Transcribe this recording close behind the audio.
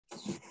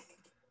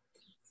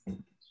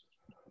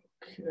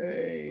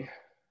Okay.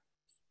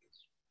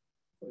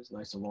 It's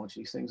nice to launch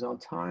these things on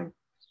time.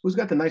 Who's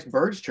got the nice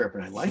birds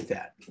chirping? I like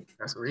that.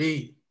 That's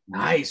Reed.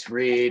 Nice,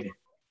 Reed.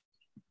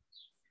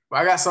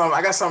 Well,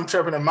 I got some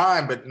chirping in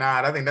mind, but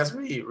nah, I think that's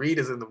Reed. Reed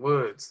is in the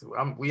woods.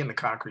 We in the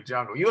concrete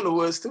jungle. You in the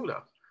woods too,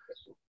 though.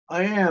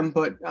 I am,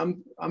 but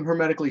I'm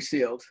hermetically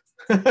sealed.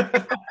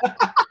 There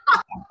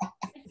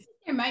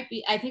might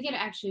be. I think it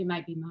actually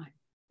might be mine.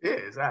 Yeah,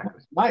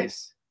 exactly.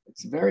 Nice.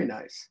 It's very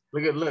nice.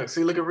 Look at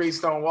Reed's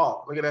stone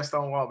wall. Look at that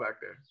stone wall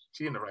back there.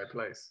 She in the right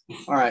place.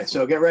 All right,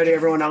 so get ready,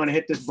 everyone. I'm going to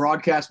hit this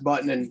broadcast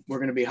button, and we're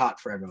going to be hot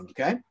for everyone.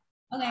 Okay.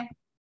 Okay.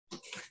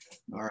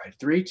 All right,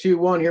 3, 2,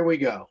 1. Here we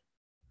go.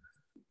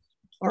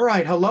 All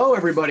right, hello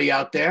everybody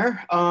out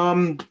there.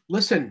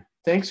 Listen,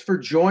 thanks for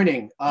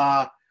joining.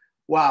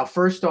 Wow,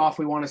 first off,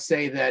 we want to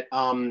say that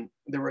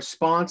the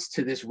response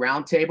to this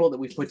roundtable that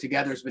we've put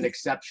together has been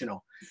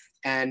exceptional.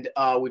 And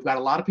we've got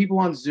a lot of people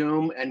on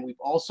Zoom, and we've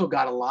also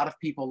got a lot of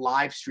people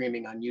live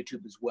streaming on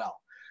YouTube as well.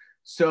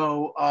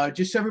 So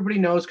just so everybody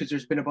knows, because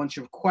there's been a bunch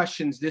of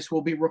questions, this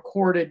will be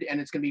recorded and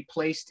it's going to be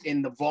placed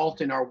in the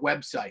vault in our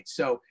website.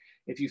 So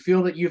if you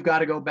feel that you've got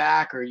to go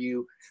back, or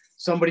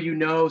somebody you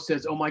know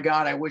says, oh my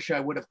God, I wish I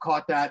would have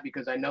caught that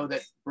because I know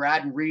that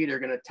Brad and Reed are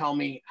going to tell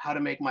me how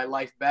to make my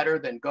life better,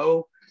 then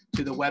go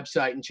to the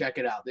website and check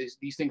it out.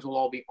 These things will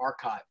all be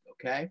archived,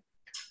 okay?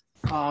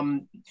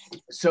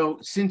 So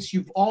since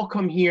you've all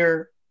come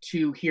here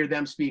to hear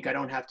them speak, I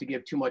don't have to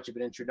give too much of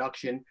an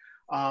introduction,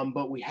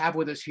 but we have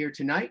with us here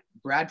tonight,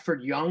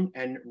 Bradford Young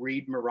and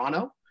Reed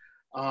Morano.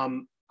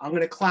 I'm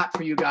going to clap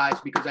for you guys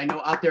because I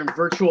know out there in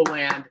virtual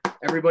land,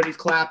 everybody's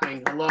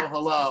clapping. Hello,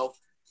 hello.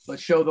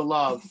 Let's show the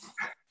love.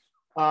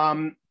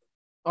 All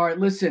right,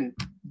 listen,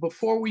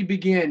 before we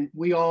begin,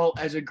 we all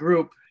as a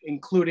group,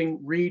 including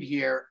Reed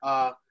here,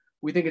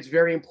 we think it's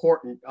very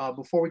important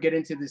before we get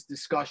into this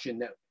discussion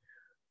that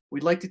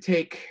we'd like to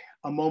take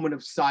a moment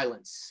of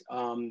silence,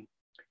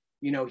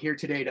 here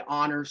today to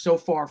honor so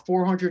far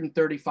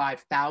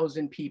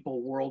 435,000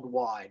 people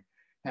worldwide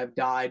have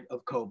died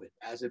of COVID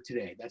as of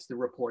today. That's the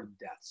reported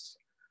deaths.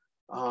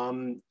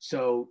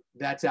 So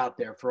that's out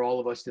there for all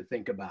of us to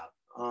think about.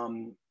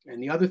 And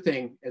the other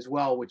thing as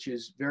well, which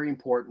is very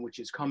important, which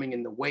is coming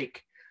in the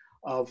wake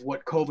of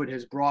what COVID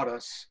has brought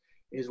us,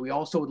 is we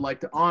also would like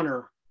to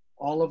honor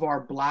all of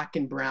our Black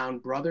and Brown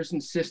brothers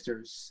and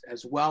sisters,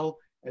 as well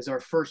as our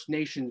First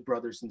Nations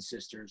brothers and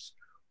sisters,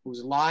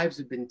 whose lives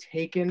have been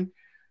taken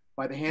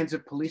by the hands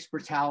of police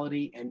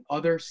brutality and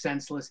other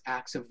senseless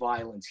acts of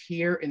violence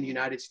here in the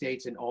United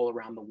States and all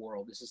around the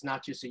world. This is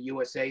not just a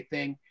USA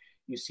thing.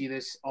 You see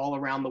this all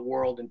around the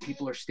world, and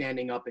people are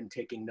standing up and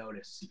taking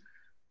notice.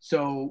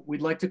 So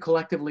we'd like to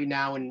collectively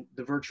now in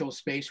the virtual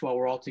space, while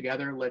we're all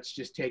together, let's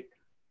just take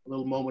a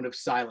little moment of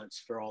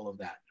silence for all of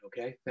that,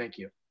 okay? Thank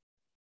you.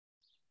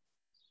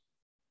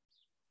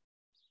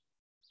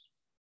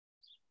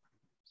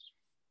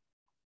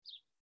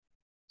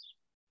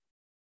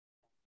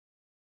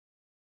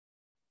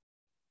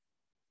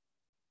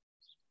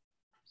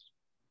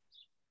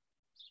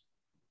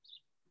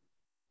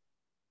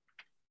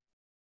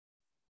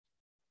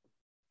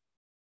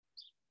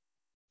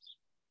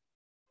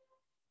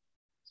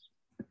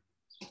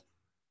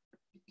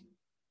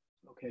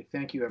 Okay,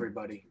 thank you,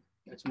 everybody.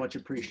 That's much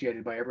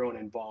appreciated by everyone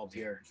involved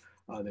here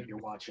that you're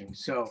watching.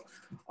 So,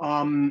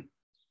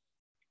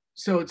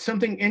 so it's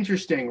something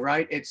interesting,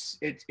 right? It's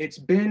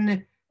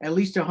been at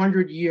least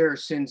 100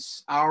 years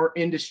since our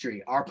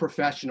industry, our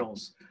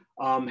professionals,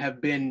 have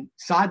been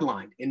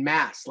sidelined in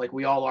mass, like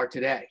we all are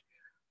today.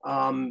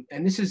 And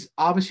this is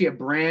obviously a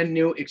brand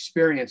new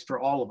experience for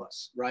all of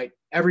us, right?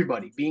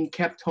 Everybody being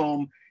kept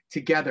home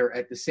together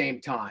at the same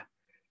time.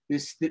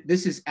 This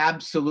is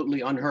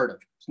absolutely unheard of.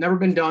 It's never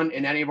been done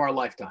in any of our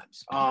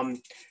lifetimes.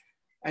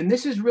 And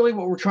this is really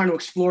what we're trying to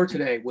explore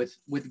today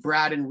with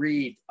Brad and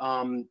Reed,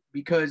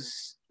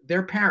 because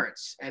they're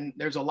parents, and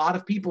there's a lot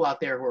of people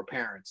out there who are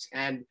parents.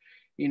 And,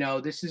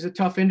 this is a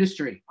tough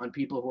industry on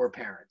people who are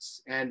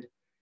parents. And,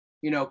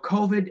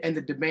 COVID and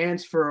the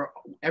demands for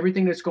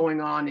everything that's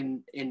going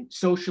on in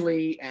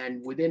socially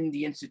and within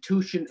the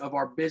institution of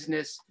our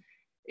business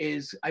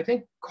is, I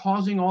think,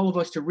 causing all of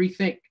us to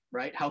rethink,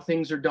 right, how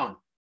things are done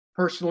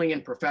personally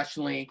and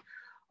professionally.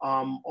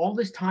 All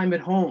this time at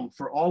home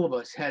for all of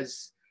us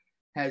has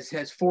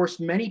forced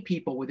many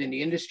people within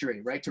the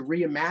industry, right, to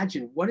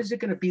reimagine what is it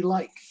going to be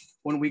like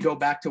when we go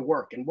back to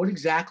work, and what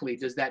exactly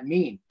does that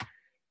mean,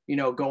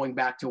 going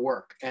back to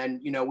work.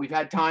 And, we've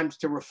had times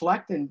to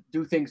reflect and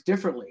do things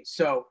differently.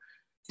 So,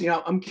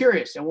 I'm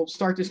curious, and we'll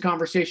start this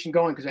conversation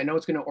going because I know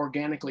it's going to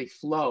organically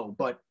flow.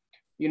 But,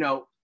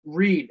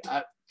 Reed,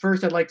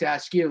 first I'd like to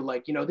ask you,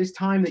 this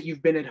time that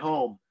you've been at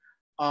home,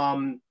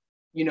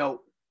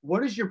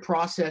 what has your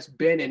process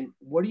been, and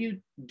what are you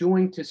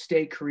doing to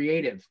stay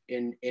creative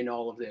in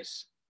all of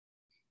this?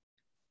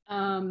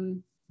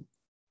 Well,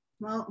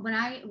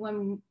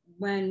 when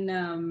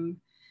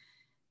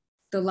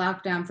the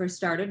lockdown first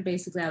started,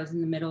 basically I was in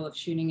the middle of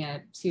shooting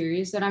a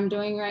series that I'm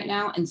doing right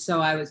now. And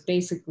so I was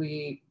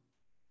basically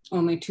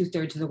only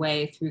 2/3 of the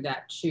way through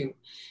that shoot.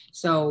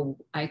 So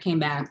I came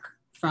back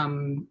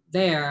from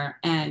there.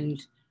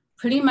 And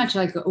pretty much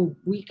like a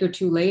week or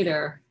two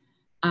later,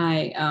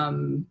 I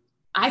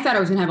thought I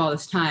was gonna have all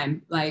this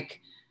time.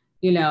 Like,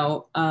 you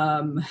know,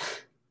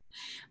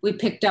 we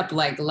picked up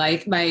like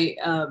light.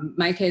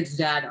 My kid's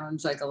dad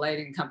owns like a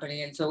lighting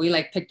company, and so we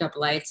like picked up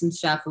lights and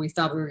stuff. And we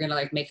thought we were gonna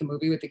like make a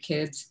movie with the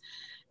kids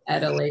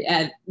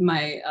at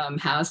my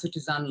house, which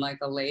is on like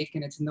a lake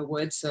and it's in the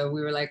woods. So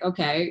we were like,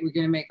 okay, we're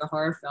gonna make a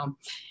horror film.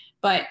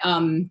 But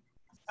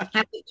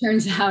as it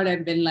turns out,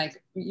 I've been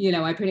like, you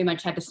know, I pretty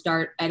much had to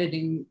start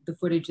editing the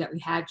footage that we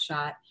had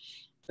shot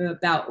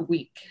about a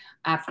week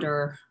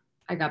after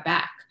I got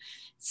back.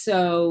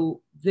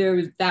 So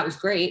that was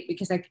great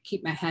because I could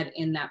keep my head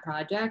in that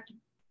project.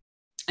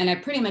 And I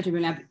pretty much have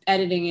been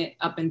editing it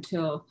up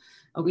until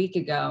a week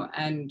ago.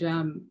 And,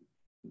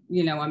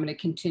 you know, I'm going to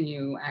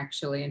continue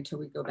actually until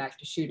we go back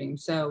to shooting.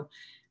 So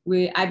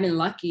I've been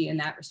lucky in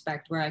that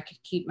respect where I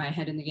could keep my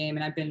head in the game.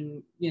 And I've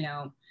been, you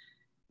know,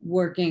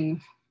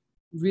 working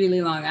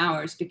really long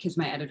hours because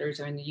my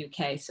editors are in the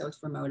UK, so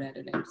it's remote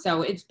editing.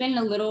 So it's been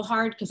a little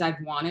hard because I've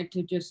wanted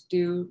to just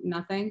do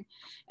nothing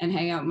and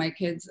hang out with my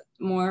kids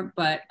more,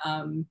 but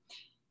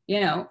you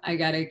know, I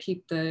got to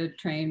keep the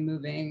train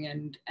moving,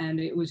 and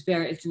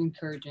it's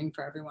encouraging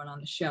for everyone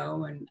on the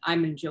show, and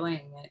I'm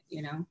enjoying it,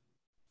 you know.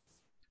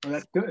 Well,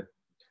 that's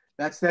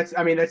good.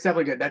 I mean, that's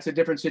definitely good. That's a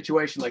different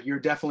situation. Like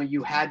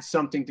you had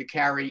something to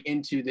carry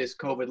into this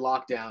COVID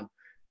lockdown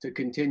to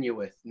continue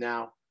with.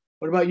 Now,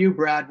 what about you,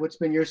 Brad? What's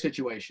been your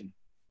situation?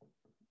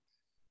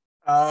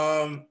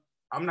 I'm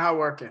not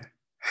working.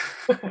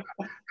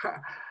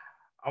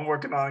 I'm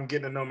working on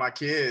getting to know my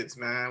kids,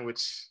 man,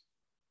 which,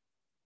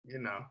 you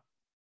know,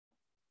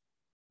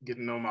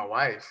 getting to know my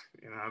wife.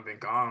 You know, I've been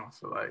gone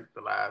for like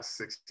the last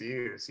 6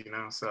 years, you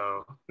know,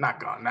 so not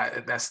gone.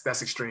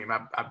 That's extreme.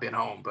 I've been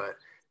home, but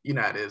you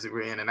know how it is.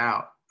 We're in and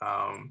out.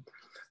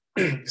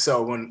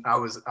 So when I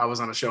was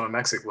on a show in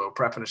Mexico, well,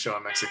 prepping a show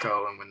in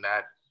Mexico, and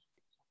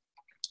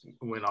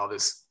when all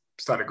this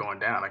started going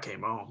down, I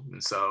came home.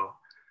 And so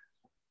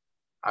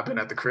I've been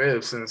at the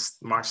crib since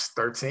March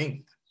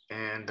 13th.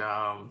 And,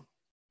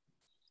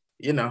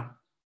 you know,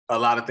 a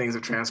lot of things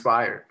have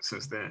transpired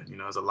since then. You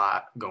know, there's a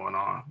lot going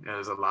on.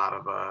 There's a lot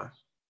of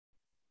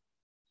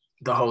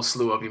the whole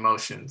slew of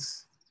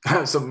emotions.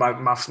 So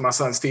my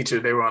son's teacher,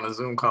 they were on a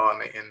Zoom call,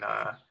 and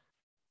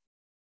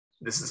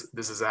this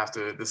is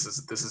after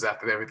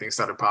everything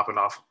started popping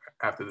off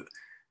after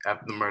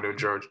the murder of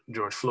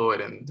George Floyd,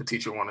 and the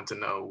teacher wanted to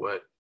know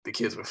what the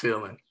kids were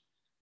feeling,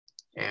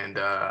 and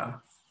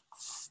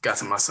got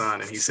to my son,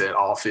 and he said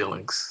all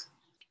feelings,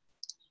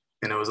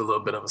 and there was a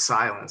little bit of a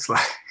silence, like,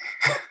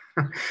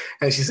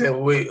 and she said,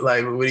 well, wait,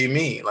 like, what do you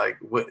mean? Like,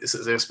 what is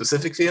there a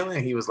specific feeling?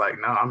 And he was like,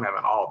 no, I'm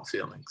having all the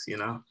feelings, you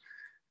know,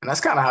 and that's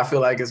kind of how I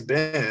feel like it's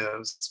been.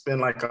 It's been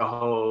like a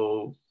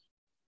whole,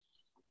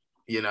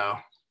 you know,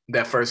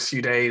 that first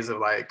few days of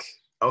like,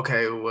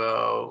 okay,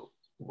 well,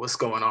 what's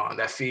going on?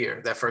 That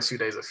fear, that first few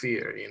days of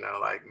fear, you know,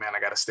 like, man, I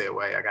got to stay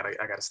away. I got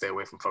to stay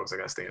away from folks. I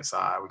got to stay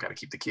inside. We got to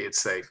keep the kids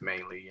safe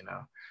mainly, you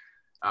know?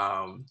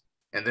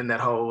 And then that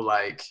whole,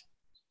 like,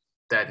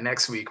 that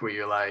next week where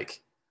you're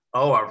like,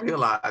 oh, I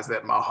realized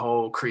that my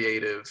whole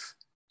creative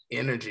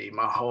energy,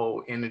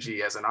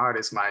 as an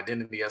artist, my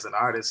identity as an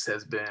artist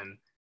has been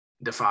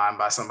defined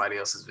by somebody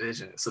else's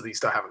vision. So you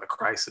start having a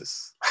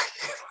crisis.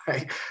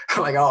 like,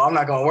 oh, I'm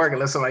not going to work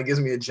unless somebody gives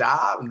me a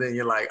job. And then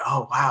you're like,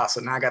 oh, wow.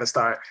 So now I got to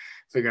start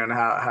figuring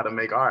out how to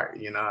make art,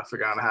 you know,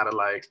 figuring out how to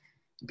like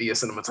be a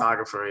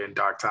cinematographer in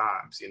dark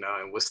times, you know,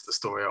 and what's the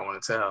story I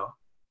want to tell.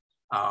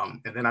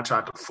 And then I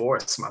tried to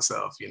force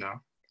myself, you know,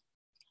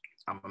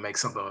 I'm gonna make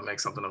something,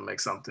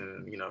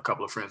 you know, a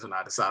couple of friends and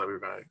I decided we were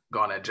gonna go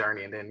on that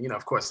journey. And then, you know,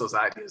 of course, those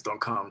ideas don't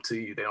come to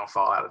you. They don't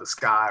fall out of the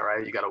sky,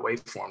 right? You got to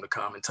wait for them to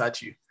come and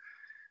touch you.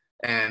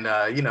 And,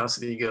 you know,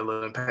 so then you get a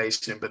little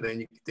impatient, but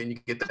then you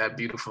get that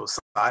beautiful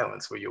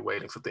silence where you're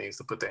waiting for things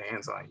to put their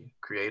hands on you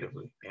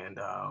creatively.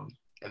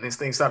 And this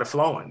thing started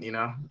flowing, you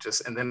know,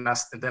 and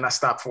then I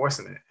stopped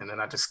forcing it. And then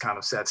I just kind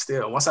of sat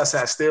still. Once I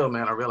sat still,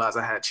 man, I realized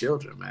I had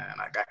children, man.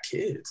 I got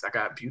kids. I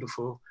got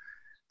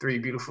 3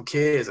 beautiful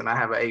kids. And I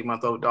have an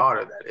 8-month-old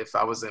daughter that if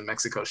I was in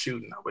Mexico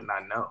shooting, I would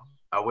not know.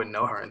 I wouldn't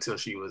know her until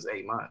she was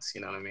 8 months.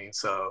 You know what I mean?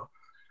 So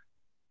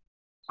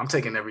I'm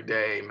taking every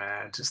day,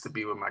 man, just to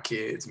be with my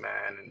kids,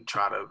 man, and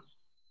try to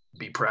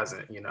be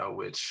present, you know,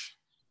 which,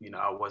 you know,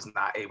 I was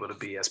not able to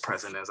be as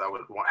present as I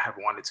would have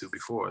wanted to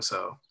before.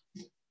 So,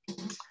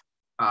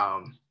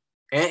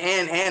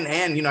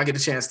 and you know, I get a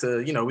chance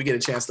to, you know, we get a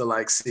chance to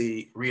like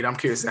see, Reed, I'm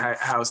curious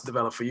how it's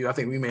developed for you. I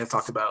think we may have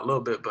talked about it a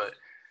little bit, but,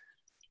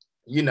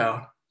 you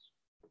know,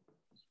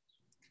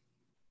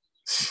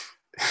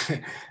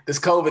 this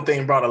COVID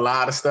thing brought a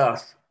lot of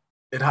stuff.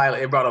 It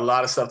brought a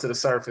lot of stuff to the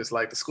surface.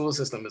 Like the school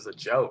system is a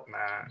joke,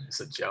 man.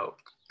 It's a joke.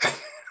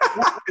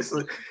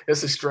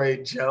 it's a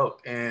straight joke.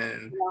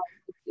 And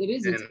it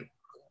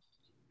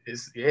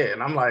is.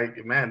 And I'm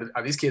like, man,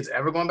 are these kids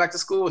ever going back to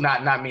school?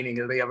 Not meaning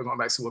are they ever going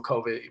back to school with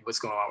COVID, what's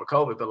going on with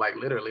COVID, but like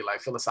literally, like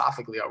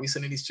philosophically, are we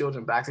sending these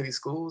children back to these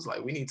schools?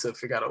 Like we need to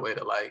figure out a way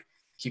to like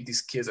keep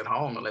these kids at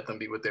home and let them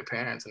be with their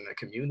parents and their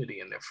community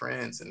and their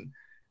friends. And,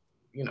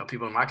 you know,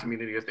 people in my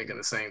community are thinking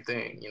the same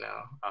thing, you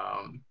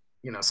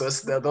know, so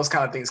it's those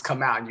kind of things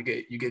come out and you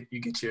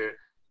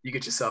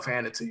get yourself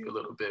handed to you a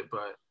little bit.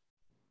 But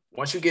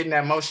once you get in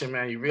that motion,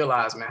 man, you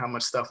realize, man, how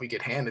much stuff we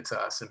get handed to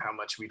us and how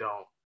much we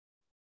don't.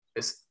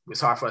 It's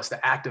hard for us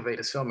to activate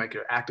as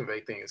filmmaker,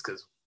 activate things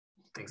because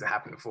things are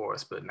happening for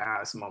us. But now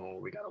it's a moment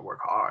where we got to work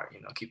hard,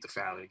 you know, keep the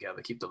family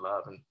together, keep the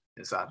love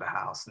inside the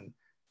house, and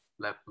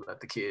let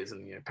the kids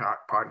and your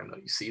partner know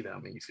you see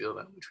them and you feel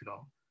them, which we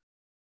don't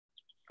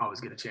always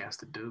get a chance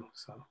to do.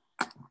 So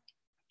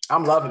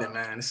I'm loving it,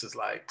 man. This is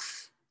like.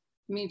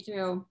 Me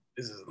too.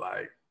 This is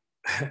like.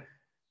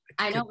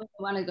 I don't really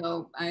want to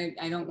go.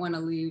 I don't want to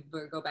leave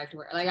or go back to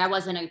work. Like I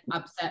wasn't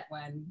upset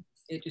when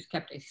it just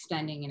kept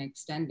extending and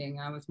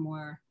extending. I was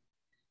more,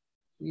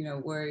 you know,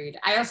 worried.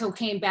 I also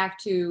came back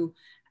to,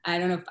 I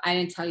don't know if I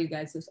didn't tell you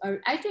guys this.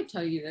 I did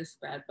tell you this,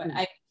 Brad, but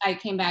I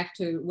came back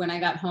to, when I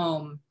got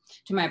home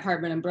to my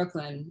apartment in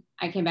Brooklyn,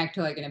 I came back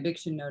to like an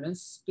eviction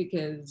notice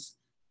because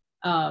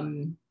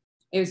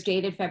it was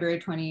dated February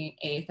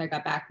 28th. I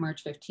got back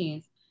March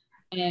 15th.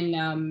 And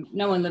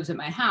no one lives at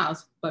my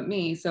house but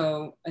me,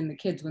 so, and the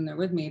kids when they're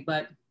with me.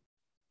 But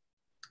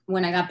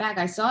when I got back,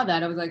 I saw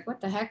that. I was like, what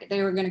the heck?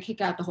 They were going to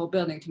kick out the whole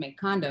building to make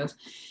condos.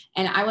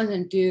 And I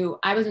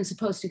wasn't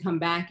supposed to come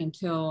back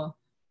until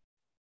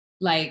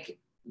like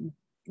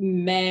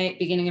May,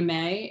 beginning of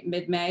May,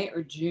 mid-May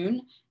or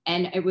June.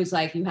 And it was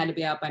like, you had to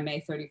be out by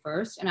May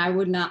 31st. And I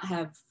would not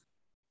have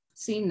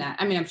seen that.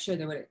 I mean, I'm sure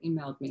they would have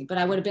emailed me, but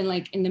I would have been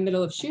like in the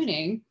middle of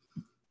shooting.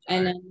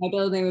 And then my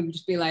building would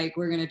just be like,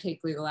 we're going to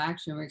take legal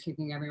action. We're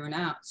kicking everyone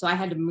out. So I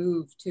had to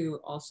move to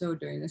also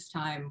during this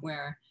time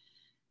where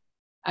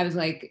I was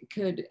like,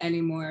 could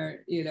any more,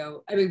 you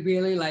know, I mean,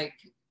 really like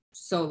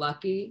so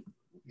lucky,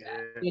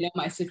 you know,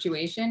 my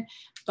situation.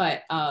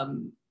 But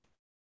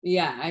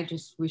yeah, I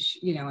just wish,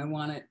 you know, I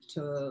want it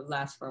to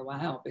last for a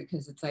while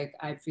because it's like,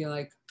 I feel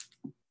like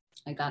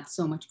I got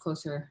so much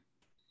closer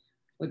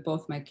with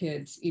both my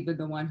kids, even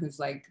the one who's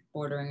like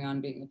bordering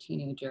on being a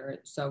teenager.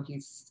 So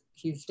he's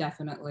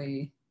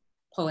definitely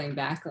pulling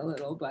back a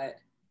little, but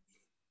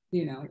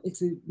you know,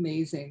 it's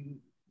amazing.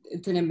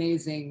 It's an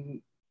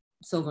amazing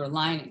silver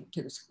lining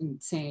to this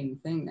insane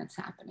thing that's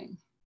happening.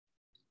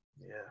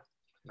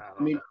 Yeah.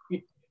 I mean,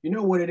 you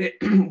know what it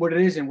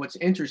is, and what's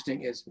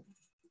interesting is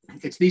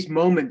it's these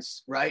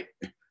moments, right,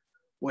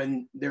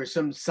 when there's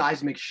some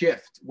seismic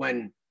shift,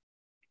 when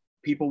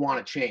people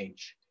want to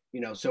change.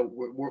 You know, so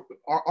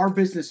our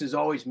business has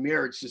always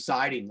mirrored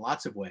society in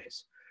lots of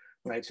ways,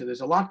 right? So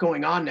there's a lot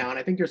going on now, and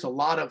I think there's a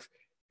lot of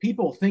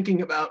people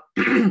thinking about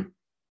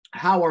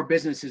how our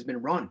business has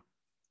been run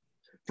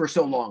for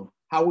so long,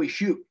 how we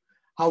shoot,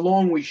 how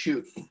long we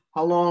shoot,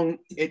 how long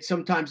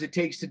sometimes it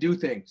takes to do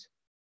things.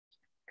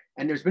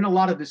 And there's been a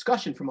lot of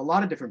discussion from a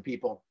lot of different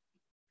people.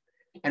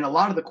 And a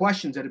lot of the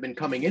questions that have been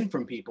coming in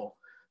from people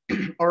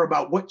are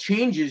about what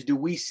changes do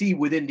we see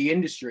within the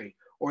industry,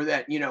 or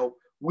that, you know,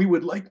 we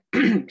would like,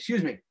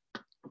 excuse me,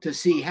 to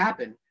see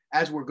happen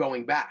as we're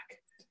going back.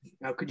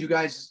 Now, could you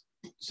guys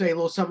say a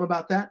little something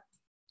about that?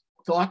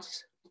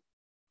 Thoughts?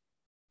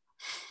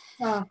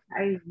 Oh, I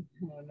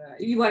don't know.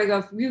 You want to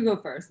go? You go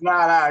first.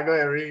 Nah, go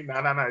ahead, Reed. No,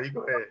 you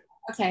go ahead.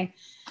 Okay.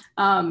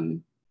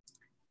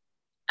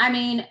 I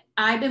mean,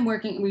 I've been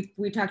working,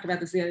 we talked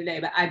about this the other day,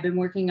 but I've been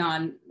working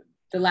on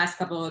the last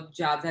couple of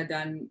jobs I've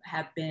done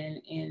have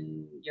been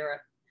in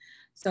Europe.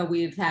 So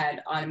we've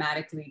had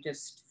automatically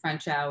just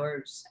French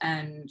hours.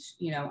 And,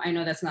 you know, I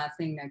know that's not a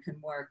thing that can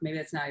work. Maybe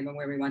that's not even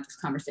where we want this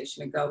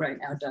conversation to go right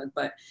now, Doug,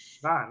 but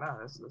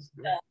that's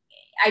good.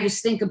 I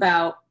just think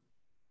about,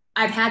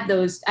 I've had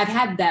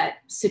that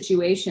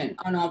situation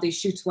on all these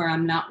shoots where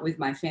I'm not with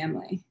my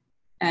family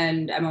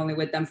and I'm only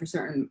with them for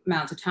certain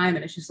amounts of time.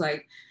 And it's just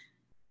like,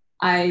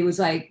 I was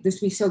like,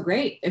 this would be so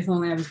great if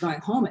only I was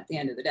going home at the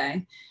end of the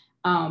day.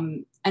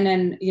 And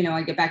then, you know,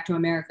 I get back to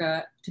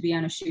America to be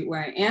on a shoot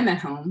where I am at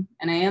home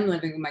and I am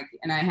living with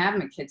and I have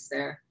my kids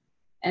there.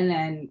 And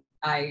then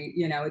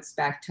you know, it's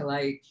back to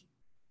like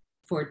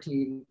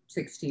 14,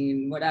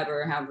 16,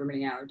 whatever, however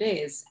many hour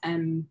days.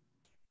 And,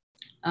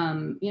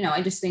 you know,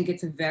 I just think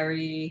it's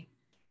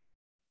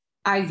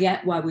I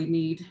get why we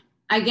need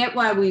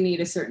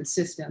a certain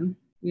system,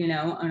 you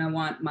know, and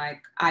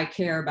I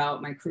care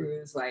about my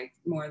crews like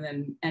more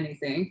than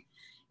anything,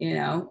 you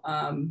know.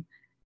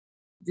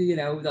 You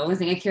know, the only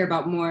thing I care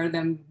about more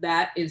than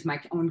that is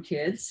my own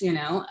kids, you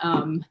know.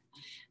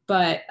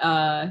 But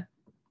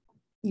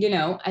you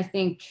know, I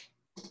think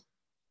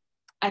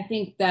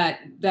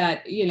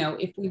that, you know,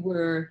 if we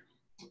were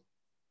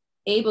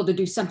able to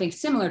do something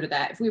similar to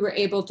that, if we were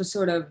able to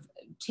sort of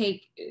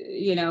take,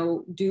 you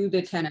know, do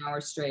the 10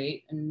 hours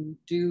straight and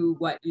do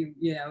what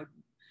you know,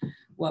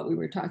 what we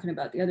were talking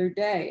about the other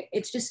day,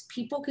 it's just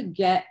people could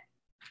get,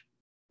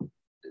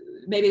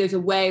 maybe there's a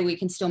way we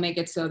can still make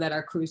it so that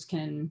our crews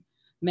can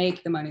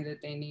make the money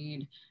that they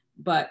need,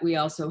 but we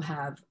also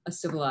have a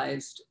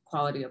civilized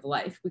quality of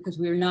life, because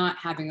we're not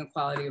having a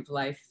quality of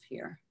life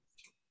here.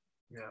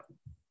 Yeah.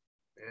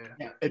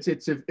 It's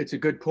a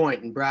good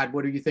point. And Brad,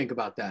 what do you think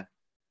about that?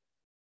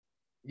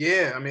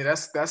 Yeah, I mean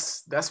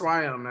that's where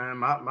I am, man.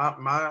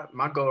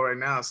 My goal right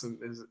now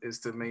is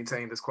to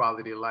maintain this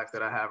quality of life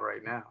that I have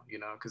right now, you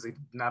know, because it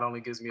not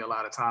only gives me a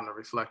lot of time to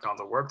reflect on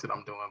the work that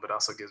I'm doing, but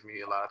also gives me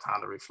a lot of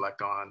time to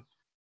reflect on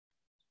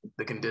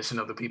the condition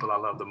of the people I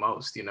love the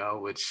most, you know,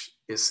 which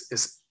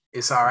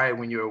it's all right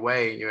when you're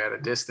away and you're at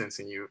a distance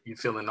and you're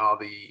feeling all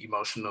the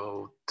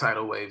emotional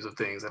tidal waves of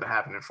things that are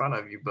happening in front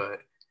of you,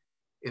 but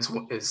it's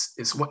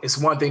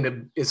one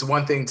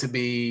thing to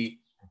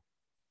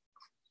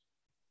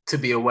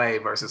be away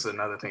versus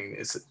another thing.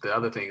 It's the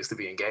other thing is to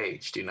be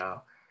engaged, you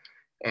know.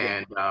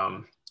 And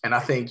I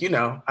think, you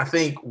know, I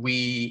think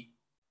we're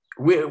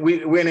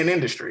in an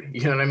industry,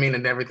 you know what I mean?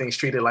 And everything's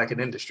treated like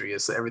an industry.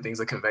 Everything's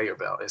a conveyor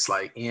belt. It's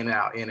like in,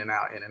 out, in and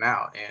out, in and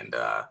out. And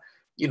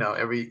you know,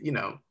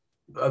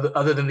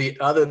 other than the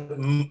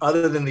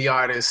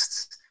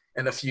artists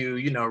and a few,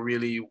 you know,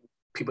 really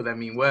people that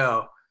mean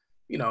well,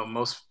 you know,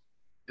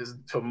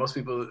 for most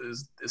people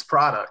is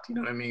product, you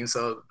know what I mean?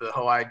 So the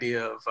whole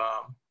idea of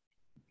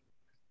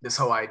this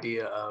whole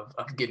idea of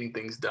getting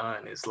things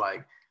done is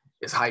like,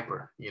 it's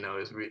hyper, you know,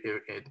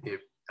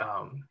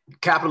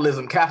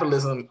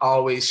 capitalism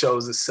always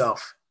shows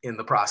itself in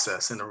the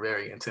process in a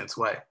very intense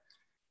way.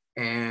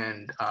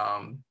 And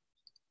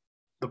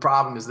the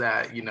problem is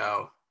that, you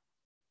know,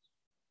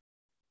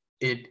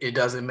 it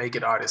doesn't make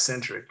it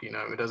artist-centric, you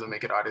know, it doesn't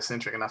make it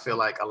artist-centric. And I feel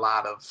like a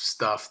lot of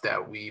stuff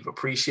that we've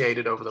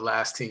appreciated over the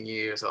last 10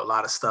 years, or a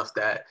lot of stuff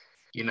that,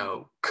 you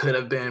know, could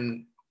have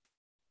been,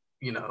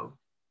 you know,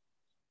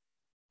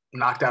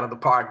 knocked out of the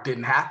park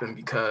didn't happen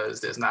because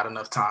there's not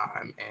enough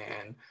time,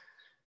 and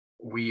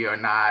we are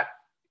not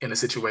in a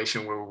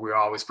situation where we're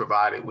always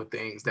provided with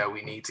things that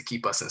we need to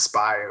keep us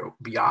inspired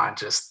beyond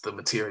just the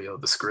material,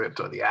 the script,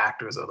 or the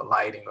actors, or the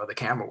lighting, or the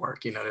camera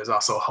work. You know, there's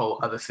also a whole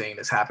other thing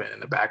that's happening in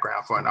the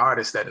background for an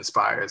artist that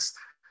inspires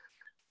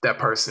that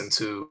person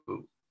to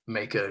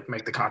make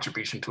the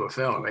contribution to a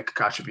film, or make a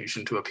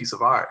contribution to a piece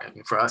of art.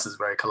 And for us, it's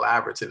very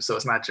collaborative. So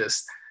it's not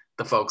just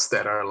the folks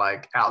that are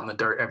like out in the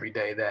dirt every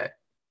day that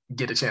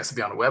get a chance to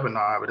be on a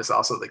webinar, but it's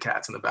also the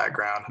cats in the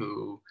background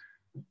who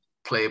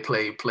play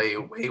way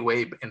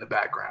in the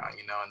background,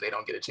 you know, and they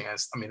don't get a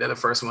chance. I mean, they're the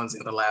first ones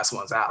and the last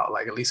ones out.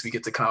 Like, at least we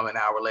get to come an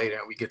hour later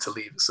and we get to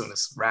leave as soon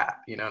as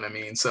wrap, you know what I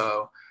mean?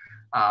 So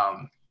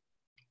I'm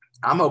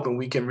hoping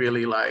we can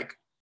really like,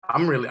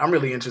 I'm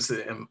really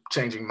interested in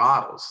changing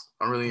models.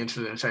 I'm really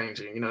interested in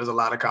changing, you know, there's a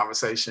lot of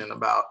conversation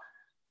about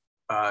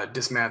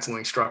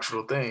dismantling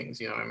structural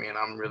things, you know what I mean?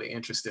 I'm really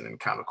interested in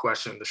kind of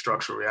questioning the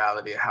structural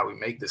reality of how we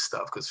make this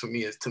stuff. Because to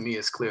me,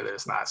 it's clear that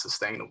it's not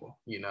sustainable,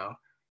 you know?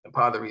 And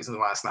part of the reason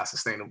why it's not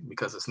sustainable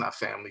because it's not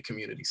family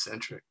community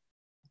centric.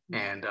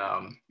 And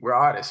we're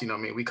artists, you know what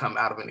I mean? We come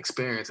out of an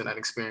experience, and that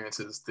experience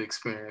is the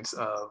experience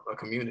of a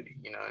community,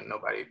 you know, and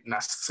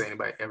not saying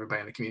everybody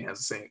in the community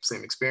has the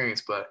same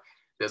experience, but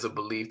there's a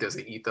belief, there's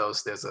an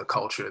ethos, there's a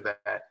culture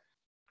that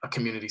a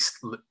community,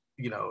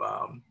 you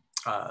know,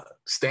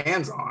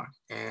 stands on.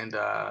 And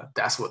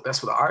that's where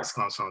the arts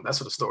comes from. That's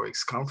where the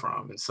stories come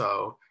from. And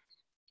so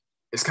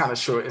it's kind of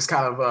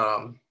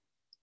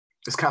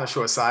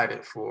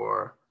short-sighted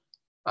for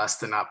us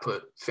to not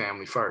put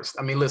family first.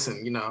 I mean,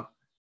 listen, you know,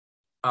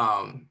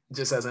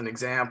 just as an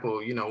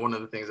example, you know, one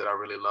of the things that I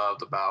really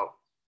loved about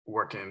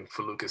working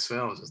for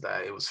Lucasfilms is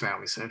that it was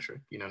family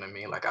centric. You know what I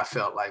mean? Like, I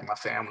felt like my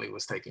family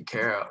was taken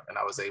care of, and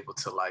I was able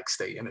to like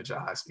stay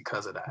energized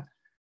because of that.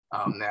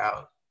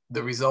 Now,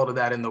 the result of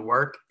that in the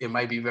work, it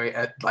might be very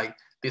like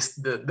this.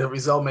 The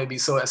result may be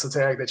so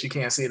esoteric that you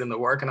can't see it in the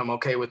work, and I'm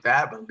okay with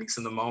that. But at least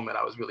in the moment,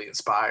 I was really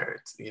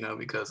inspired, you know,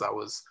 because I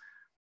was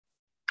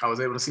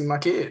able to see my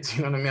kids,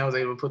 you know what I mean? I was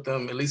able to put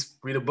them, at least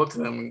read a book to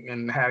them,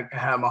 and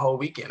have my whole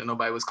weekend, and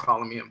nobody was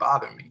calling me and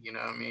bothering me, you know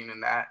what I mean?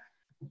 And that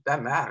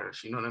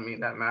matters, you know what I mean?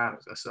 That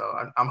matters. And so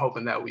I'm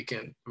hoping that we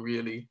can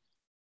really,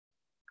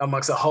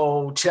 amongst a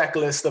whole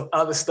checklist of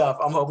other stuff,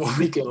 I'm hoping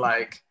we can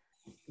like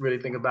really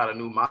think about a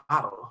new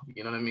model,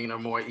 you know what I mean? A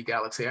more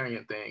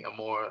egalitarian thing, a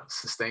more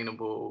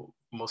sustainable,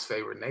 most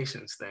favored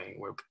nations thing,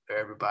 where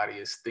everybody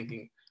is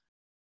thinking,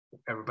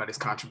 everybody's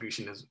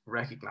contribution is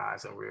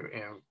recognized, and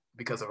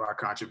because of our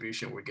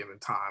contribution, we're given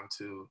time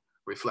to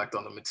reflect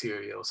on the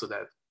material, so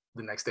that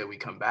the next day we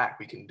come back,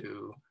 we can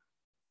do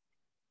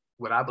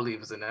what I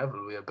believe is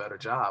inevitably a better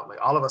job. Like,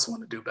 all of us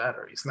want to do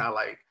better. It's not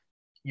like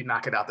you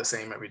knock it out the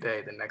same every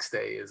day. The next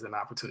day is an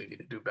opportunity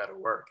to do better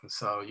work. And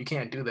so you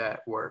can't do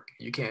that work.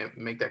 You can't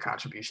make that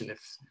contribution if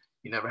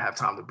you never have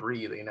time to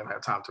breathe, or you never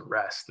have time to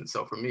rest. And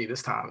so for me,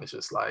 this time it's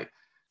just like,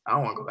 I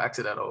don't want to go back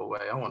to that old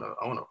way. I want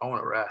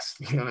to rest.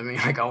 You know what I mean?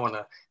 Like, I want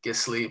to get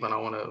sleep, and I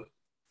want to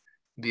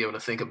be able to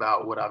think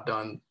about what I've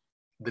done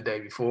the day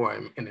before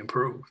and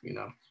improve, you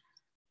know?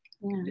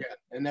 Yeah,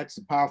 and that's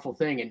the powerful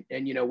thing.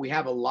 And, you know, we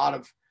have a lot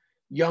of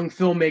young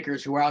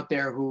filmmakers who are out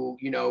there who,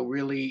 you know,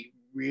 really,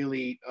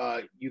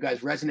 you guys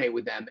resonate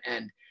with them.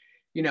 And,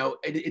 you know,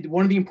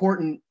 one of the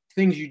important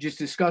things you just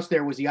discussed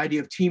there was the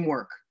idea of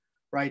teamwork,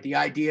 right? The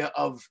idea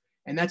of,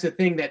 and that's a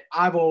thing that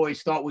I've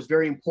always thought was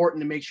very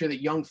important, to make sure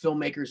that young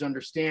filmmakers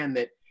understand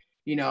that,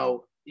 you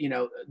know, you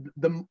know,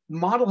 the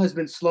model has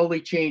been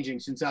slowly changing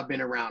since I've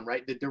been around,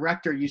 right? The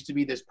director used to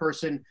be this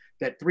person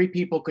that 3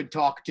 people could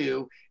talk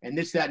to and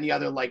this, that, and the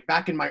other. Like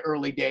back in my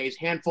early days,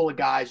 handful of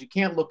guys, you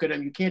can't look at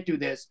them, you can't do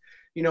this,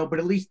 you know, but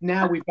at least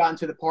now we've gotten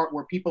to the part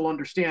where people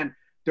understand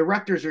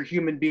directors are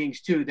human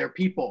beings too. They're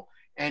people.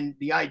 And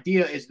the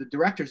idea is the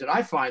directors that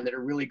I find that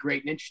are really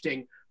great and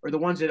interesting are the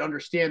ones that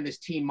understand this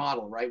team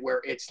model, right?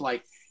 Where it's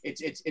like,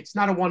 it's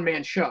not a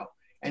one-man show.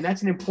 And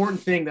that's an important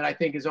thing that I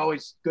think is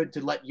always good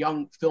to let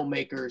young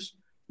filmmakers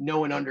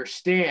know and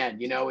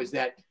understand, you know, is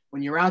that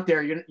when you're out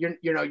there,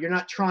 you're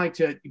not trying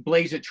to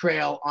blaze a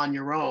trail on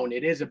your own.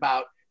 It is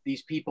about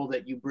these people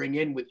that you bring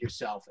in with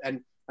yourself.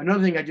 And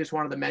another thing I just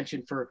wanted to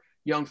mention for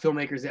young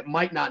filmmakers that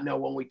might not know,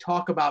 when we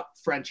talk about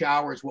French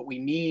hours, what we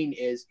mean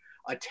is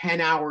a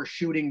 10-hour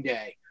shooting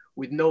day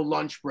with no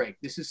lunch break.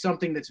 This is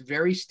something that's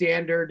very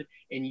standard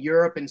in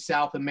Europe and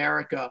South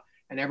America.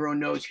 And everyone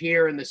knows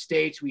here in the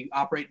States, we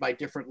operate by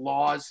different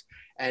laws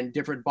and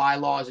different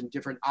bylaws and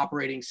different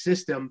operating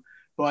system.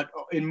 But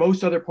in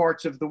most other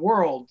parts of the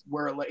world,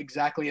 where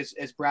exactly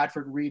as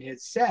Bradford Reed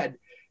has said,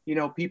 you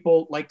know,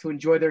 people like to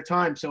enjoy their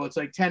time. So it's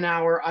like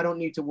 10-hour, I don't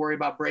need to worry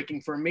about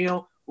breaking for a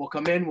meal. We'll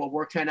come in, we'll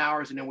work 10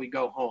 hours, and then we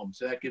go home.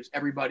 So that gives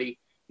everybody,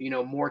 you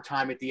know, more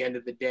time at the end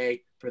of the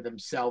day for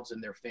themselves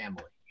and their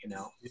family, you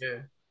know? Yeah.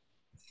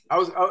 I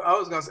was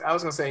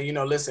gonna say, you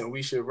know, listen,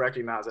 we should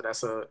recognize that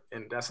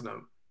that's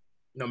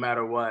no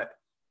matter what,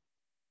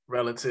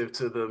 relative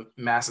to the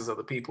masses of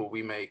the people,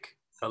 we make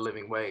a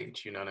living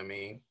wage. You know what I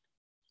mean?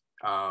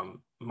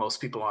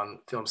 Most people on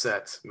film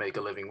sets make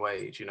a living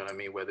wage. You know what I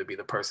mean? Whether it be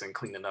the person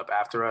cleaning up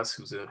after us,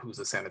 who's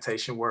a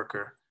sanitation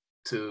worker,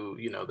 to,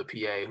 you know, the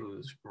PA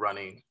who's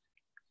running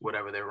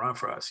whatever they run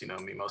for us. You know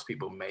what I mean? Most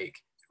people make,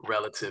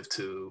 relative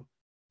to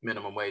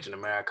minimum wage in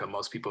America,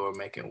 most people are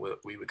making what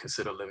we would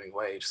consider living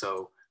wage.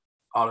 So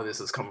all of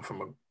this is coming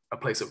from a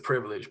place of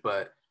privilege,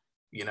 but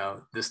you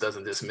know, this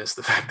doesn't dismiss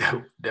the fact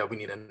that we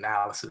need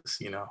analysis.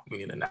 You know, we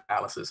need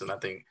analysis, and I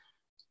think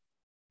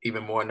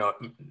even more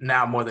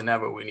now more than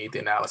ever, we need the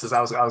analysis.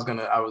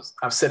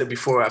 I've said it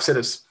before. I've said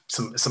it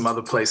some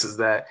other places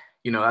that,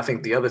 you know, I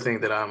think the other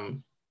thing that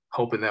I'm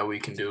hoping that we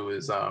can do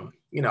is,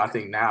 you know, I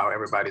think now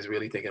everybody's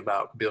really thinking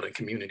about building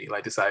community.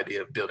 Like this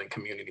idea of building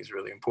community is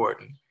really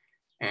important,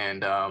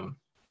 and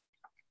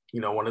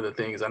you know, one of the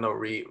things I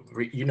know,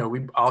 you know,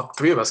 we all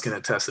 3 of us can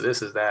attest to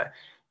this, is that,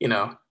 you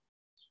know,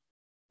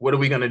 what are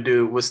we going to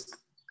do?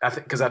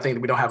 Because I think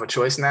we don't have a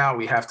choice now.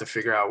 We have to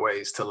figure out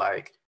ways to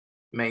like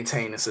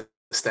maintain and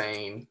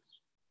sustain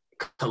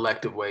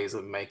collective ways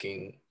of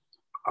making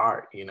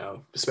art, you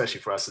know,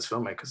 especially for us as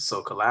filmmakers. It's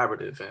so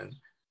collaborative. And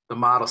the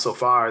model so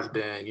far has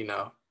been, you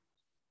know,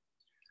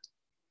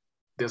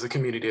 there's a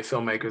community of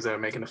filmmakers that are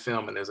making a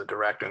film, and there's a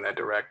director, and that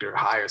director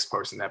hires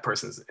person. That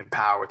person's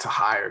empowered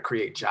to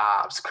create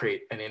jobs,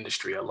 create an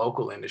industry, a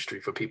local industry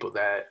for people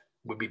that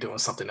would be doing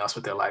something else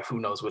with their life.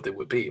 Who knows what it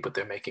would be, but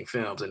they're making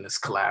films, and it's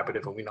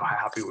collaborative, and we know how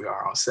happy we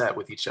are on set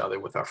with each other,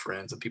 with our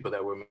friends and people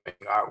that we're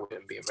making art with,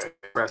 and being very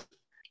impressed.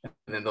 And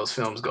then those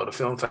films go to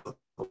film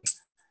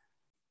festivals.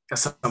 At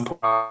some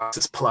point,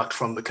 it's plucked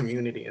from the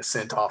community and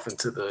sent off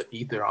into the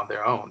ether on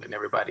their own, and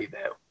everybody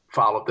that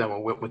followed them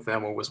or went with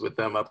them or was with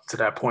them up to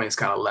that point is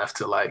kind of left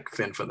to like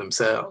fend for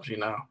themselves, you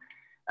know?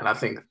 And I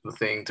think the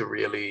thing to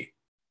really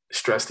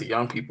stress to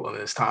young people in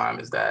this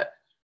time is that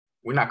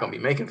we're not going to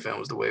be making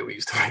films the way we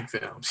used to make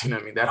films. You know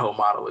what I mean? That whole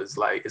model is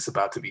like, it's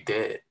about to be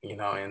dead, you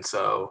know? And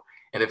so,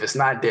 and if it's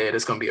not dead,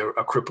 it's going to be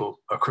a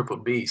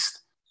crippled beast.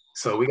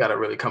 So we got to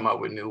really come up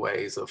with new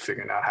ways of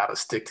figuring out how to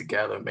stick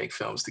together, make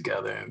films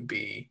together, and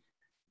be,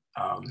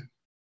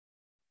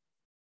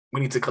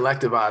 we need to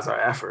collectivize our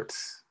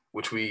efforts,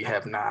 which we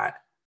have not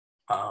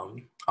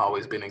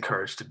always been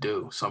encouraged to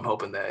do. So I'm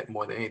hoping that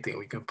more than anything,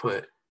 we can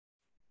put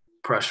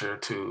pressure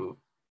to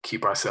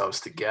keep ourselves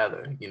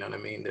together. You know what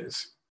I mean?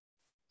 There's,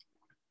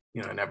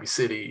 you know, in every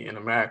city in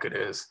America,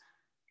 there's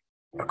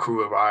a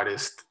crew of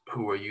artists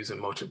who are using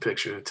motion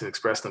picture to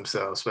express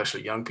themselves,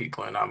 especially young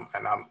people. And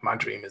my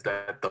dream is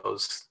that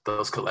those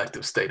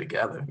collectives stay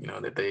together, you know,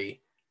 that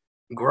they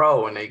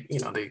grow and they, you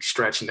know, they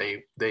stretch and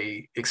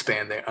they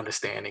expand their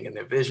understanding and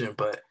their vision.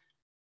 But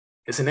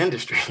it's an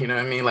industry, you know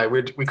what I mean? Like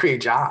we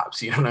create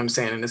jobs, you know what I'm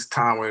saying? In this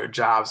time where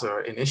jobs are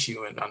an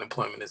issue and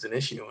unemployment is an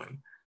issue, and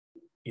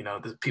you know,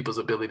 the people's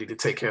ability to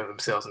take care of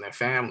themselves and their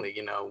family,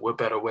 you know, what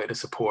better way to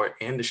support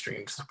industry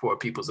and support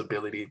people's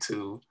ability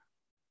to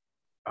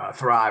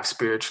thrive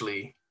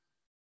spiritually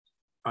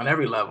on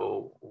every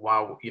level,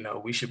 while, you know,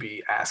 we should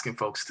be asking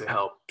folks to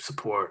help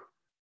support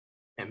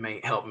and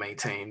help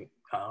maintain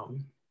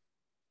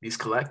these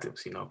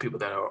collectives, you know, people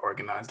that are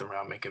organized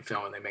around making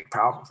film, and they make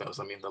powerful films.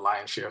 I mean, the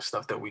lion's share of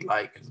stuff that we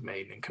like is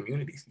made in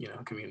communities, you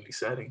know, community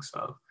settings.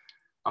 So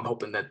I'm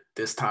hoping that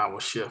this time will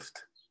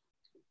shift.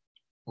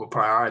 We'll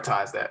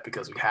prioritize that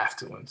because we have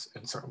to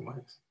in certain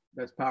ways.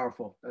 That's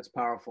powerful. That's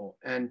powerful.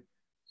 And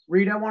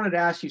Reed, I wanted to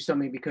ask you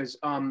something because,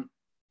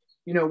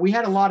 you know, we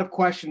had a lot of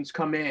questions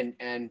come in,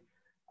 and,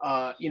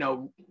 you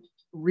know,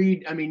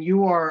 Reed, I mean,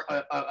 you are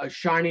a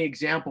shining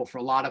example for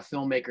a lot of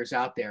filmmakers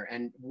out there.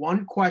 And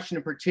one question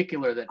in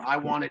particular that I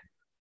wanted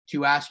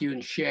to ask you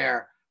and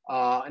share,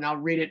 and I'll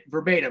read it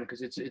verbatim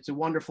because it's a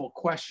wonderful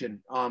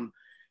question.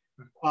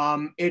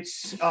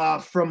 It's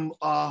from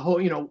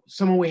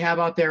someone we have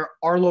out there,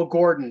 Arlo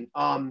Gordon.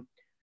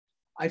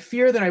 I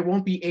fear that I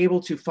won't be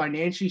able to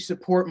financially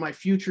support my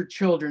future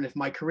children if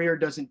my career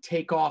doesn't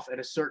take off at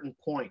a certain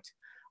point.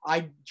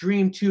 I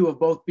dream too of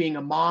both being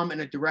a mom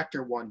and a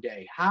director one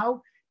day.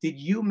 How did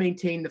you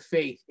maintain the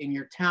faith in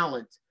your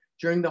talent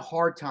during the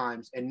hard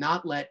times and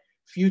not let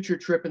future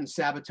tripping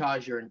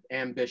sabotage your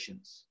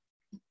ambitions?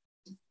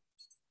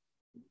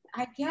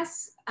 I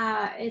guess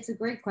it's a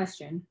great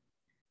question.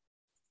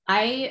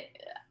 I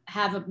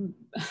have,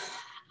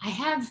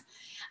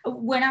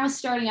 when I was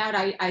starting out,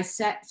 I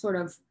set sort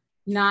of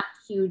not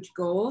huge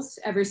goals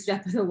every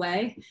step of the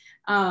way.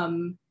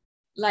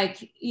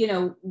 Like, you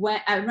know,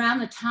 when around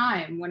the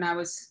time when I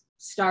was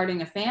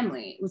starting a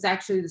family, it was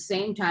actually the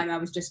same time I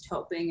was just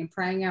hoping and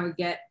praying I would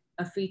get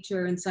a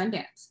feature in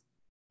Sundance.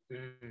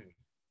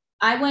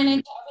 I went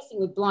into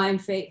everything with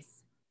blind faith.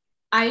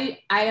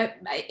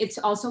 It's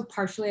also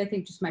partially, I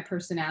think, just my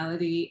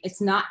personality.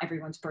 It's not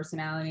everyone's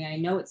personality. I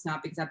know it's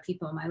not, because I have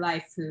people in my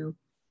life who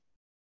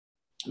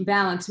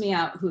balance me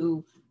out,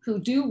 who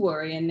do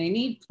worry, and they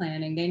need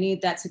planning. They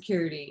need that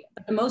security.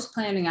 But the most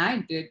planning I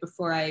did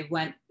before I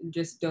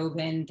just dove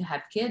in to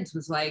have kids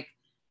was like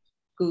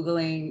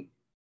Googling,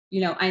 you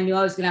know, I knew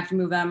I was gonna have to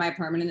move out of my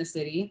apartment in the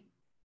city.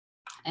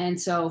 And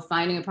so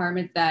finding an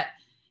apartment that,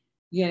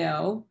 you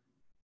know,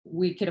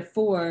 we could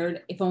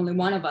afford if only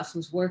one of us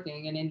was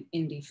working in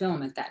indie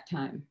film at that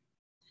time.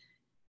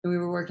 And we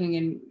were working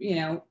in, you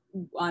know,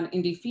 on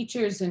indie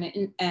features and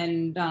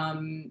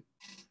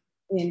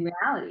in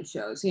reality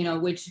shows, you know,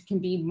 which can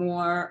be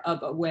more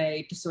of a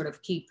way to sort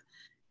of keep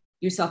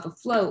yourself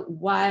afloat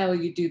while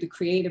you do the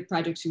creative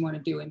projects you want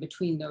to do in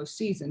between those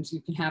seasons.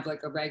 You can have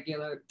like a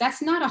regular,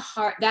 that's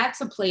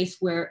a place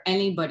where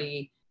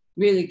anybody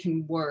really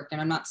can work. And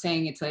I'm not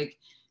saying it's like,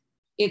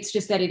 it's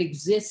just that it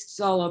exists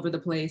all over the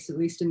place, at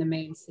least in the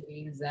main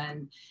cities,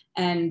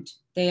 and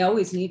they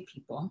always need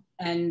people,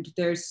 and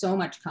there's so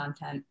much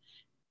content.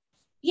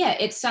 Yeah,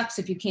 it sucks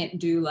if you can't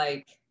do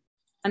like,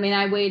 I mean,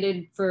 I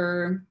waited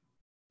for,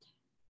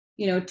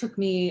 you know, it took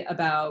me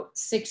about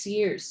 6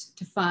 years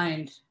to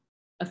find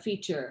a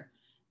feature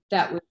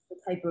that was the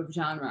type of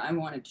genre I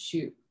wanted to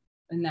shoot.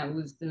 And that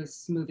was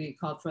this movie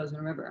called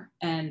Frozen River.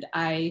 And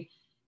I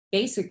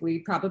basically,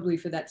 probably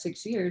for that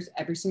 6 years,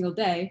 every single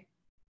day,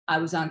 I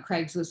was on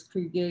Craigslist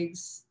crew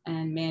gigs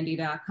and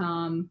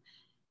Mandy.com,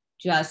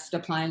 just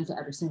applying to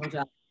every single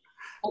job.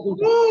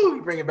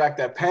 Woo, bringing back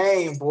that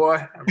pain, boy.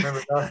 I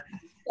remember that.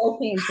 So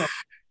painful.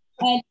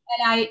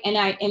 And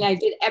I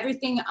did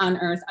everything on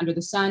earth under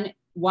the sun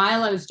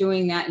while I was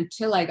doing that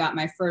until I got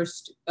my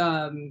first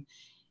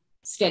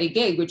steady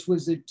gig, which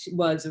was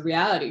a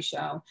reality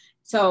show.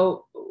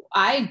 So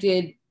I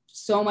did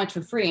so much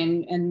for free,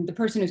 and the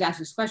person who's asked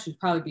this question is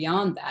probably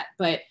beyond that,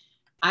 but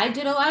I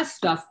did a lot of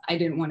stuff I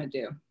didn't want to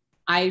do.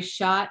 I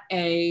shot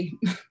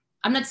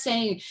I'm not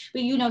saying,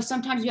 but you know,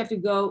 sometimes you have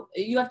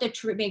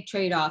to make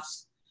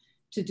trade-offs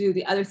to do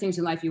the other things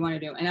in life you want to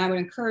do. And I would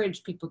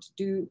encourage people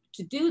to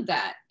do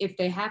that if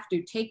they have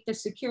to. Take the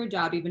secure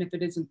job, even if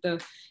it isn't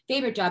the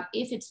favorite job,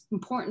 if it's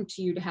important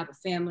to you to have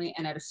a family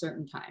and at a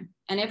certain time.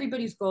 And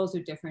everybody's goals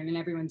are different and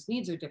everyone's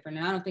needs are different.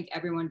 And I don't think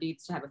everyone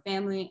needs to have a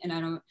family, and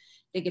I don't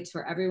think it's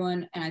for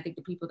everyone. And I think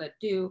the people that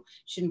do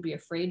shouldn't be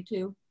afraid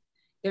to.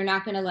 They're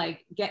not going to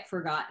like get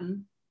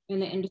forgotten in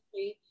the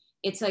industry.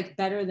 It's like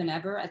better than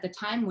ever. At the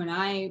time when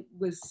I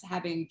was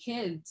having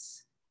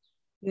kids,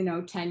 you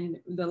know,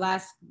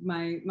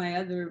 my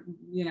other,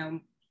 you know,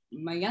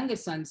 my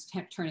youngest son's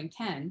turning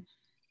 10,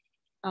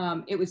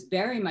 it was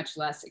very much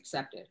less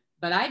accepted.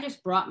 But I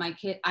just brought my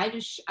kid, I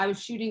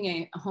was shooting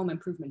a home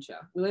improvement show,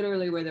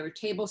 literally, where there were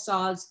table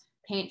saws,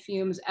 paint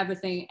fumes,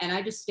 everything. And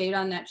I just stayed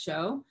on that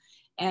show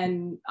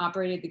and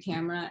operated the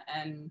camera,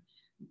 and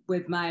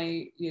with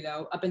my, you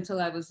know, up until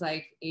I was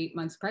like 8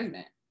 months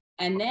pregnant.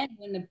 And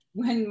then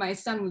when my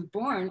son was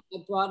born, I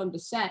brought him to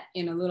set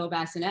in a little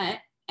bassinet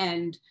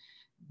and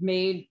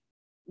made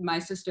my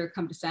sister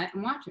come to set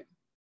and watch him.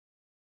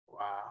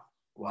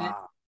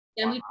 Wow.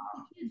 And we took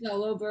the kids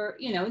all over,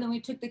 you know, and then we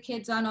took the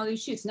kids on all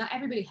these shoots. Not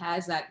everybody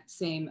has that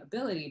same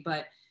ability,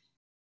 but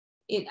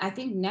I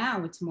think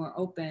now it's more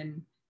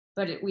open,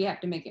 but we have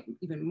to make it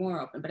even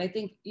more open. But I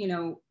think, you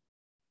know,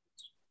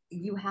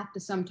 you have to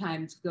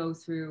sometimes go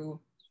through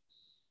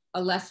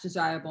a less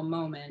desirable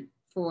moment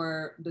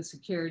for the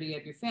security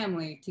of your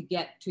family to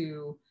get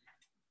to,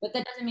 but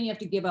that doesn't mean you have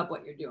to give up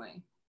what you're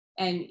doing.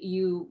 And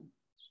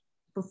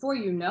before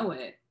you know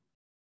it,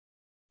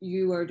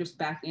 you are just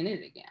back in it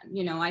again.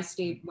 You know, I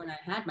stayed, when I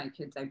had my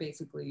kids, I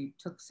basically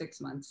took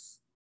 6 months.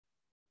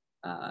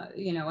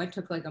 You know, I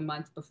took like a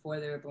month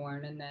before they were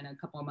born, and then a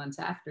couple of months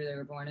after they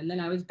were born, and then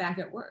I was back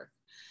at work.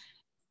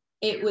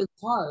 It was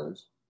hard,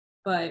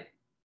 but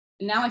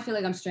now I feel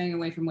like I'm straying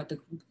away from what the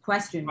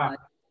question was.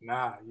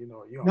 Nah, you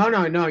know,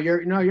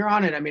 you're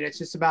on it. I mean,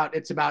 it's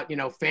about, you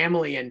know,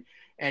 family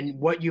and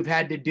what you've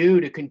had to do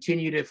to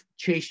continue to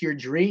chase your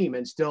dream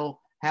and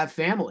still have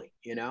family,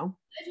 you know?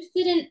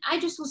 I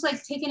just was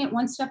like taking it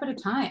one step at a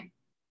time.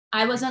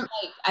 I wasn't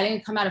like, I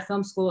didn't come out of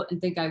film school and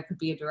think I could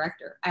be a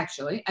director.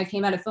 Actually, I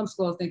came out of film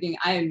school thinking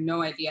I have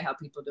no idea how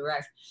people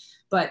direct,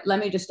 but let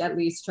me just at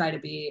least try to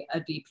be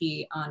a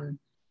DP on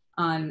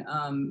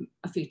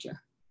a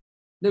feature.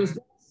 There was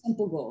very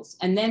simple goals.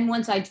 And then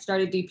once I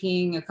started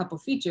DPing a couple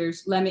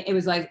features, it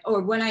was like,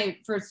 or when I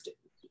first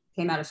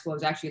came out of school, it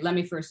was actually, let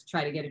me first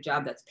try to get a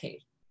job that's paid.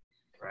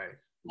 Right.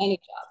 Any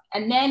job.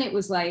 And then it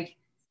was like,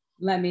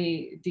 let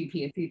me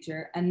DP a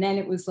feature. And then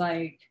it was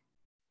like,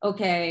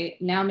 okay,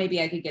 now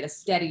maybe I could get a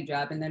steady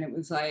job. And then it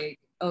was like,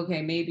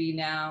 okay, maybe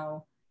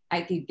now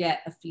I could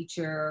get a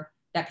feature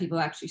that people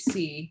actually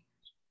see.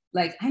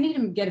 Like, I need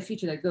to get a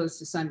feature that goes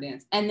to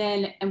Sundance.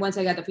 And once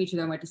I got the feature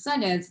that went to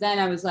Sundance, then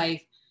I was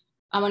like,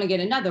 I want to get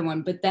another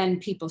one. But then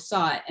people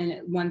saw it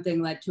and one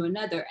thing led to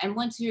another. And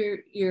once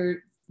your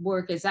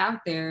work is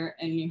out there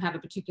and you have a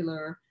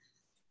particular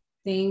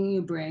thing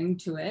you bring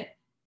to it,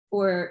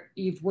 or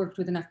you've worked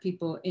with enough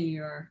people in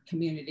your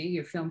community,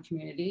 your film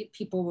community,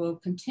 people will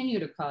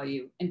continue to call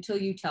you until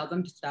you tell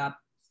them to stop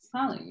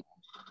calling you.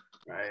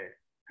 Right.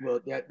 Well,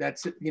 yeah,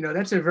 that's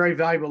a very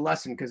valuable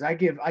lesson, because I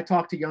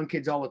talk to young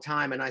kids all the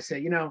time and I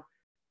say,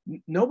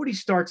 nobody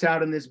starts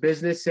out in this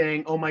business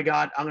saying, oh my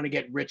God, I'm going to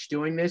get rich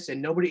doing this.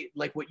 And nobody,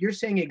 like what you're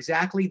saying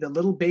exactly, the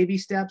little baby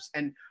steps.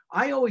 And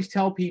I always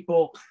tell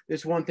people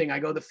this one thing. I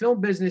go, the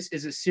film business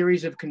is a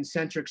series of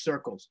concentric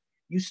circles.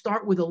 You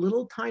start with a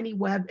little tiny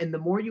web, and the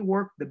more you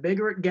work, the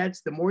bigger it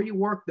gets. The more you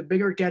work, the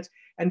bigger it gets.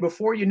 And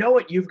before you know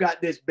it, you've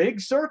got this big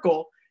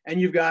circle,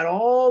 and you've got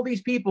all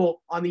these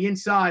people on the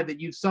inside that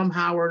you've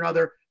somehow or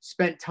another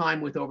spent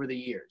time with over the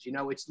years.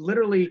 It's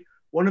literally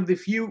one of the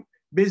few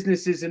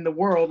businesses in the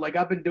world. Like,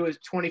 I've been doing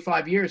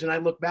 25 years, and I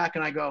look back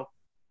and I go,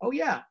 oh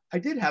yeah, I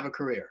did have a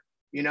career,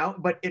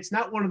 but it's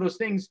not one of those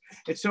things.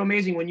 It's so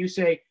amazing when you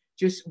say,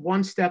 just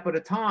one step at a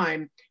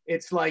time.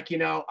 It's like,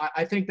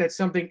 I think that's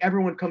something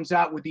everyone comes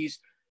out with, these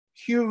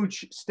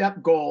huge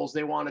step goals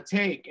they want to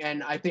take.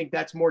 And I think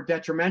that's more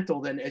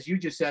detrimental than, as you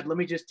just said, let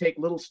me just take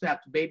little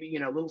steps, baby,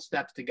 little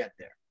steps to get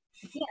there.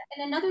 Yeah,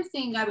 and another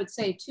thing I would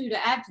say too,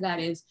 to add to that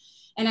is,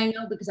 and I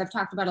know because I've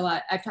talked about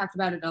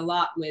it a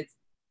lot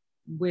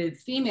with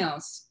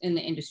females in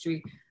the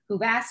industry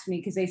who've asked me,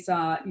 because they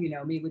saw,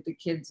 me with the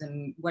kids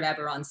and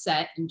whatever on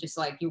set, and just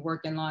like you're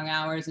working long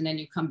hours and then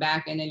you come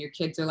back and then your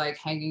kids are like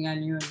hanging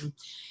on you.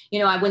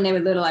 And, when they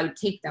were little, I would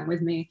take them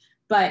with me.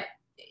 But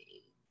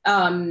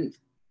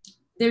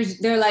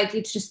they're like,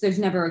 it's just, there's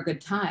never a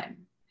good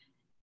time.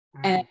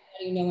 And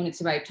you know when it's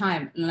the right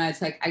time. And I was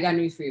like, I got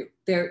news for you.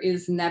 There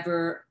is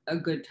never a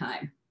good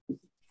time.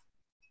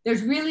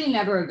 There's really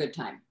never a good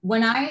time.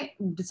 When I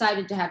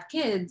decided to have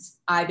kids,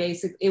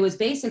 it was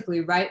basically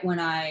right when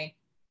I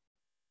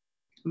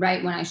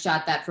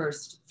shot that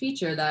first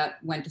feature that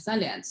went to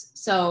Sundance.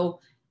 So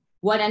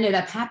what ended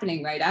up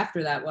happening right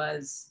after that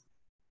was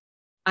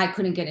I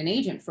couldn't get an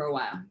agent for a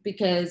while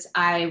because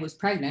I was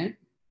pregnant.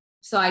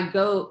 So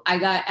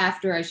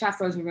after I shot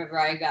Frozen River,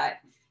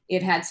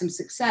 it had some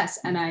success,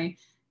 and I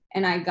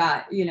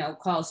got,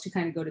 calls to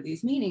kind of go to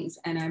these meetings.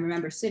 And I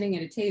remember sitting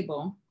at a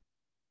table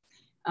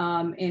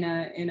in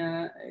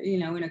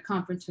a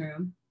conference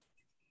room.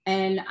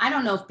 And I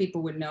don't know if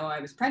people would know I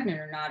was pregnant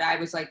or not. I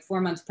was like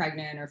 4 months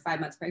pregnant or 5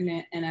 months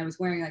pregnant, and I was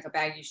wearing like a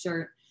baggy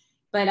shirt.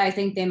 But I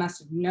think they must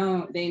have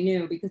known, they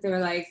knew, because they were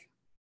like,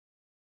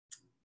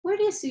 where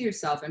do you see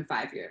yourself in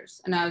 5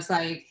 years? And I was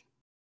like,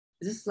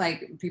 this is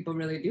like, people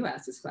really do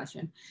ask this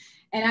question.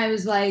 And I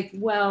was like,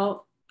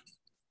 well,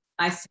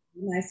 I see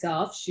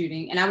myself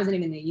shooting, and I wasn't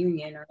even in the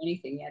union or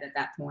anything yet at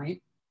that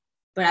point.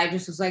 But I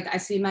just was like, I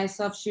see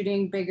myself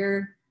shooting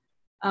bigger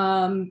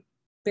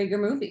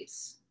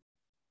movies,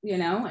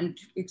 and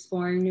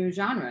exploring new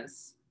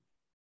genres.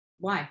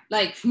 Why?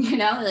 Like,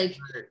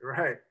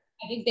 Right.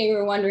 I think they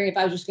were wondering if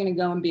I was just going to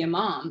go and be a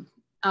mom.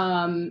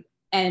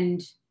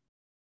 And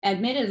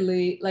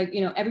admittedly, like,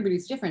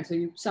 everybody's different.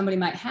 So somebody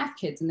might have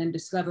kids and then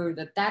discover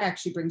that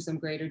actually brings them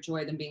greater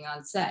joy than being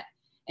on set.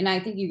 And I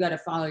think you got to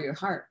follow your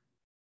heart.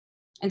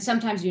 And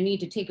sometimes you need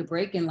to take a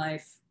break in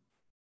life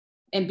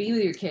and be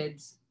with your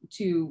kids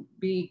to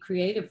be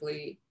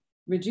creatively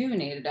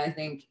rejuvenated. I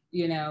think,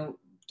 to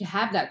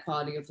have that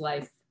quality of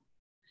life.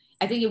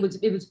 I think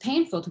it was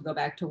painful to go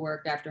back to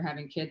work after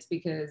having kids,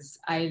 because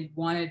I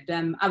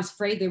was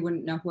afraid they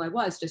wouldn't know who I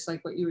was, just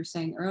like what you were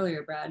saying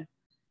earlier, Brad,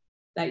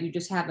 that you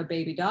just have a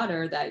baby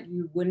daughter that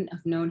you wouldn't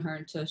have known her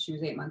until she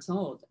was 8 months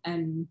old.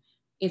 And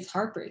it's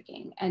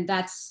heartbreaking. And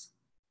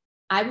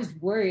I was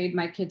worried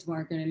my kids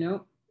weren't going to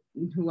know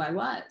who I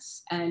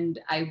was, and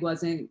I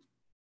wasn't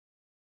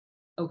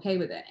okay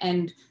with it.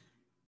 And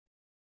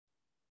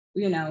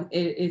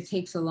it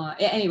takes a lot.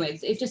 Anyways,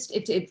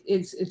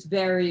 it's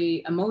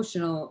very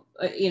emotional.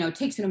 It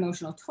takes an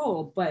emotional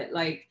toll. But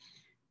like,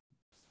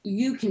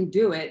 you can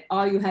do it.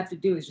 All you have to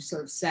do is just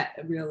sort of set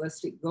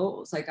realistic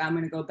goals. Like, I'm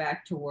going to go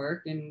back to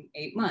work in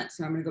 8 months,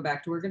 or I'm going to go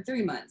back to work in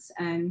 3 months,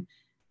 and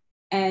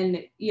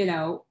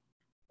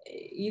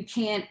you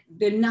can't.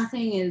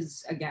 Nothing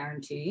is a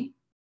guarantee,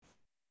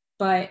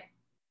 but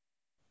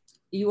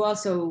you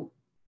also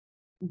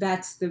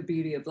that's the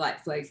beauty of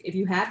life. Like if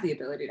you have the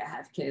ability to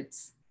have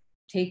kids,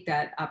 take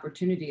that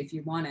opportunity if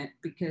you want it,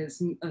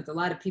 because there's a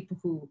lot of people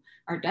who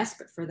are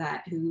desperate for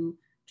that who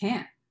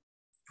can't.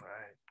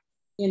 Right.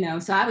 You know,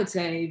 so I would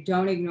say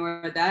don't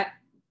ignore that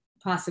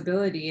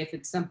possibility if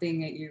it's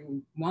something that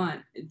you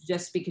want,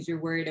 just because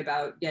you're worried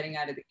about getting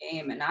out of the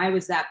game. And I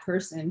was that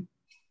person,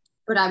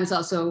 but I was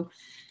also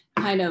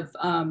kind of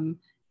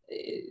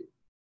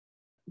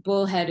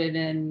bullheaded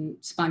and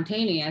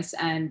spontaneous.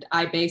 And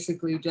I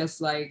basically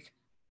just like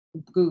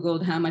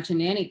Googled how much a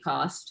nanny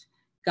cost,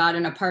 got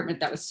an apartment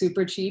that was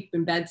super cheap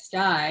in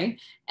Bed-Stuy,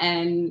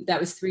 and that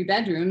was 3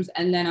 bedrooms.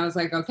 And then I was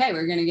like, okay,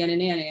 we're going to get a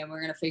nanny and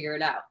we're going to figure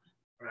it out.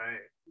 Right.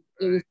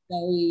 It was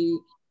very,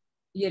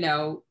 you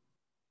know,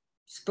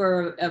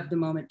 spur of the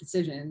moment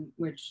decision,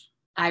 which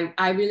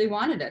I really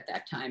wanted at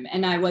that time.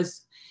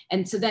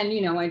 And so then,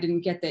 you know, I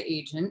didn't get the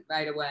agent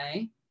right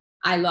away.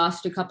 I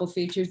lost a couple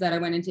features that I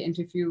went into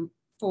interview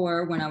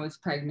for when I was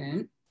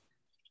pregnant,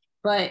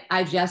 but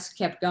I just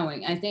kept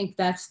going. I think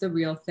that's the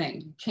real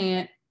thing. You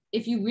can't,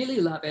 if you really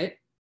love it,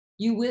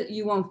 you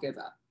won't give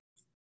up.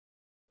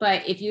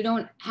 But if you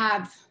don't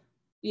have,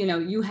 you know,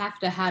 you have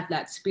to have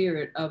that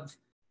spirit of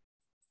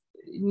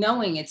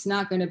knowing it's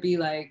not going to be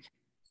like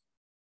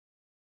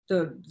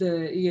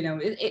the you know,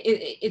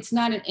 it's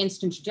not an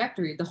instant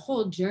trajectory. The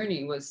whole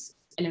journey was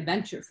an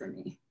adventure for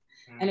me.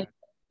 And it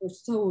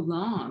was so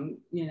long,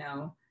 you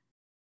know,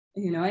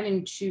 I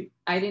didn't shoot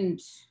my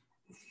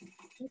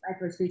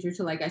first feature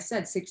till, like I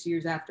said, 6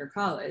 years after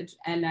college.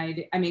 And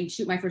I mean,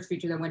 shoot my first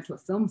feature that went to a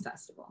film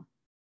festival.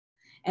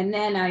 And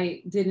then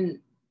I didn't,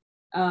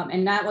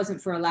 and that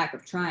wasn't for a lack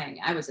of trying.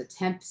 I was a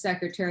temp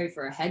secretary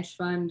for a hedge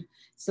fund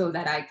so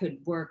that I could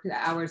work the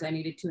hours I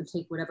needed to and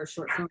take whatever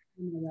short film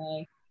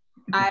away.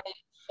 I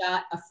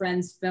shot a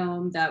friend's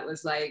film that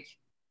was like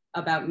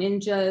about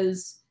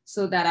ninjas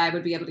so that I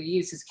would be able to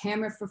use his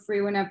camera for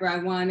free whenever I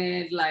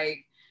wanted.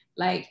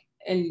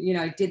 And you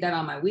know, I did that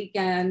on my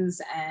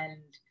weekends,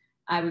 and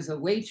I was a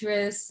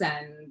waitress,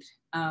 and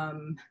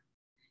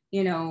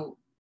you know,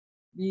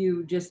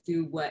 you just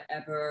do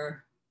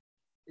whatever,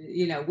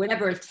 you know,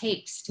 whatever it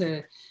takes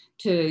to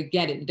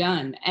get it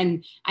done.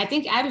 And I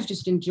think I was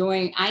just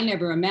enjoying, I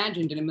never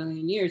imagined in a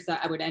million years that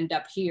I would end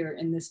up here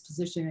in this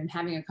position and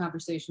having a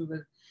conversation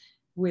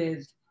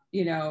with,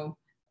 you know,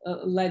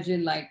 a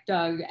legend like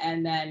Doug,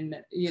 and then,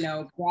 you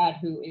know, Brad,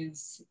 who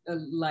is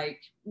like,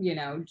 you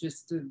know,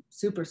 just a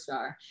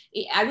superstar.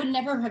 I would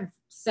never have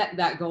set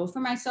that goal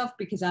for myself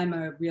because I'm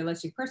a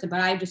realistic person,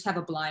 but I just have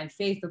a blind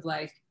faith of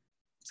like,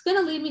 it's going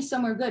to lead me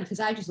somewhere good because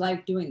I just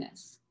like doing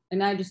this.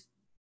 And I just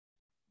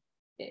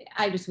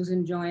was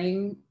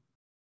enjoying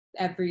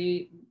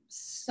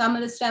some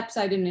of the steps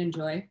I didn't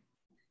enjoy,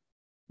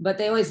 but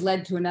they always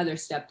led to another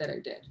step that I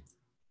did.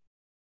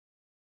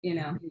 You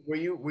know, were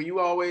you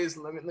always,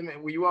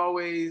 were you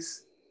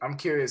always, I'm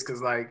curious, because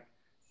like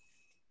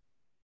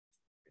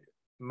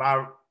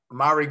my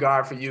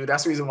regard for you,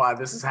 that's the reason why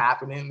this is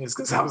happening, is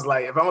because I was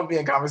like, if I'm gonna be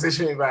in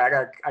conversation with anybody,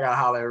 I gotta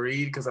holler at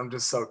Reed, because I'm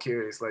just so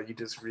curious. Like, you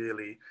just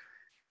really,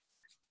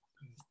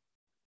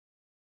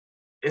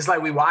 it's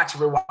like we're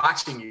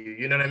watching you,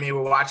 you know what I mean?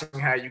 We're watching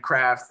how you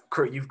craft,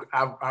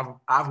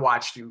 I've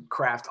watched you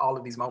craft all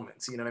of these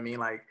moments, you know what I mean?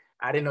 Like,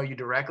 I didn't know you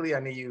directly, I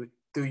knew you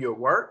through your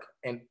work,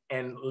 and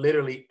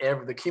literally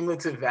the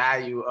cumulative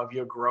value of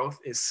your growth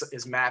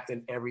is mapped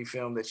in every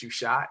film that you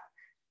shot.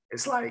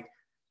 It's like,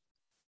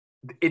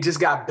 it just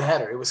got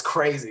better. It was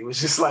crazy. It was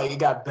just like, it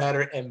got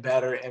better and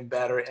better and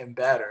better and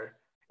better.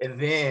 And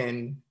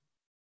then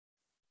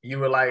you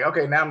were like,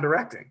 okay, now I'm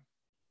directing.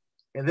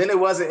 And then it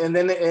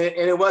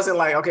wasn't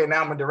like, okay,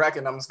 now I'm a director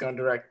and I'm just gonna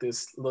direct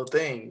this little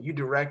thing. You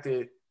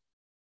directed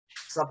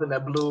something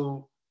that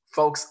blew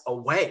folks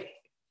away.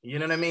 You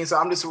know what I mean? So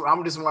I'm just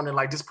wondering,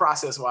 like, just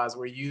process-wise,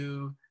 were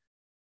you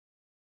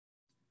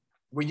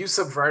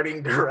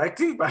subverting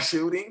directing by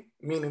shooting?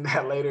 Meaning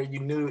that later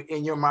you knew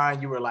in your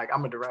mind, you were like,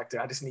 I'm a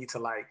director. I just need to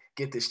like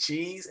get this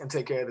cheese and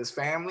take care of this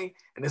family.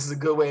 And this is a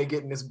good way of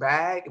getting this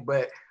bag.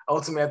 But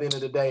ultimately at the end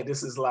of the day,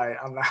 this is like,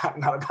 I'm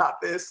not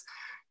about this.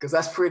 Because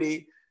I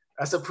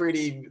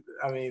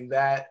mean,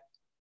 that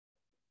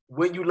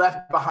what you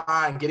left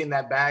behind getting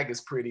that bag is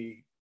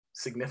pretty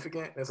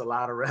significant. There's a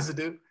lot of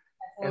residue.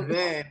 And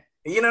then,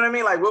 you know what I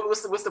mean? Like,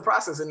 what's the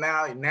process? And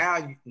now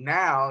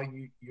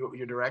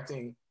you're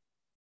directing,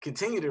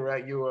 continue to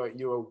direct.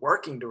 You're a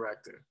working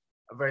director,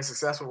 a very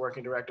successful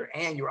working director,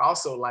 and you're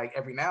also like,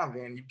 every now and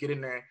then you get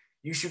in there,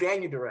 you shoot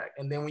and you direct,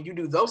 and then when you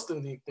do those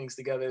things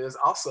together, there's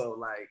also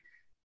like,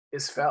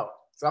 it's felt.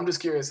 So I'm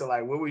just curious, so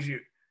like, what were you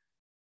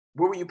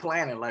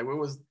planning? Like, what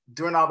was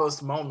during all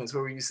those moments?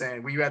 What were you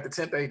saying? Were you at the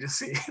temp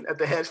agency, at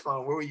the hedge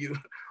fund? Where were you?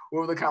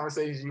 What were the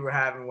conversations you were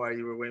having while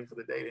you were waiting for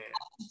the day to end?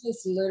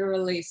 Just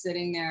literally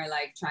sitting there,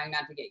 like trying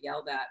not to get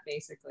yelled at,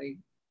 basically.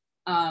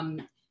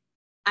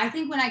 I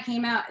think when I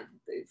came out,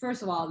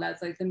 first of all,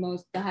 that's like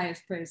the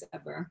highest praise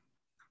ever.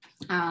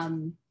 So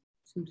I'm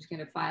just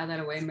gonna file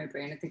that away in my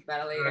brain and think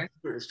about it later.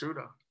 It's true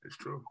though. It's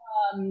true.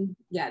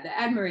 Yeah, the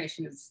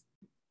admiration is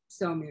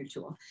so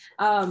mutual.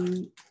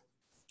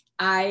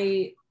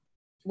 I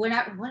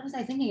what was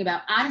I thinking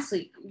about?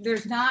 Honestly,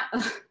 there's not,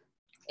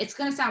 it's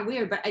going to sound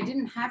weird, but I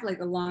didn't have like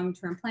a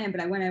long-term plan.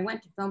 But when I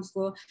went to film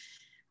school,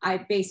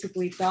 I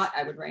basically thought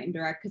I would write and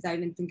direct because I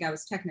didn't think I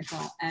was technical.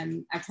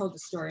 And I've told the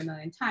story a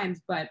million times,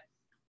 but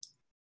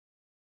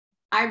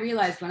I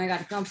realized when I got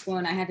to film school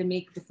and I had to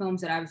make the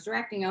films that I was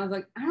directing, I was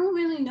like, I don't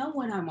really know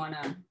what I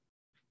want to.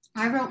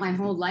 I wrote my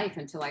whole life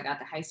until I got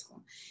to high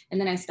school. And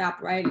then I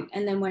stopped writing.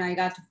 And then when I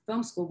got to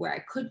film school where I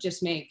could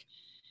just make,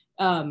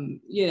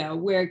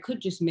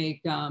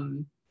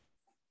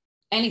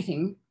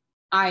 anything,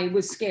 I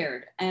was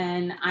scared.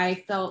 And I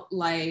felt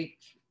like,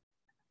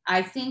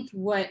 I think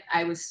what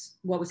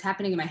was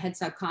happening in my head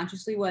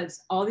subconsciously was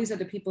all these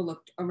other people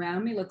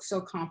looked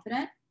so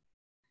confident.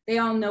 They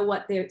all know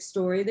what their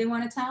story they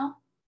want to tell.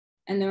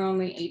 And they're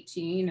only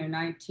 18 or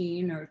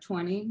 19 or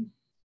 20.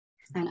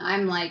 And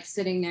I'm like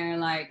sitting there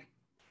like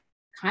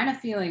kind of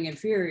feeling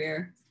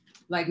inferior,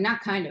 like not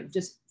kind of,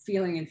 just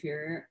feeling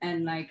inferior.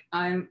 And like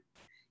I'm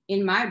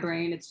in my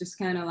brain, it's just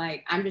kind of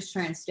like, I'm just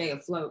trying to stay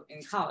afloat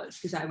in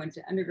college because I went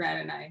to undergrad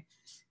and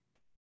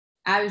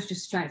I was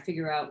just trying to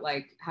figure out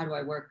like, how do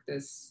I work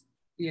this,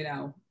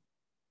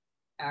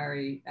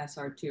 ARRI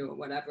SR2 or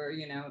whatever,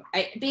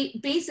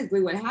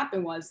 basically what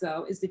happened was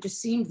though, is it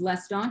just seemed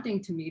less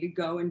daunting to me to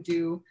go and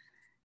to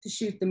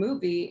shoot the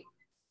movie.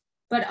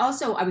 But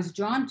also I was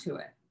drawn to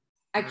it.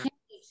 I can't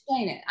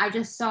explain it. I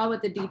just saw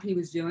what the DP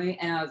was doing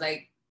and I was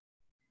like,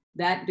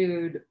 that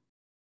dude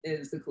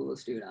is the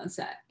coolest dude on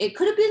set. It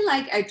could have been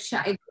like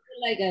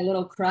a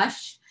little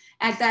crush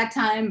at that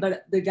time,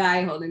 but the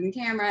guy holding the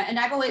camera. And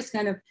I've always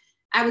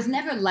I was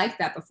never like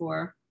that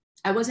before.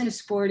 I wasn't a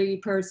sporty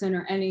person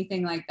or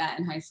anything like that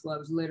in high school. I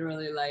was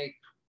literally like,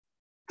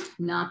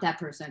 not that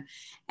person.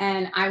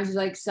 And I was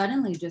like,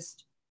 suddenly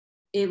just,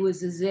 it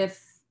was as if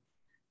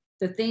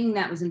the thing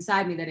that was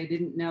inside me that I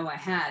didn't know I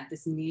had,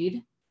 this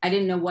need, I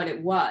didn't know what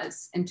it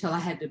was until I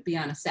had to be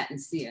on a set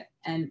and see it.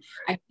 And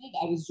I think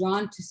I was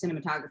drawn to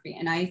cinematography.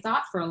 And I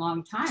thought for a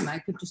long time I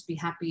could just be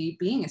happy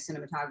being a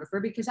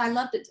cinematographer because I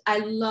loved it. I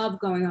love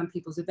going on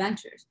people's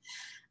adventures.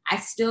 I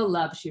still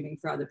love shooting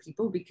for other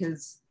people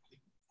because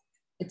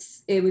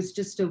it was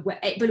just a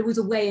way, but it was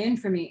a way in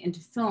for me into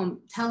film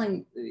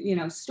telling,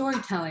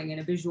 storytelling in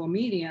a visual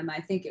medium.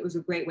 I think it was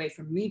a great way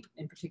for me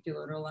in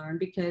particular to learn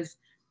because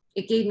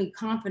it gave me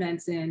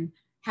confidence in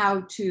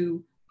how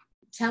to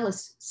tell a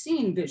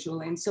scene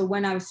visually. And so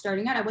when I was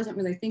starting out, I wasn't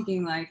really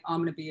thinking like, oh,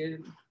 I'm going to be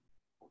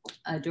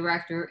a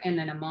director and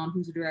then a mom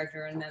who's a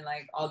director and then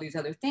like all these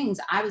other things.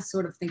 I was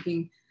sort of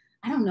thinking,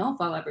 I don't know if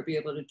I'll ever be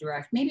able to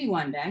direct. Maybe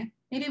one day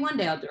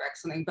I'll direct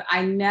something, but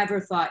I never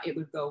thought it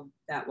would go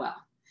that well.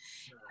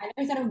 I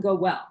never thought it would go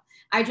well.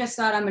 I just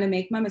thought I'm going to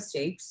make my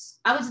mistakes.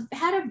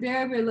 Had a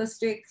very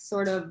realistic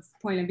sort of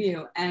point of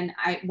view. And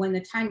when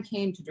the time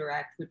came to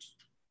direct, which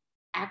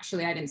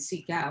actually I didn't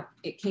seek out,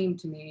 it came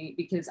to me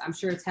because I'm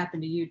sure it's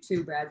happened to you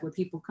too, Brad, where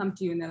people come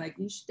to you and they're like,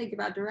 you should think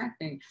about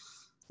directing.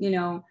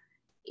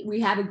 We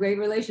have a great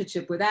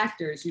relationship with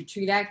actors. You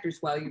treat actors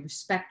well, you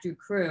respect your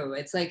crew.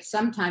 It's like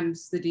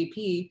sometimes the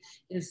DP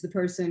is the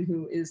person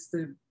who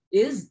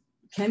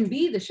can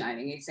be the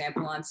shining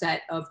example on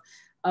set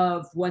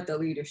of what the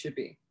leader should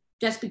be,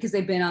 just because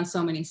they've been on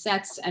so many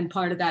sets. And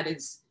part of that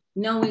is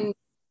knowing you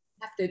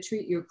have to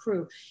treat your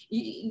crew.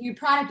 Your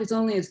product is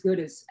only as good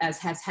as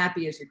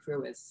happy as your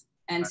crew is.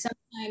 And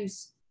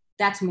sometimes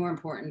that's more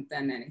important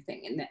than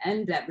anything. In the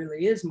end, that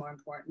really is more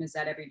important, is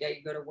that every day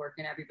you go to work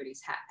and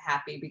everybody's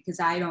happy, because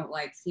I don't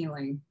like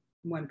feeling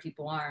when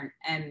people aren't.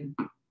 And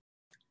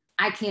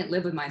I can't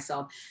live with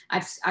myself.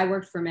 I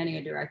worked for many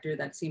a director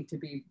that seemed to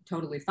be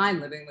totally fine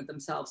living with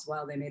themselves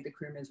while they made the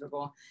crew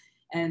miserable.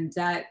 And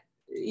that,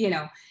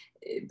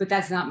 but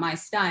that's not my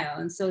style.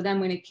 And so then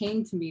when it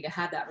came to me to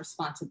have that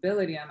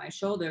responsibility on my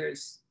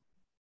shoulders,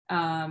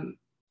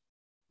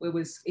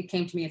 it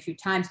came to me a few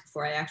times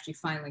before I actually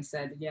finally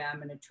said, yeah, I'm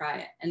going to try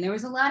it. And there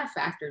was a lot of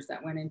factors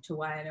that went into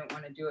why I didn't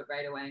want to do it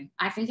right away.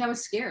 I think I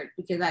was scared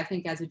because I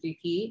think as a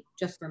DP,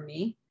 just for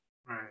me,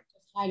 just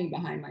hiding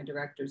behind my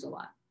directors a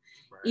lot.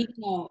 Right. Even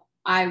though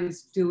I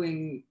was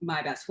doing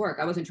my best work,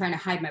 I wasn't trying to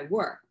hide my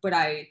work, but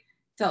I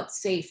felt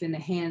safe in the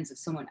hands of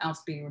someone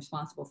else being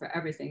responsible for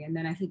everything. And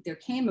then I think there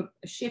came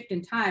a shift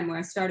in time where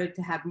I started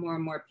to have more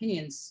and more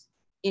opinions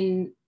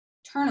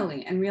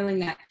internally and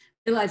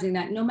realizing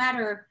that no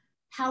matter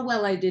how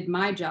well I did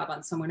my job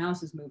on someone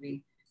else's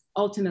movie,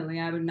 ultimately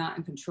I was not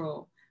in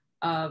control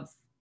of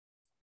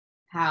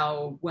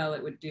how well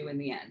it would do in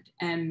the end.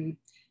 And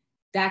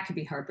that could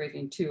be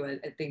heartbreaking too,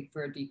 I think,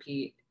 for a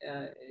DP,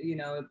 a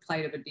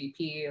plight of a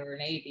DP or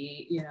an AD,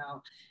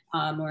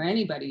 or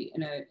anybody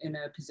in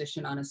a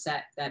position on a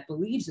set that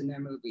believes in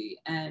their movie.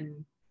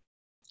 And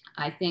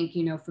I think,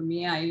 for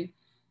me, at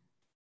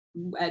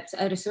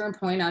a certain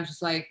point, I was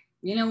just like,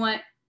 you know what?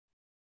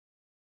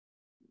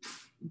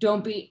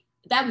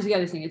 That was the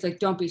other thing. It's like,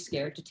 don't be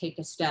scared to take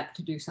a step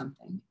to do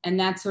something. And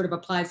that sort of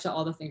applies to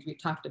all the things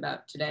we've talked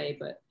about today.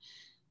 But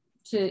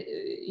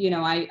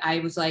I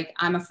was like,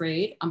 I'm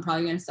afraid I'm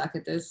probably going to suck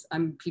at this.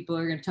 People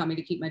are going to tell me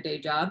to keep my day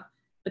job,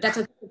 but that's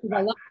okay because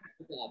I love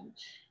my job.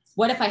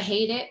 what if I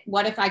hate it?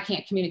 What if I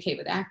can't communicate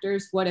with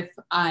actors? What if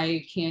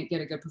I can't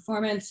get a good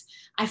performance?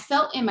 I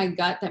felt in my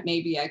gut that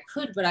maybe I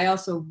could, but I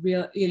also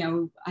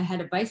I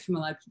had advice from a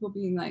lot of people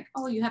being like,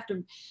 oh, you have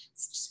to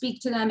speak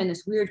to them in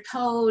this weird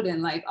code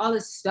and like all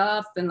this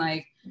stuff. And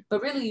like,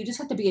 but really you just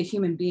have to be a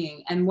human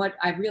being. And what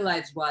I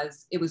realized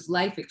was it was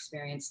life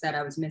experience that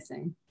I was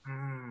missing.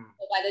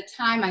 So by the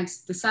time I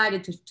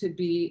decided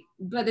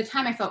by the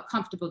time I felt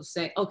comfortable to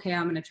say, okay,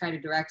 I'm going to try to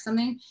direct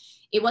something,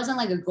 it wasn't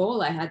like a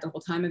goal I had the whole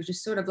time. It was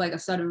just sort of like a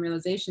sudden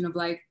realization of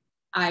like,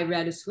 I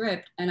read a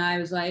script and I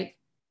was like,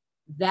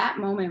 that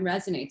moment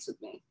resonates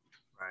with me.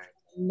 Right.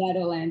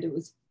 Meadowland, it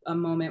was a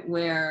moment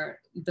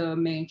where the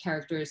main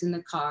character is in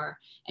the car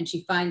and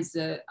she finds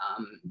the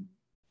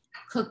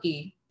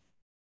cookie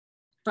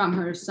from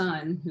her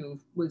son who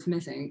was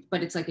missing,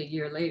 but it's like a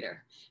year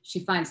later.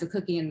 She finds the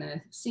cookie in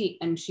the seat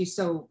and she's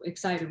so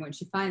excited when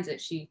she finds it,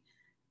 she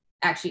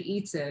actually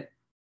eats it,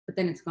 but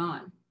then it's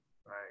gone.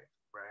 Right.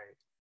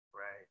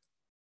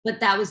 But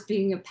that was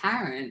being a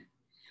parent.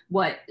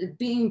 What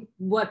being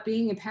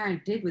a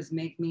parent did was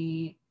make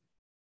me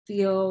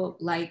feel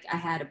like I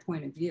had a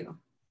point of view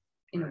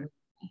in a way.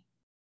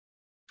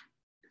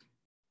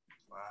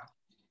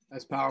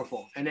 That's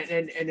powerful, and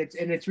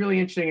it's really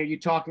interesting. Are you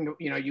talking?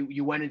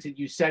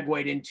 You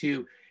segued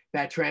into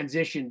that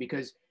transition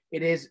because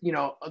it is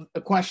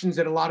the questions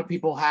that a lot of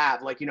people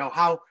have, like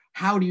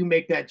how do you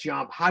make that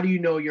jump? How do you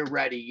know you're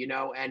ready?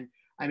 And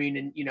I mean,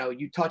 and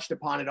you touched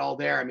upon it all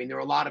there. I mean, there are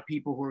a lot of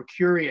people who are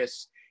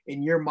curious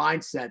in your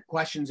mindset.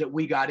 Questions that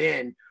we got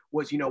in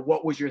was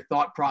what was your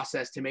thought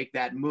process to make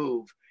that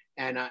move?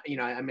 And I mean,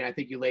 I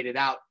think you laid it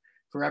out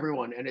for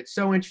everyone, and it's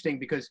so interesting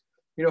because.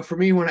 For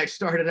me, when I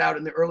started out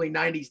in the early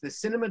 90s, the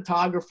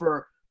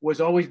cinematographer was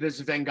always the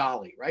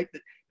Svengali, right?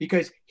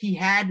 Because he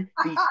had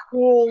these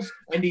tools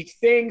and these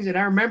things. And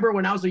I remember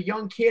when I was a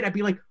young kid, I'd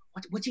be like,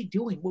 what's he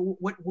doing?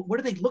 What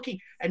are they looking?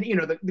 And,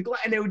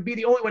 and it would be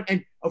the only one.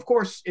 And of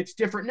course, it's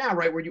different now,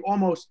 right? Where you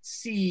almost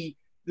see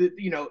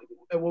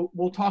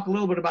we'll talk a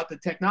little bit about the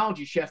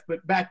technology, Chef.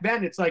 But back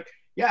then, it's like,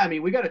 yeah, I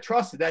mean, we got to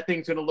trust that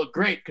thing's going to look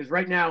great. Because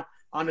right now,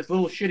 on this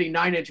little shitty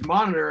 9-inch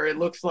monitor, it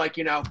looks like,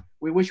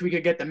 we wish we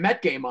could get the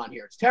Met game on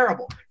here. It's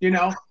terrible,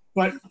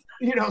 but,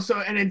 so,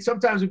 and then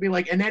sometimes it'd be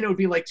like, and then it would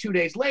be like 2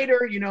 days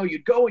later,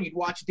 you'd go and you'd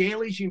watch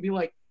dailies. You'd be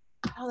like,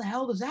 how the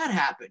hell does that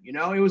happen?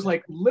 It was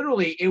like,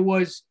 literally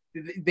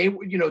they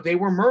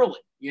were Merlin,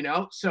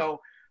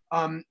 so,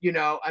 I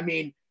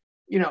mean,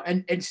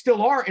 and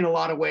still are in a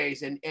lot of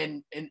ways.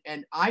 And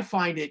I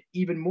find it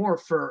even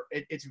more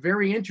it's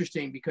very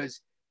interesting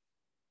because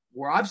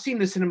where I've seen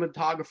the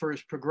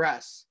cinematographers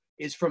progress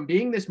is from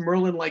being this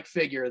Merlin-like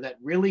figure that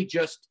really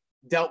just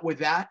dealt with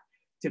that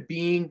to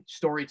being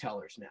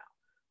storytellers now.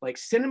 Like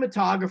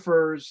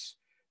cinematographers,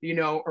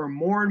 are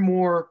more and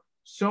more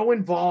so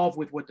involved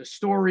with what the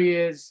story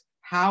is.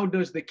 How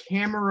does the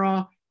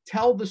camera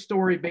tell the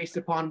story based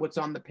upon what's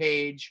on the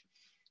page?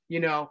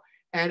 And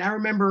I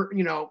remember,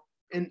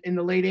 in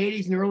the late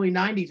 80s and early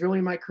 90s, early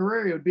in my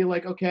career, it would be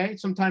like, okay,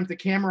 sometimes the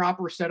camera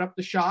operator set up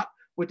the shot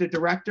with the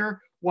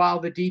director while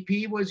the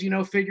DP was,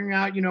 figuring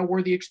out,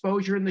 where the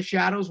exposure and the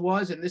shadows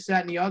was and this,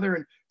 that, and the other,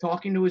 and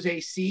talking to his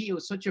AC. It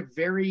was such a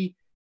very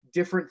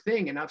different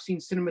thing. And I've seen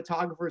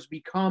cinematographers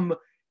become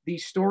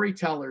these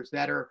storytellers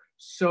that are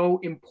so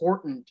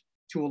important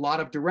to a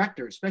lot of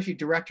directors, especially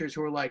directors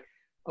who are like,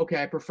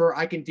 okay,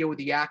 I can deal with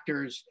the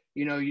actors,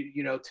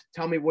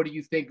 tell me, what do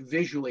you think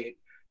visually,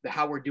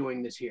 how we're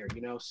doing this here,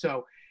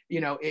 So,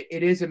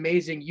 it is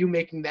amazing you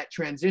making that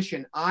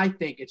transition. I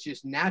think it's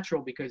just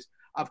natural because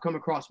I've come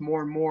across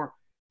more and more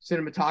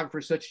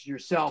cinematographers such as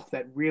yourself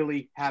that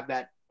really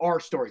are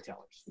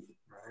storytellers.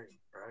 Right.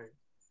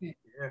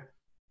 Yeah.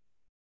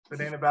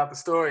 It ain't about the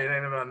story. It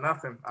ain't about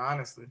nothing,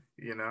 honestly,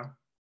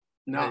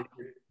 No.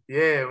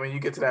 Yeah, when you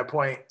get to that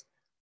point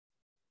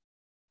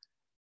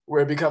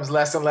where it becomes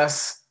less and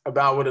less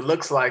about what it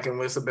looks like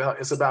and it's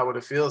about what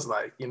it feels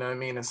like, you know what I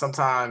mean? And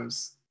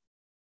sometimes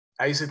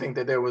I used to think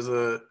that there was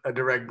a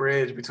direct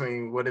bridge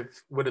between what it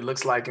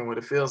looks like and what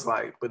it feels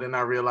like, but then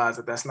I realized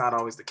that that's not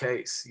always the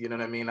case. You know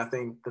what I mean? I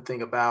think the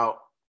thing about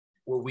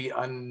what we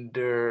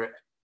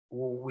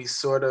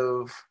sort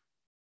of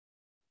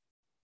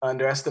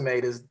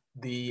underestimate is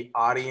the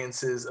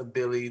audience's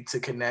ability to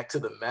connect to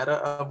the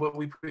meta of what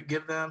we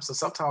give them. So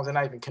sometimes they're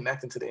not even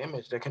connecting to the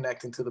image; they're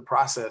connecting to the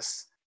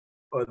process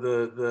or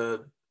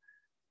the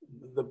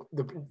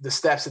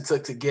steps it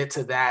took to get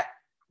to that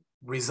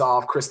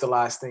resolve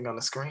crystallized thing on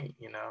the screen,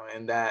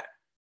 and that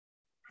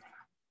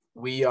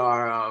we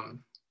are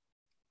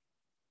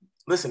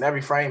listen,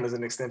 every frame is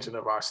an extension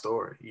of our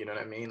story, you know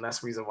what I mean? That's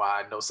the reason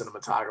why no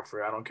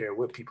cinematographer, I don't care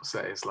what people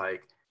say, it's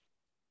like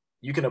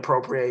you can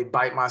appropriate,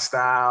 bite my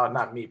style,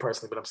 not me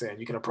personally, but I'm saying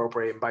you can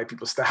appropriate and bite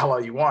people's style all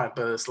you want,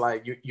 but it's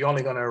like you're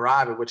only going to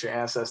arrive at what your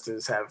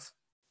ancestors have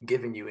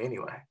given you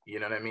anyway,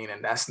 you know what I mean?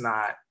 And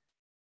that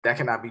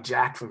cannot be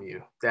jacked from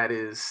you. That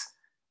is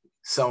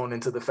sewn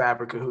into the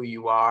fabric of who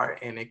you are,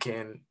 and it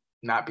can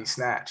not be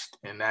snatched.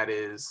 And that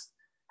is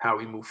how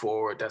we move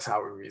forward. That's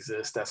how we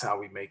resist. That's how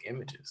we make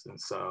images. And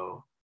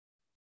so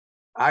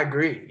I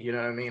agree. You know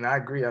what I mean? I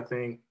agree. I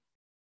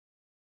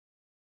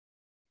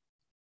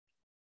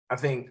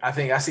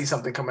see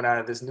something coming out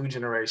of this new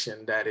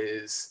generation that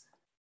is,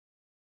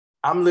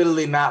 I'm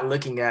literally not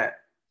looking at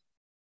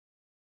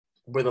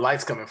where the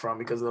light's coming from,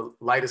 because the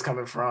light is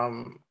coming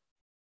from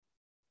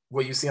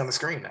what you see on the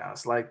screen now.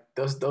 It's like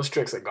those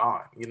tricks are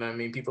gone. You know what I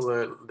mean?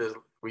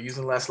 We're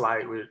using less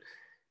light.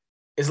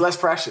 It's less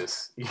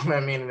precious. You know what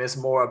I mean? And it's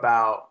more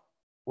about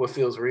what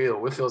feels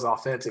real, what feels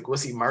authentic,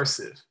 what's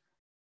immersive,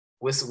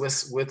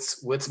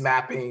 what's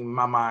mapping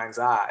my mind's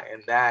eye.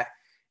 And that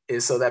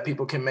is so that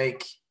people can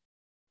make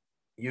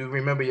you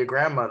remember your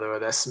grandmother, or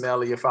that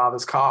smell of your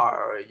father's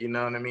car, or, you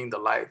know what I mean, the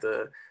light,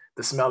 the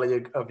smell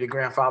of your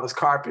grandfather's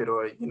carpet,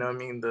 or, you know what I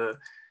mean, the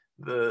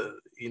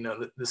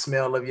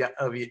smell of your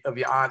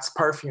aunt's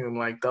perfume.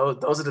 Like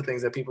those are the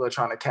things that people are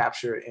trying to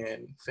capture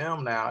in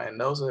film now. And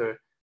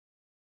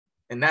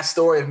that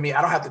story of me,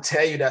 I don't have to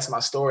tell you that's my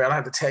story. I don't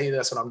have to tell you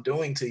that's what I'm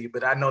doing to you,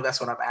 but I know that's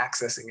what I'm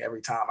accessing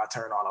every time I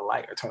turn on a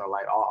light or turn a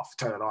light off,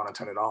 turn it on and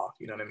turn it off.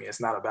 You know what I mean? It's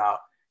not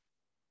about,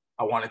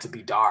 I want it to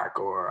be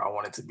dark, or I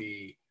want it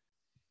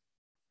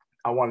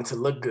to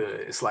look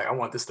good. It's like, I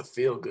want this to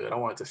feel good. I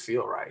want it to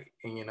feel right.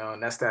 And, you know,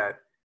 and that's that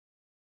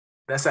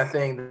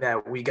thing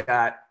that we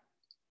got.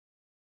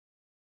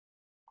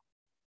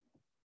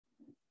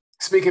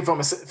 Speaking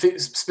from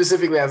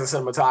specifically as a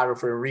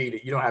cinematographer, read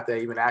it. You don't have to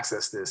even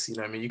access this. You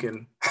know what I mean? You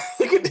can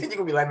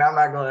be like, no, I'm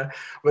not gonna.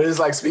 But it's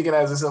like, speaking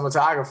as a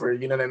cinematographer,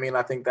 you know what I mean?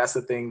 I think that's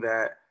the thing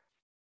that,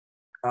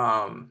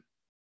 I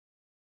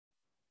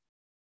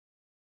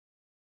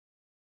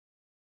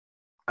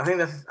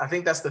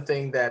think that's the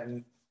thing that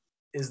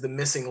is the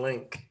missing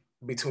link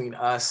between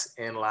us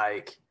and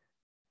like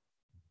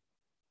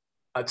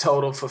a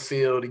total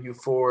fulfilled,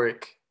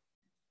 euphoric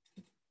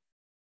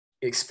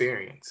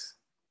experience.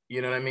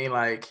 You know what I mean?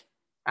 Like,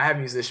 I have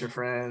musician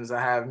friends, I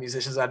have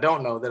musicians I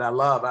don't know that I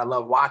love. I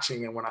love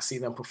watching, and when I see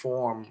them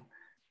perform,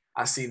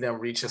 I see them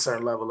reach a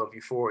certain level of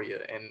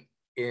euphoria. And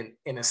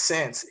in a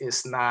sense,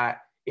 it's not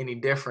any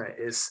different.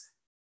 It's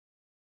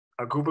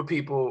a group of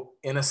people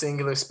in a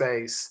singular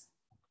space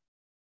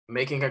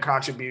making a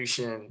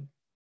contribution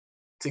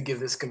to give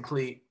this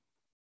complete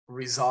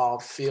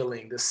resolved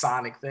feeling, the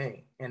sonic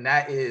thing. And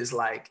that is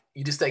like,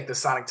 you just take the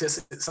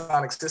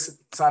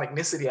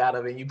sonicity out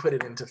of it and you put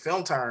it into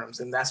film terms,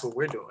 and that's what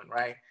we're doing,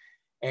 right?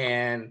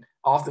 And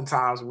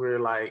oftentimes we're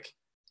like,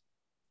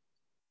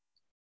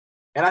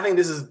 and I think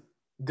this is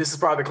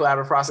part of the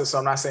collaborative process, so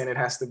I'm not saying it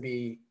has to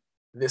be,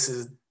 this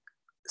is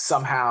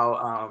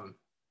somehow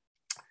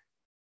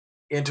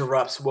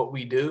interrupts what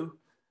we do,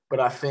 but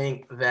I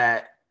think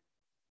that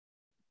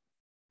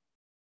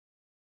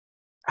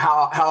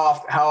how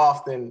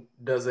often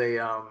does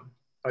a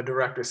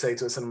director say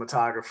to a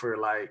cinematographer,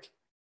 like,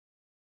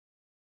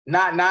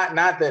 not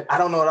that I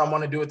don't know what I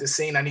want to do with this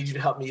scene, I need you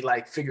to help me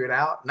like figure it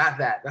out. Not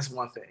that, that's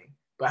one thing.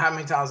 But how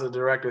many times does the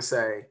director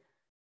say,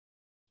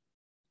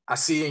 I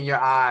see in your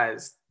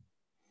eyes,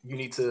 you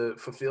need to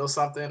fulfill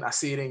something. I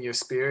see it in your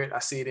spirit. I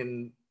see it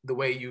in the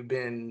way you've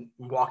been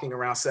walking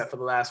around set for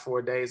the last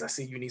 4 days. I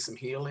see you need some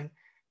healing.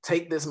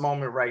 Take this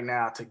moment right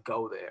now to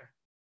go there.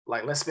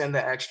 Like, let's spend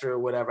the extra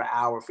whatever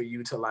hour for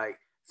you to like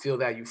feel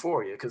that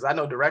euphoria. Because I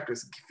know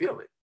directors feel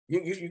it.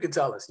 You can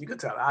tell us. You can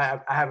tell. I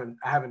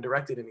haven't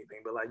directed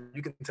anything, but like,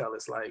 you can tell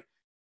us, like,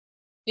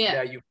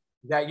 yeah,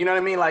 that you know what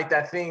I mean? Like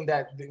that thing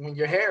that when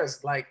your hair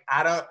is like,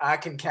 I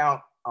can count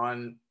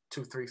on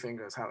 2-3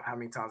 fingers how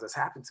many times that's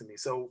happened to me.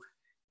 So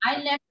I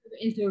never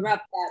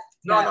interrupt that.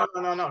 No.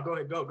 Go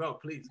ahead. Go.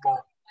 Please go.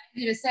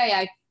 You to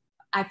say,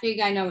 I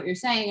think I know what you're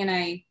saying,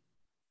 and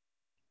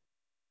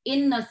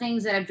in the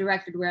things that I've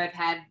directed where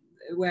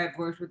I've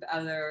worked with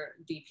other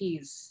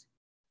DPs,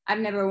 I've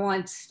never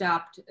once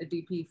stopped a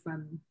DP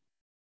from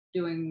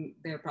doing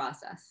their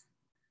process.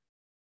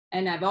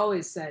 And I've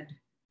always said,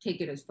 take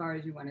it as far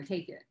as you want to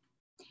take it.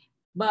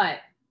 But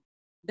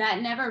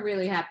that never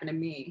really happened to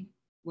me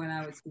when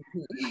I was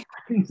DP.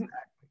 And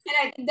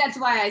I think that's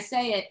why I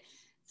say it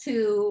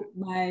to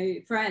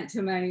my friend,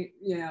 to my,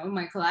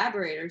 my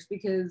collaborators,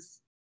 because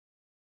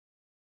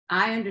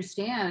I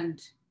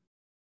understand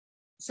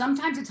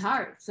sometimes it's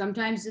hard.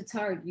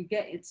 You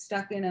get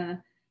stuck in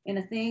a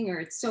thing, or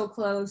it's so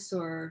close,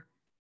 or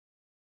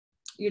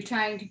you're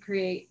trying to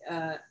create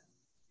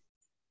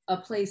a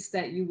place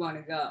that you want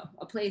to go,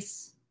 a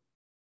place,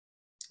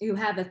 you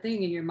have a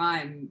thing in your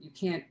mind,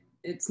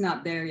 it's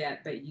not there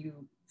yet, but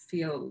you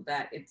feel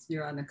that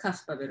you're on the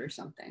cusp of it or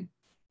something.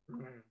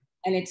 Mm-hmm.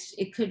 And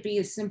it could be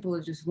as simple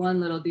as just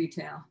one little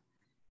detail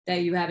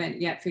that you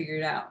haven't yet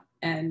figured out.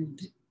 And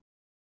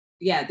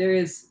yeah, there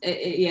is,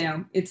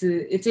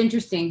 it's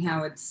interesting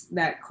how it's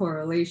that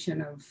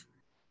correlation of,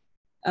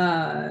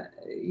 I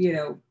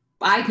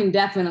can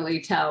definitely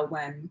tell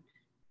when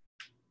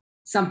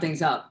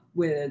something's up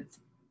with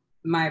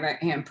my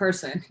right-hand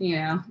person,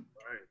 Right.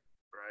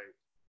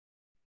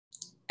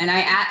 And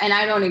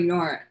I don't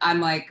ignore it. I'm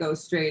like, go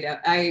straight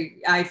up.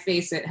 I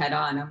face it head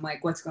on. I'm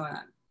like, what's going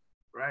on?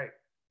 Right.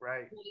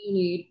 What do you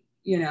need?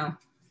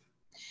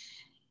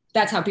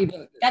 That's how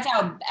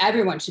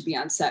everyone should be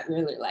on set,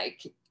 really.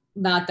 Like,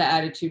 not the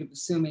attitude of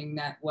assuming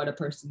that what a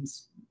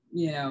person's,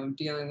 you know,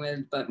 dealing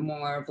with, but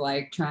more of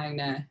like trying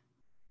to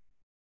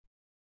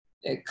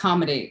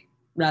accommodate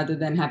rather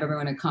than have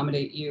everyone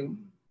accommodate you.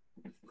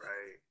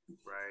 Right.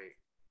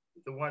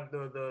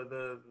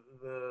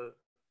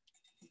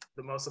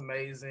 The most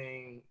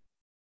amazing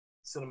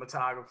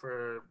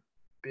cinematographer,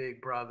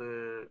 big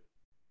brother,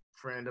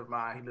 friend of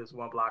mine, he lives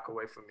 1 block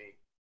away from me.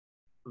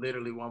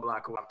 Literally 1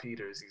 block away from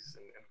Peters. He's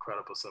an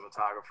incredible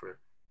cinematographer.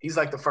 He's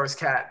like the first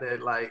cat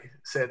that like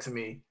said to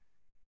me,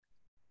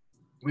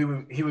 we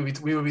would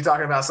be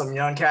talking about some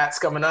young cats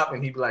coming up,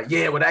 and he'd be like,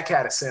 yeah, well, that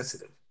cat is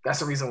sensitive. That's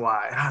the reason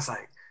why. And I was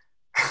like,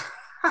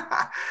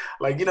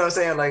 like, you know what I'm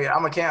saying? Like,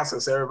 I'm a Cancer,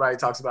 so everybody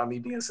talks about me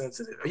being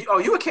sensitive.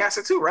 You a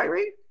Cancer too, right,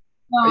 Reed?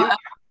 No,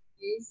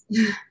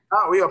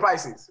 Oh, we are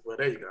Pisces. Well,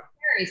 there you go.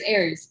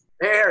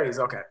 Aries,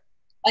 okay.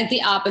 Like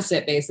the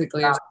opposite,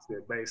 basically.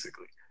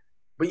 Basically.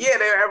 But yeah,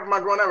 my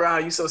growing up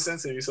around, you're so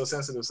sensitive. So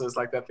it's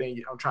like that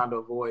thing I'm trying to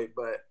avoid.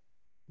 But,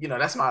 you know,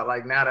 that's my,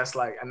 like, now that's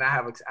like, and I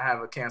have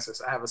a Cancer.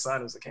 So I have a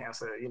son who's a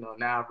Cancer. You know,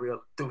 now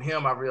through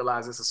him, I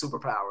realized it's a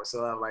superpower.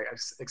 So I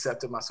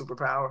accepted my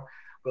superpower.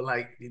 But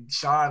like,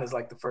 Sean is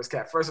like the first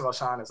cat. First of all,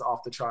 Sean is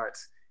off the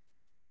charts.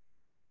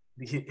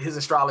 His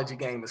astrology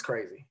game is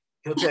crazy.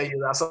 He'll tell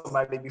you about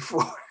somebody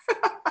before.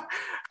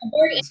 I'm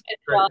very interested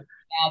now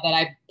that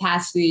I've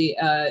passed the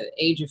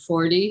age of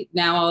 40.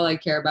 Now all I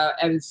care about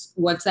is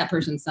what's that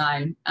person's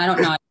sign. I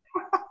don't know.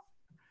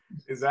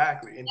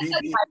 Exactly. And that's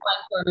like my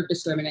one form of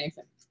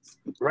discrimination.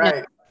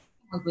 Right.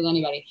 Work with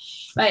anybody,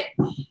 but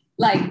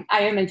like I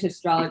am into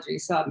astrology,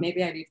 so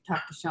maybe I need to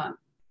talk to Sean.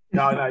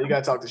 No, you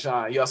gotta talk to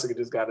Sean. You also you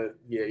just gotta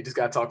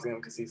talk to him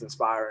because he's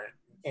inspiring.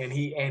 And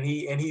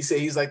he said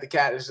he's like the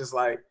cat is just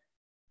like,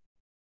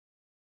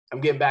 I'm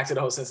getting back to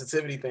the whole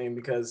sensitivity thing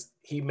because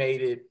he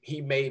made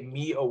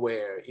me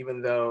aware,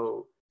 even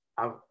though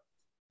I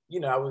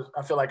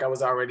feel like I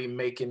was already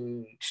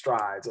making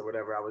strides or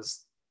whatever. I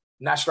was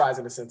not strides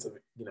in the sense of,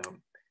 you know,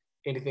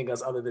 anything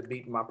else other than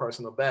beating my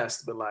personal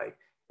best, but like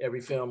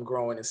every film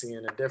growing and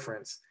seeing a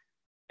difference.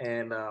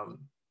 And,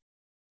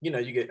 you know,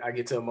 I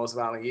get to a Most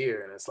Violent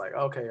Year and it's like,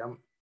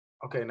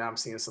 now I'm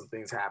seeing some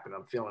things happen.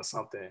 I'm feeling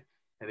something.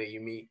 And then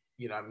you meet,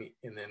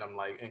 and then I'm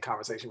like in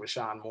conversation with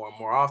Sean more and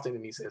more often.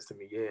 And he says to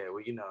me, yeah,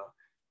 well, you know,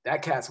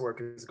 that cat's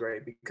work is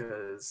great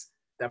because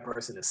that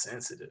person is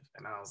sensitive.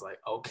 And I was like,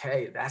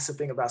 okay, that's the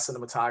thing about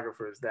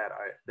cinematographers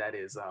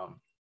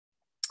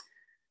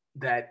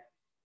that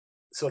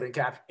sort of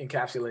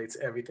encapsulates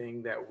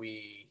everything that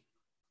we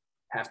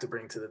have to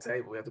bring to the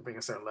table. We have to bring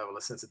a certain level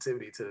of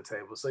sensitivity to the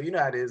table. So, you know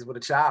how it is with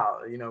a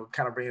child, you know,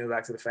 kind of bringing it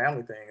back to the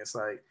family thing. It's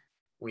like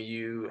when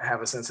you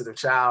have a sensitive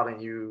child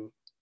and you,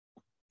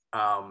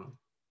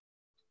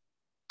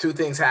 two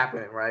things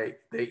happen, right?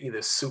 They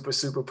either super,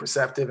 super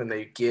perceptive and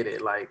they get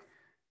it. Like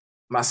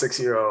my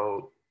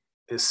 6-year-old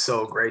is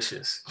so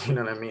gracious, you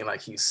know what I mean?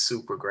 Like he's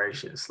super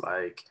gracious.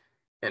 Like,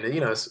 and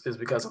you know, it's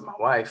because of my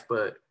wife,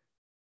 but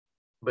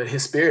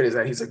his spirit is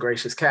that he's a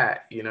gracious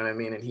cat, you know what I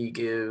mean? And he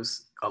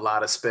gives a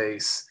lot of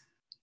space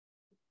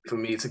for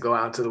me to go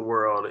out into the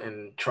world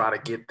and try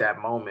to get that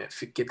moment,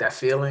 get that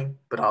feeling,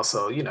 but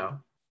also, you know,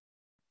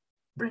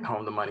 bring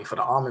home the money for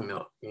the almond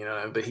milk, you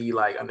know, but he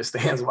like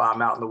understands why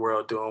I'm out in the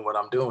world doing what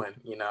I'm doing,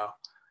 you know.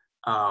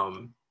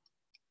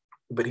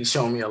 But he's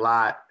shown me a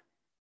lot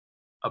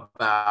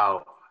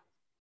about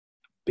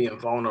being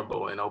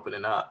vulnerable and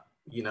opening up,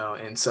 you know.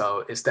 And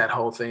so it's that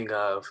whole thing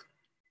of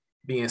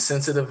being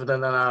sensitive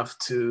enough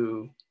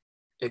to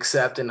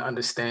accept and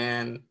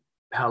understand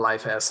how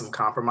life has some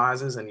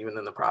compromises, and even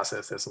in the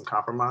process there's some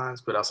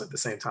compromise, but also at the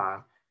same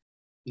time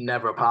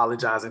never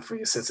apologizing for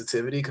your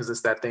sensitivity, because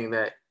it's that thing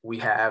that we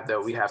have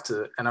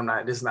to,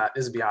 and this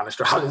is beyond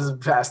astrology, this is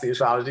past the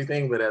astrology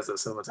thing, but as a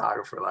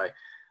cinematographer, like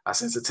our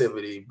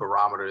sensitivity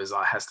barometer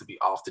has to be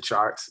off the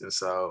charts. And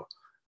so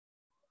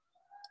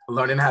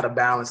learning how to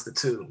balance the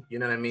two, you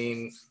know what I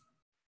mean?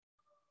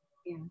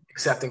 Yeah.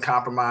 Accepting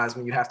compromise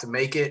when you have to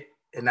make it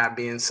and not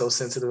being so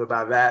sensitive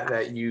about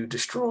that you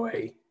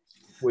destroy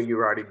what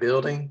you're already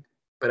building,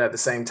 but at the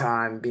same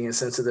time being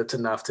sensitive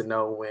enough to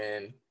know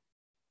when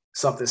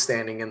something's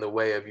standing in the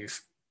way of you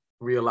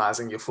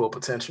realizing your full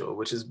potential,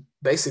 which is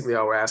basically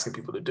all we're asking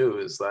people to do,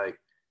 is like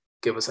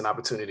give us an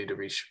opportunity to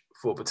reach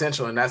full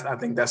potential. And I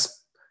think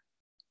that's,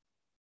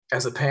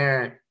 as a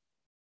parent,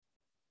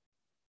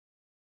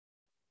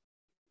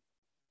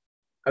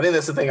 I think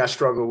that's the thing I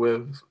struggle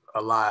with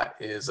a lot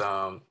is,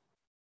 and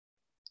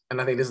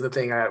I think this is the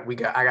thing I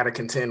got to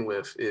contend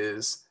with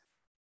is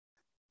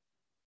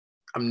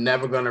I'm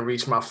never going to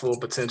reach my full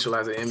potential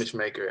as an image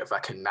maker if I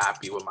cannot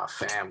be with my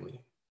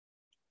family.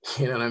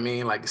 You know what I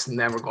mean? Like it's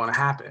never going to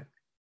happen.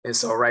 And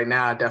so right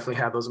now I definitely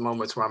have those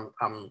moments where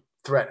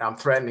I'm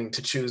threatening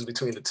to choose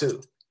between the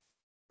two.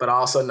 But I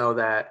also know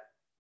that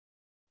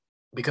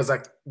because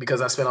I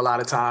spend a lot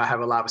of time, I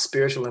have a lot of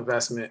spiritual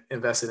investment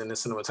invested in the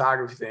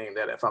cinematography thing,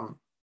 that if I'm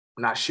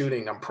not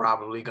shooting, I'm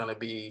probably going to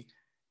be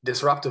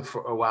disruptive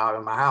for a while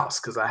in my house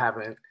because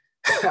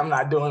I'm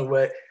not doing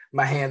what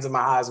my hands and my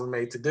eyes were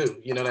made to do.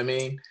 You know what I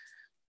mean?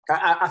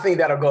 I think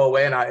that'll go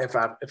away, and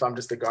if I'm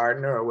just a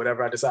gardener or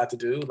whatever I decide to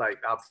do, like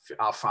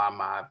I'll find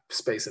my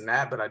space in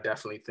that. But I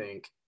definitely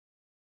think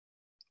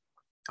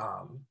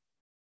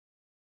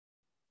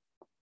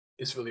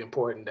it's really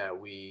important that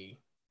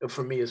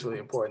for me, it's really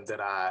important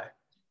that I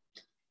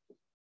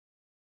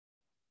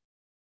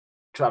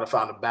try to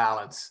find a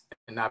balance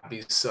and not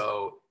be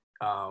so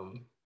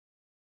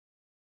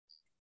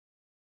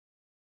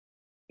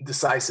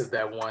decisive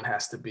that one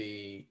has to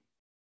be,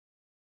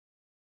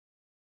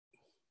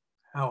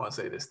 I don't want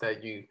to say this,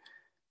 that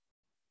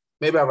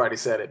maybe I've already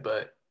said it,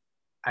 but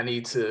I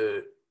need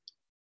to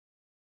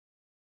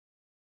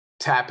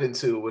tap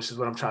into, which is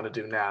what I'm trying to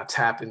do now,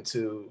 tap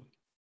into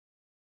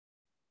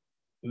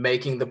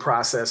making the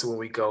process when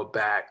we go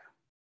back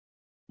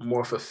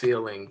more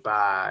fulfilling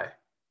by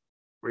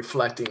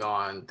reflecting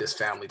on this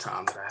family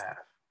time that I have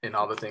and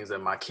all the things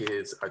that my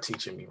kids are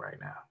teaching me right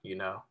now,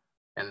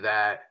 and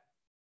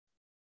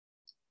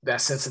that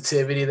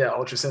sensitivity, that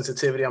ultra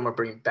sensitivity, I'm gonna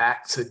bring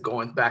back to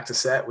going back to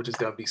set, which is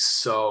gonna be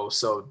so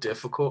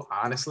difficult,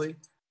 honestly,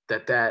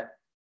 that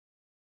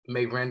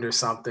may render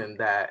something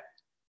that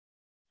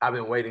I've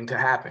been waiting to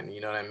happen, you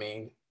know what I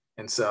mean?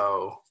 And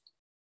so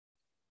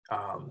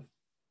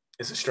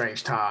it's a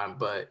strange time,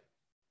 but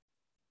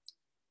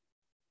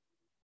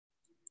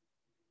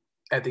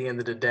at the end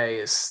of the day,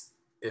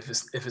 if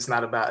it's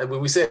not about,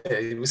 we said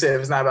if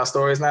it's not about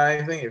stories, not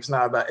anything. If it's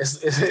not about,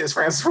 it's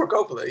Francis Ford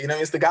Coppola.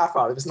 It's The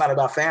Godfather. If it's not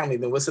about family,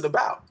 then what's it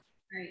about?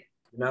 Right.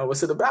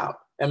 What's it about?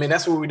 I mean,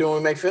 that's what we're doing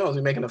when we make films.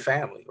 We're making a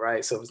family,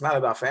 right? So if it's not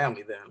about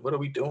family, then what are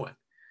we doing?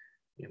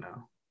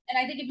 And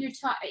I think if you're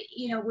taught,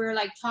 we're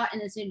like taught in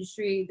this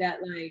industry that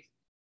like,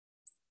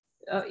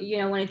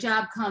 when a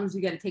job comes,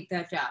 you got to take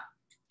that job.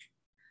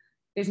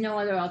 There's no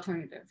other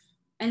alternative.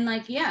 And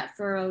like, yeah,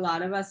 for a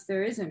lot of us,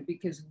 there isn't,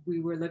 because we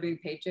were living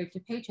paycheck to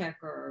paycheck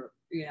or,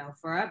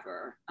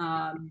 forever,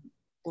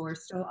 or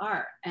still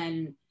are.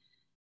 And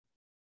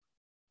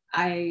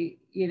I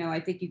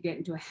think you get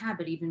into a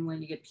habit even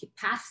when you get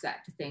past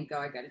that to think, oh,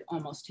 I got to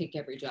almost take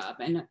every job.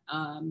 And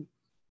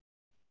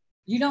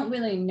you don't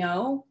really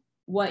know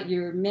what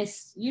you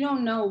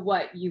don't know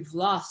what you've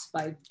lost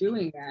by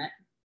doing that.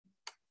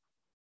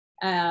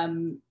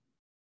 And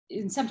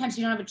sometimes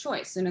you don't have a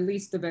choice. And at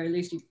least, the very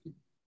least, you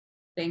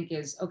think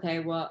is, okay,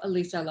 well, at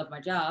least I love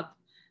my job.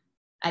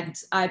 I'd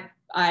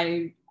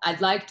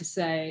like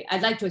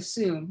to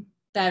assume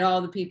that all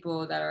the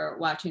people that are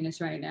watching this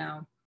right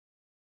now,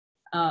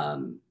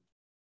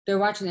 they're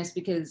watching this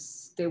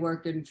because they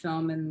work in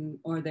film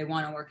or they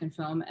want to work in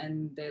film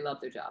and they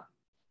love their job.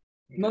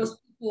 Yeah. Most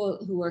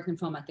people who work in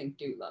film, I think,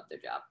 do love their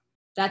job.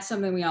 That's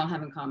something we all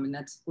have in common.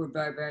 We're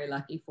very, very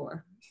lucky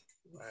for.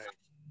 Right.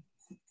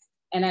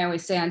 And I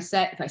always say on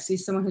set, if I see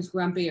someone who's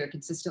grumpy or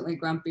consistently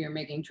grumpy or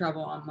making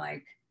trouble, I'm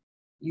like,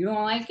 you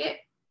don't like it?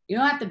 You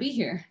don't have to be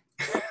here.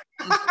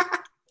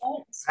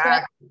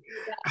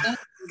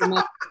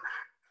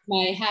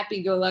 My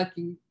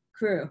happy-go-lucky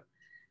crew,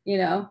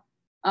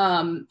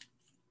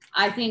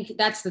 I think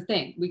that's the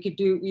thing. You could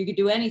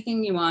do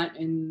anything you want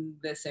in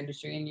this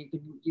industry, and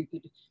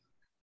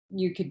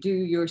you could do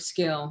your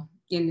skill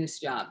in this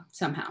job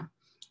somehow.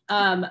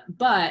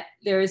 But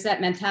there is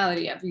that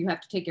mentality of you have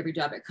to take every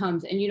job that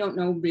comes, and you don't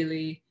know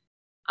really.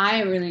 I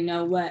didn't really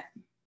know what.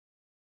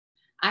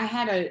 I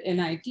had an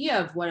idea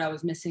of what I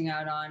was missing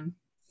out on,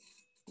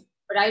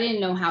 but I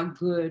didn't know how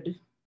good.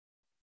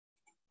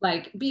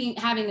 Like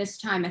having this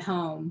time at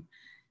home,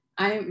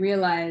 I didn't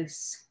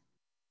realize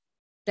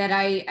that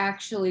I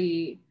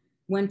actually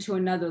went to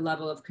another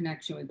level of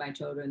connection with my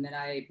children that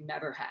I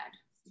never had.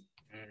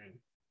 Mm-hmm.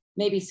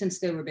 Maybe since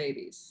they were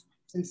babies.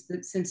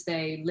 Since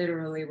they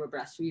literally were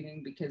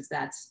breastfeeding, because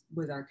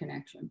was our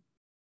connection.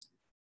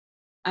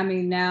 I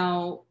mean,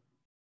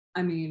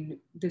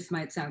 this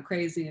might sound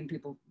crazy and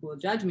people will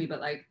judge me,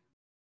 but like,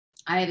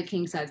 I have a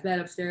king size bed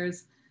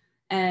upstairs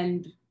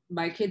and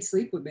my kids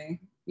sleep with me.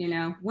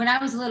 When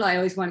I was little, I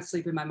always wanted to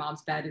sleep in my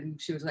mom's bed,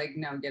 and she was like,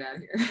 no, get out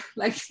of here.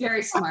 Like,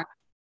 very smart.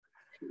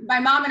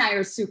 My mom and I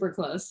are super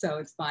close, so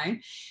it's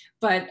fine.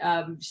 But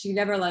she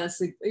never let us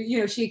sleep.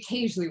 She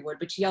occasionally would,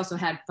 but she also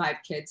had 5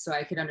 kids, so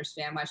I could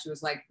understand why she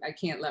was like, I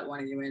can't let one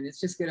of you in.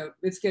 It's gonna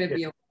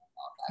be a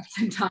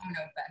domino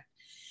effect.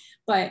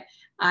 But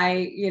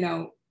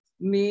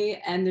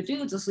me and the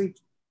dudes will sleep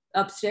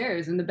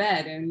upstairs in the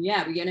bed, and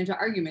yeah, we get into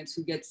arguments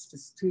who gets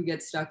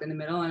stuck in the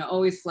middle, and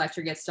always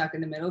Fletcher gets stuck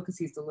in the middle because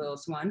he's the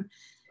littlest one.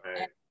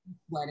 Right.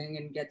 Sweating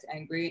and gets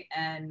angry.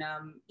 And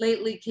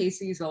lately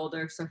Casey's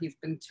older, so he's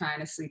been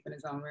trying to sleep in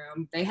his own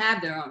room. They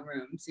have their own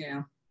rooms,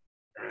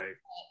 Right.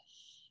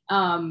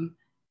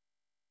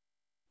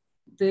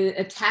 The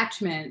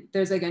attachment,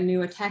 there's like a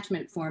new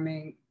attachment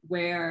forming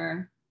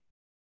where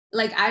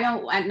like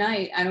at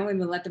night I don't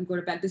even let them go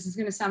to bed. This is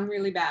gonna sound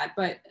really bad,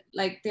 but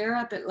like they're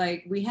up at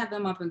like, we have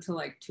them up until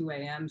like 2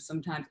 a.m.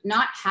 sometimes.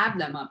 Not have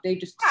them up, they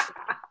just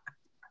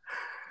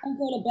don't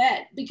go to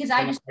bed, because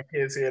Don't let my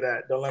kids hear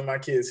that. Don't let my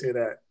kids hear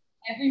that.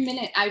 Every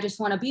minute I just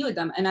want to be with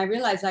them. And I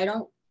realize I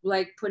don't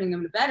like putting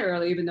them to bed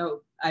early, even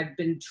though I've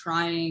been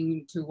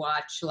trying to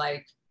watch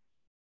like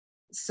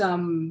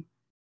some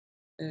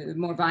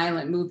more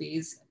violent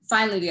movies.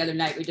 Finally, the other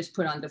night we just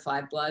put on The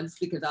Five Bloods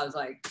because I was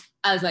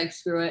like,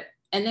 screw it.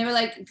 And they were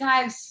like,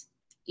 guys,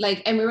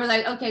 like, and we were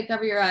like, okay,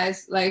 cover your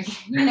eyes, like,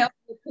 you know,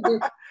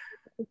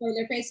 before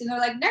their face, and they're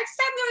like, next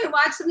time we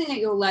watch something that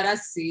you'll let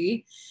us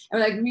see. And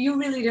we're like, you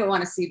really don't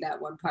want to see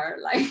that one part,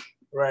 like.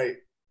 Right.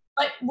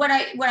 But what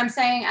I'm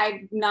saying,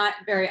 I not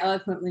very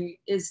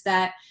eloquently, is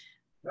that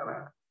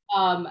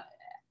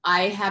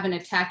I have an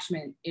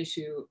attachment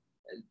issue,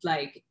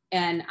 like,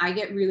 and I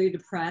get really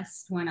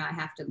depressed when I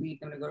have to leave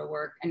them to go to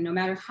work. And no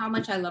matter how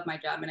much I love my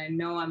job, and I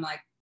know I'm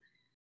like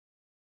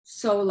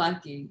so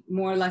lucky,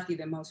 more lucky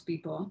than most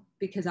people,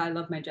 because I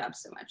love my job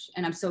so much.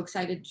 And I'm so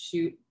excited to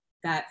shoot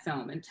that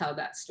film and tell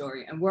that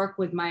story and work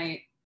with my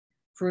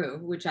crew,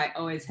 which I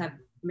always have,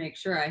 make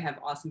sure I have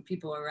awesome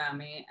people around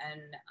me.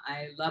 And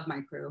I love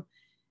my crew,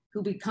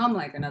 who become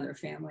like another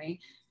family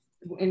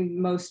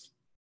in most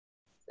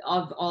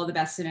of all the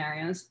best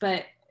scenarios.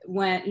 But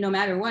when, no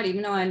matter what,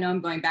 even though I know I'm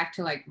going back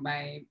to like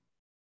my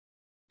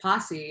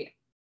posse,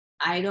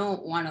 I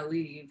don't want to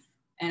leave.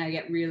 And I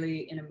get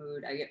really in a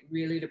mood. I get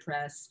really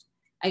depressed.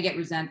 I get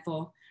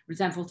resentful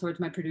towards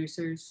my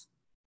producers,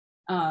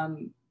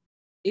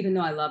 even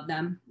though I love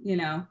them, you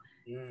know.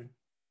 Mm.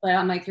 But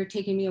I'm like, you're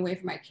taking me away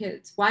from my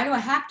kids. Why do I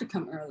have to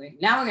come early?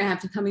 Now we're gonna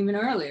have to come even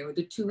earlier with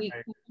the 2-week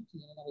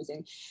quarantine and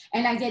everything.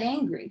 And I get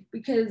angry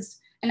because,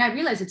 and I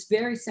realize it's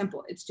very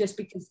simple. It's just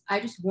because I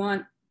just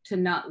want to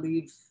not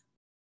leave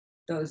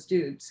those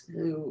dudes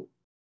who,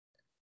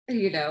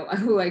 you know, I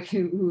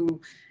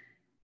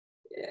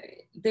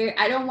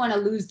don't want to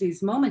lose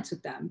these moments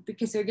with them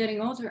because they're getting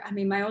older. I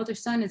mean, my older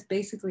son is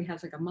basically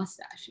has like a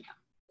mustache now.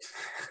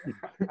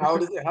 How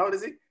old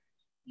is he?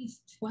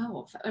 He's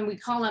 12, and we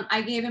call him,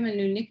 I gave him a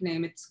new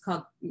nickname.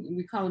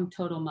 We call him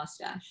Total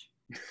Mustache.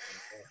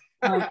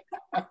 So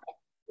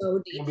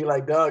He'll be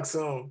like Doug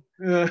soon.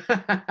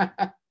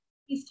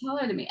 He's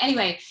taller than me.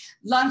 Anyway,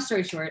 long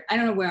story short, I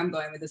don't know where I'm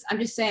going with this. I'm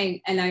just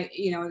saying, and I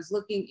was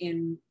looking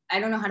in, I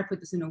don't know how to put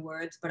this into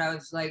words, but I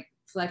was like,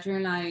 Fletcher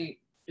and I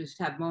just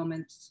have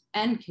moments,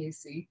 and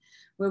Casey,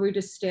 where we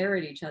just stare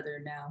at each other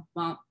now.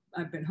 Well,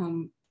 I've been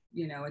home,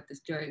 you know,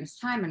 during this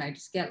time, and I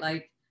just get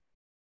like,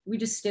 we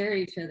just stare at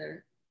each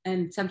other.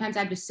 And sometimes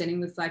I'm just sitting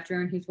with Fletcher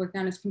and he's working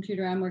on his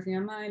computer, I'm working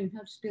on mine, and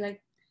he'll just be like,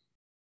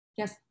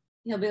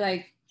 he'll be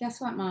like,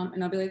 guess what, Mom?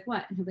 And I'll be like,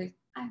 what? And he'll be like,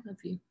 I love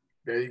you.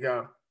 There you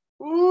go.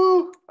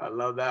 Ooh, I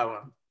love that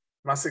one.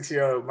 My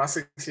 6-year-old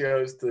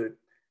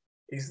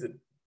he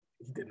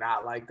did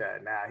not like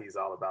that. Now he's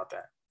all about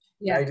that.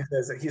 Yeah.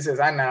 He says,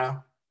 I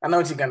know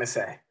what you're gonna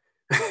say.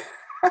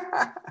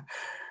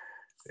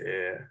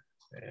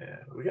 Yeah,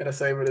 we gotta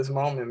savor this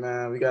moment,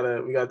 man. We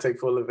gotta take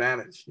full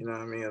advantage, you know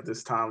what I mean, of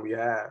this time we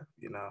have,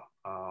 you know.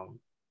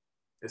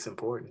 It's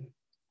important.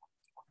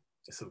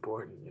 It's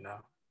important, you know,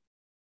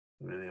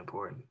 really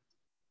important.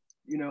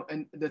 You know,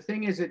 and the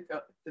thing is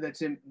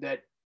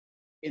that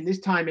in this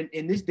time,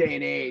 in this day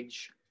and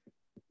age,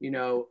 you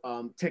know,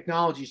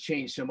 technology's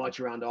changed so much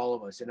around all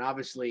of us, and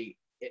obviously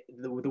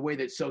the way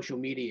that social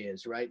media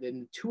is, right?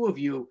 And two of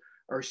you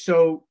are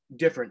so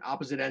different,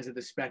 opposite ends of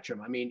the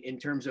spectrum. I mean, in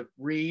terms of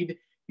Reed,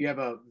 you have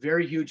a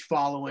very huge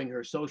following,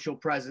 her social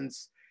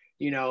presence,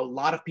 you know, a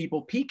lot of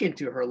people peek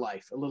into her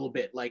life a little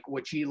bit, like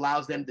what she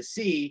allows them to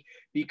see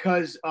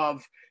because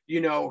of,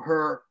 you know,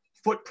 her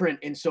footprint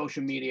in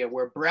social media,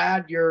 where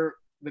Brad, you're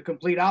the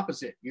complete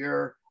opposite.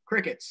 You're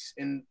crickets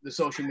in the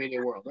social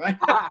media world, right?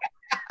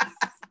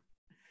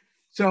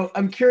 So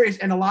I'm curious,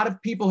 and a lot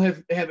of people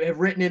have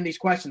written in these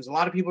questions. A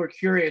lot of people are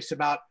curious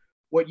about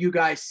what you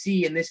guys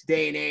see in this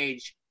day and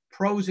age,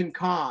 pros and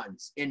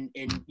cons in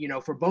you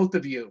know, for both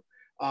of you.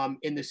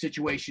 In the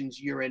situations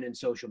you're in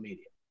social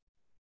media.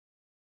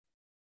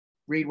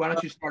 Reed, why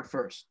don't you start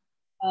first?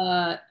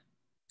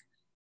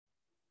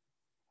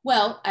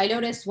 Well, I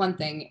noticed one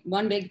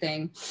big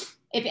thing.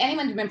 If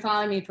anyone's been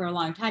following me for a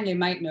long time, they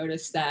might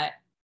notice that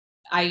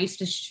I used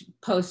to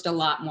post a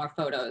lot more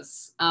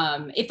photos.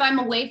 If I'm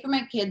away from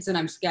my kids and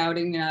I'm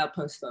scouting, I'll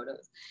post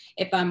photos.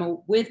 If I'm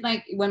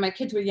when my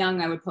kids were young,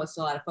 I would post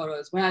a lot of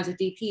photos. When I was a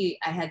DP,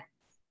 I had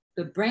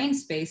the brain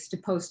space to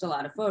post a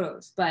lot of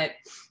photos,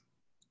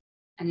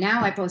 and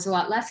now I post a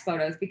lot less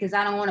photos because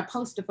I don't want to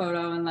post a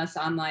photo unless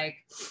I'm like,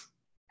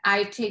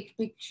 I take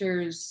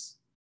pictures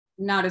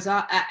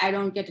I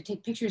don't get to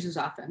take pictures as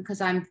often because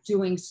I'm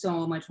doing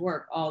so much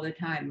work all the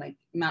time. Like,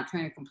 I'm not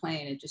trying to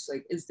complain. It just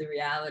like is the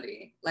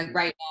reality. Like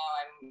right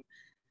now,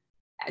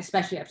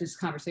 especially after this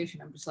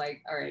conversation, I'm just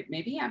like, all right,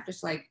 maybe I'm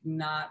just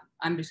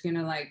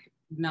gonna like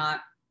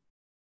not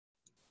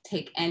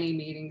take any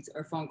meetings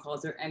or phone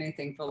calls or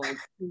anything for like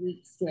 2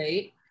 weeks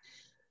straight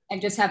and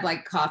just have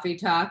like coffee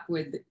talk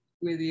with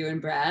you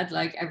and Brad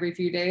like every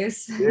few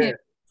days. Yeah,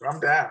 I'm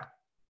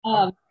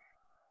down.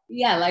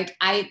 Yeah, like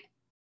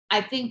I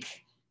think,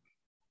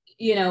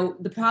 you know,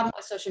 the problem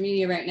with social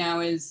media right now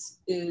is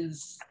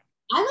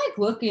I like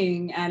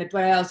looking at it,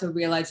 but I also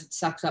realize it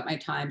sucks up my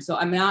time. So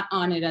I'm not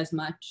on it as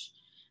much.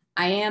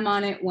 I am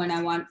on it when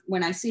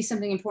I see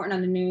something important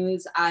on the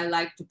news. I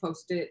like to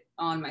post it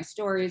on my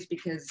stories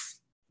because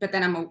but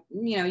then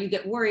you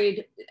get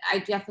worried. I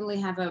definitely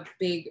have a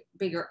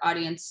bigger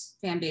audience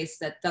fan base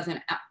that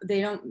they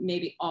don't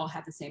maybe all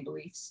have the same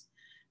beliefs.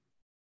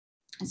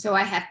 So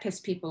I have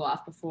pissed people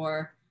off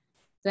before.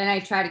 Then I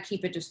try to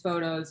keep it just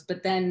photos,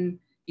 but then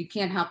you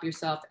can't help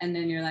yourself. And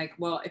then you're like,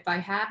 well, if I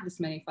have this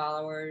many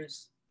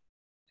followers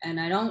and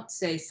I don't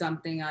say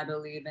something I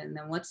believe in,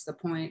 then what's the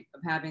point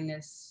of having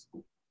this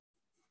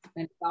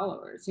many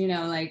followers?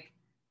 Like,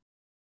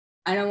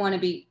 I don't want to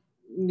be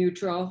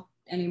neutral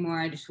anymore.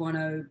 I just want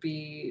to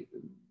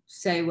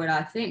say what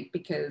I think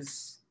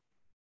because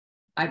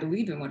I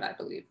believe in what I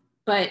believe.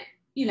 But,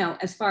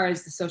 as far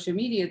as the social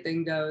media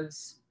thing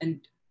goes, and,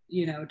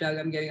 Doug,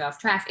 I'm getting off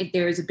track,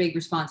 there is a big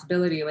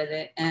responsibility with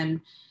it.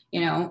 And,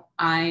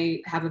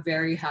 I have a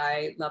very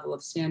high level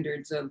of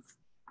standards of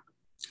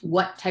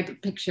what type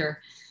of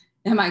picture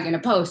am I going to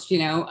post,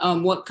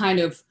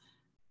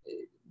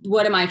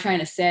 what am I trying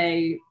to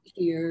say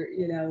here?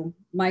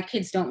 My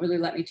kids don't really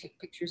let me take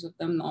pictures of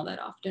them all that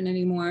often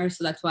anymore.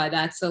 So that's why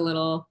that's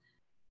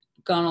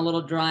gone a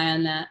little dry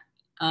on that.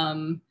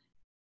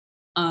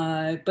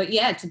 But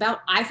yeah,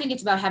 I think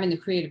it's about having the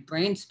creative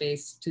brain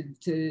space to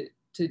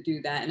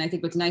do that. And I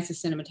think what's nice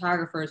as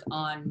cinematographers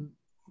on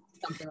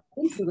something like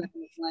Instagram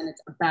is when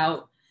it's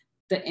about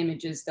the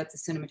images that the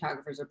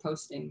cinematographers are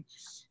posting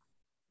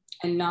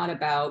and not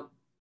about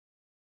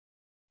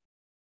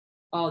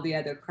all the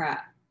other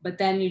crap. But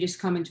then you just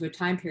come into a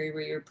time period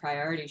where your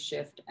priorities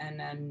shift, and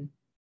then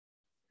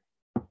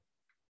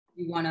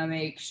you want to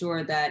make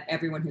sure that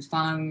everyone who's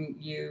following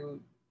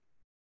you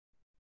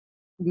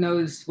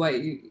knows what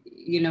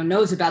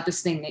knows about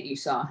this thing that you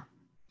saw,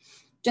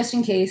 just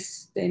in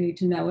case they need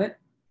to know it.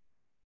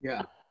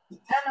 Yeah. I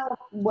don't know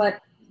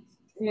what,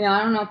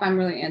 I don't know if I'm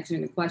really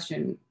answering the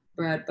question,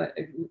 Brad, but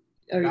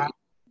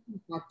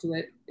talk to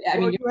it.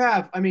 You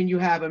have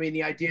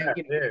the idea,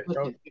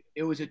 listen,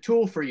 it was a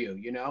tool for you,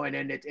 and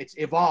then it's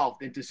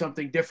evolved into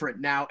something different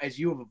now as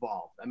you've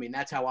evolved.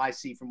 That's how I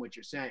see from what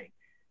you're saying.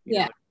 You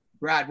know?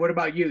 Brad, what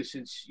about you,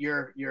 since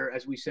you're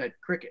as we said,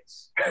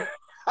 crickets?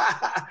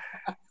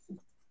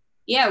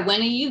 Yeah,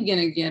 when are you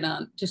gonna get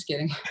on? Just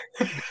kidding.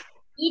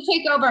 You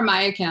take over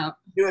my account.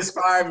 You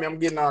inspired me. I'm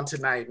getting on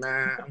tonight,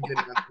 man. I'm getting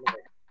on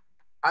tonight.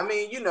 I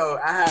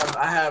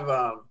have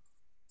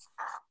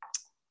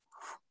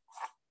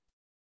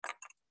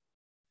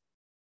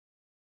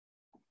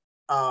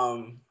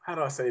how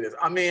do I say this?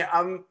 I'm gonna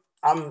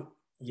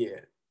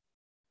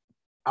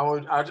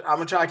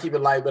try to keep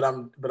it light, but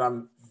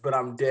I'm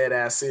dead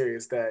ass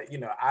serious that,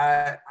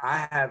 I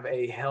have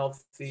a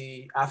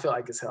healthy, I feel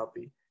like it's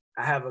healthy.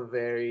 I have a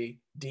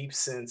very deep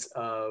sense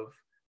of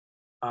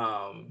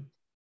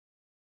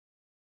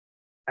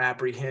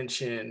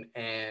apprehension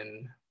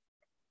and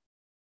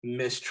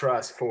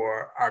mistrust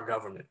for our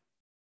government.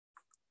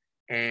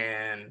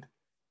 And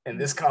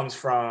this comes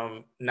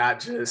from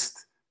not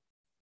just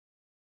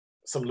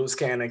some loose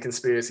cannon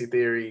conspiracy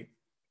theory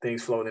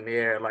things floating in the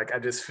air. Like, I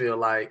just feel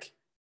like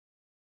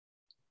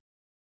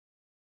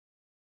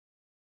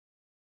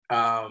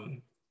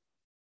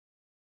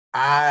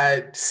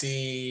I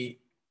see,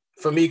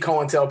 for me,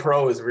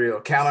 COINTELPRO is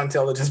real.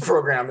 Counterintelligence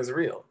program is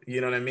real.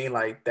 You know what I mean?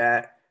 Like,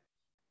 that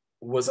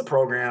was a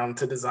program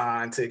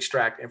design to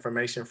extract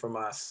information from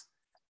us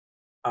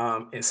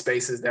in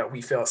spaces that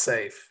we felt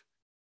safe.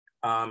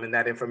 And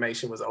that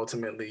information was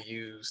ultimately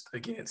used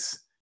against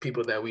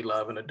people that we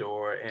love and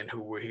adore and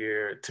who were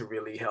here to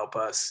really help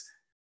us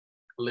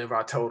live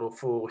our total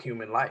full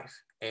human life.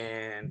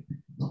 And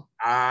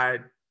I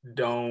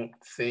don't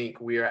think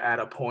we are at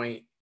a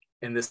point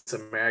in this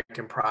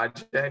American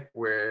project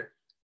where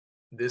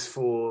this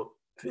full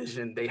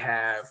vision they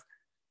have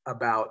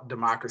about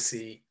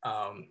democracy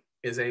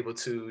is able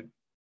to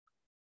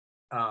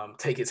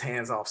take its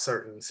hands off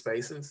certain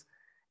spaces.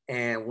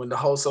 And when the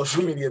whole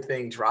social media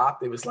thing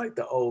dropped, it was like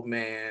the old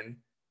man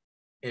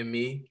in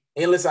me.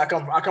 And listen, I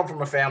come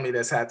from a family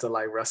that's had to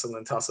like wrestle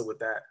and tussle with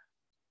that,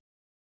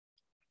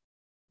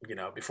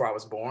 before I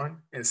was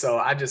born. And so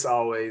I just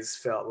always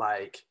felt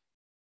like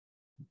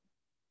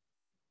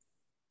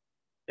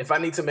if I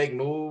need to make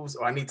moves,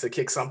 or I need to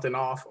kick something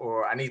off,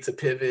 or I need to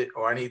pivot,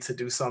 or I need to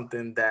do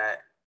something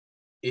that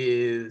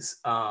is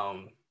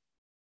for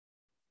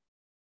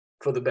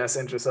the best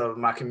interest of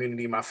my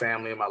community, my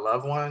family, and my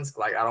loved ones,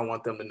 like, I don't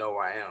want them to know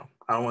where I am.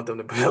 I don't want them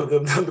to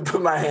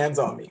put my hands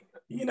on me.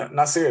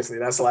 Not seriously.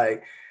 That's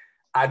like,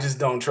 I just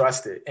don't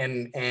trust it.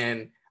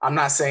 And I'm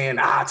not saying,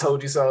 I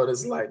told you so.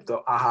 This is like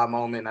the aha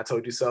moment, I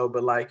told you so.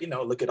 But like,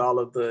 look at all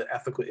of the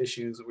ethical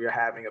issues we're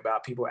having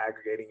about people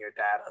aggregating your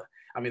data.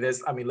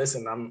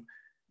 Listen, I'm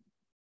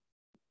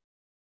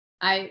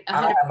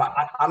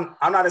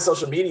not in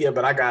social media,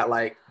 but I got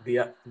like the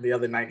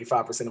other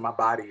 95% of my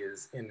body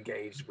is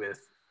engaged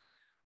with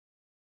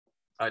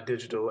a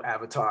digital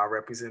avatar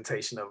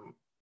representation of,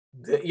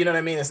 you know what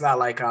I mean? It's not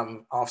like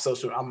I'm off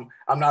social. I'm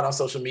not on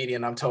social media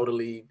and I'm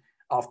totally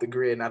off the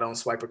grid and I don't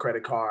swipe a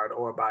credit card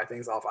or buy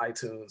things off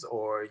iTunes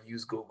or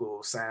use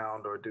Google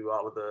Sound or do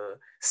all of the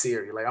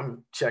Siri. Like,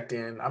 I'm checked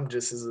in. I'm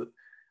just as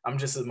I'm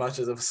just as much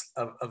of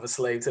a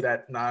slave to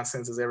that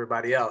nonsense as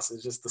everybody else.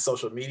 It's just the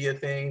social media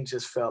thing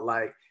just felt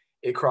like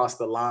it crossed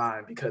the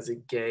line because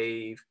it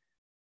gave,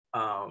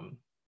 I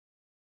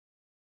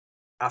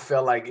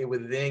felt like it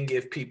would then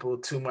give people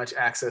too much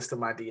access to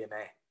my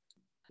DNA.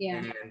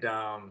 Yeah. And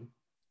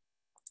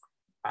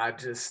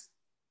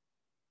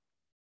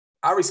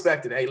I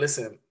respect it. Hey,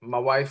 listen, my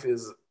wife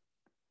is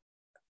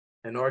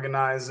an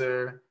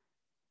organizer,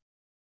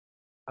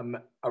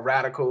 a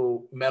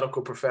radical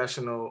medical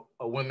professional,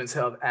 a women's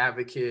health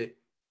advocate.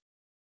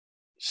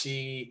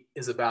 She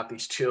is about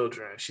these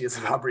children. She is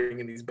about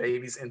bringing these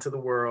babies into the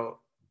world.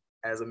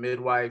 As a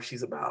midwife,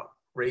 she's about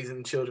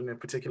raising children in a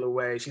particular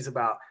way. She's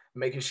about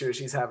making sure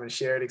she's having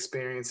shared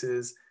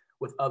experiences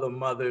with other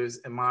mothers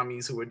and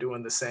mommies who are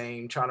doing the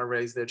same, trying to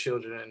raise their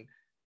children.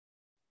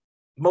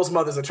 Most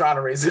mothers are trying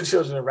to raise their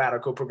children in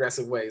radical,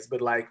 progressive ways,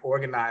 but like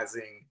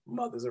organizing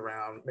mothers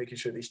around, making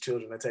sure these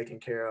children are taken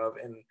care of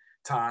in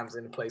times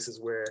and places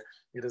where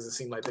it doesn't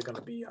seem like they're going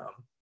to be,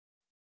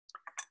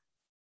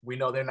 we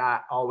know they're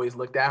not always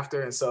looked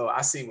after. And so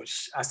I see what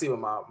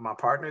my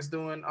partner's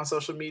doing on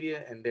social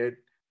media, and they're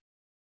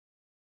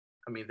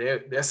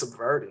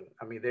subverting.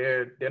 I mean,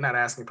 they're not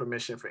asking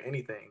permission for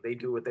anything. They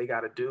do what they got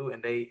to do,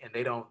 and they're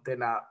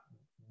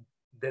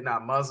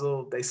not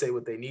muzzled. They say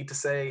what they need to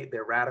say.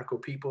 They're radical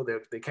people.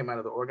 They came out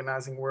of the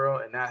organizing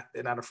world, and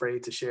they're not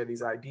afraid to share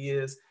these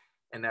ideas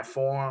in that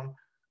form.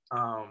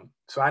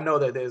 So I know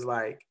that there's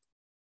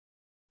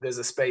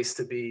a space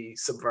to be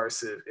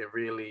subversive and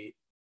really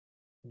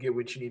get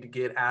what you need to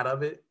get out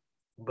of it.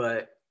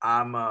 But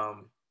I'm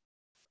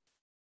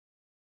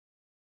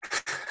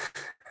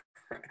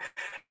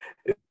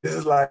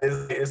it's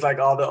like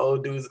all the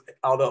old dudes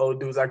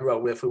I grew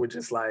up with who were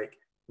just like,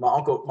 my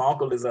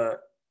uncle is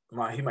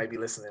he might be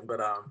listening, but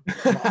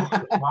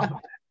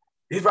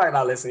he's probably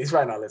not listening.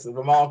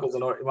 But my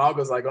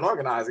uncle's like an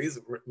organizer. He's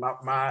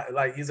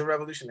he's a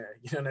revolutionary.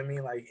 You know what I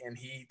mean? Like, and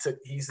he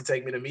used to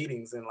take me to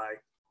meetings and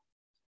like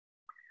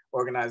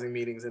organizing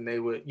meetings, and they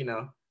would,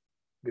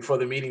 before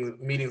the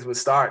meetings would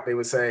start, they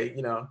would say,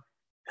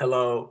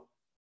 hello.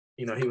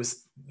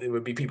 There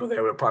would be people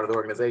that were part of the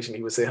organization.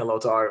 He would say hello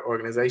to our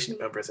organization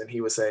members, and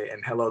he would say,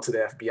 and hello to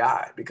the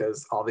FBI,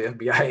 because all the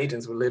FBI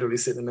agents were literally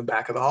sitting in the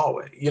back of the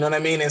hallway. You know what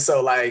I mean? And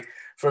so like,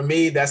 for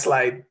me, that's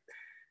like,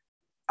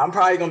 I'm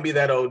probably going to be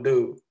that old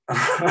dude.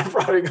 I'm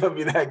probably going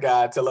to be that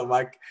guy telling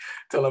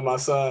my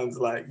sons,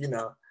 like,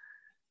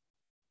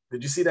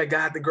 did you see that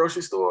guy at the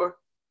grocery store?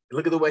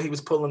 Look at the way he was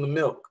pulling the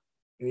milk.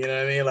 You know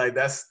what I mean? Like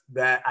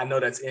I know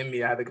that's in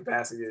me. I have the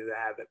capacity to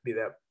be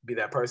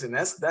that person.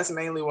 That's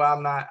mainly why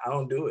I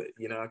don't do it,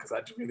 because I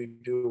really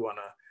do want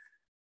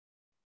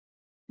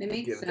to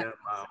give them.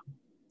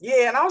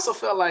 Yeah, and I also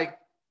felt like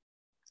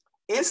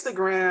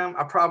Instagram,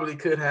 I probably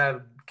could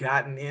have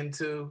gotten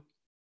into,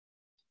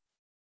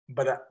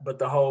 but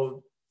the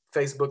whole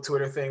Facebook,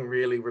 Twitter thing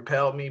really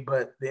repelled me.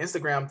 But the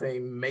Instagram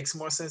thing makes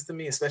more sense to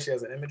me, especially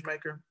as an image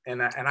maker.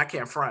 And I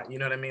can't front, you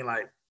know what I mean?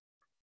 Like,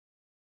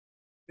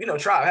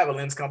 I have a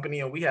lens company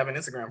and we have an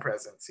Instagram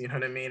presence, you know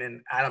what I mean?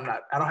 And I don't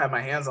have my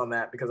hands on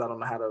that because I don't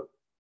know how to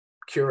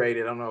curate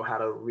it. I don't know how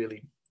to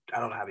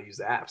use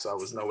the app. So there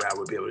was no way I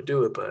would be able to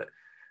do it. But,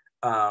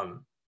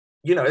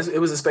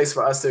 it was a space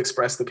for us to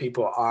express to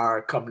people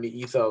our company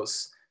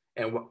ethos,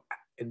 and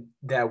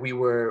that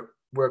we're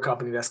a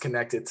company that's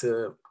connected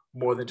to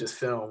more than just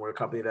film. We're a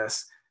company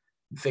that's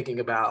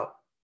thinking about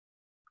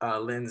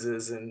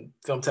lenses and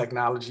film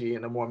technology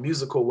in a more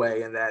musical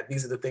way, and that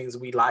these are the things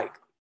we like.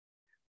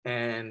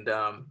 And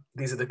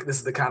this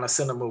is the kind of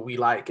cinema we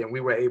like. And we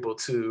were able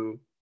to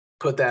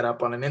put that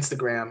up on an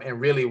Instagram, and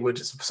really,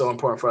 which is so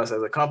important for us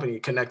as a company,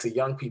 connect to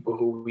young people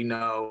who we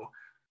know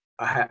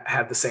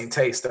have the same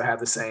taste, or have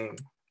the same,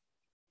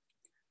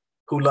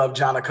 who love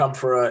Jana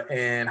Kumfra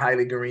and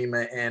Haile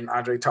Garima and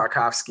Andrei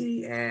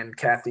Tarkovsky and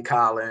Kathy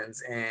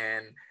Collins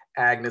and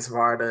Agnes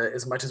Varda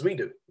as much as we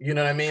do. You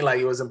know what I mean? Like,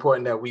 it was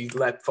important that we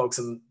let folks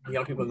and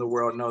young people in the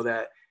world know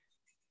that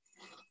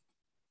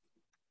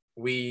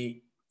we're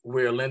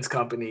a lens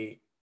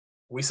company,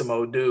 we some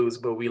old dudes,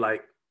 but we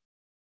like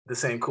the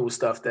same cool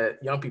stuff that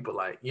young people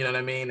like, you know what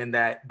I mean? And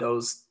that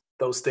those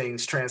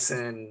things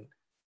transcend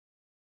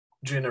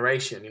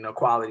generation,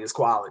 quality is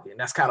quality. And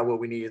that's kind of what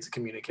we needed to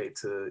communicate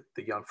to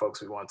the young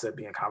folks we wanted to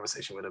be in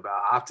conversation with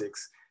about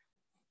optics.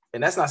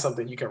 And that's not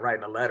something you can write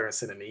in a letter and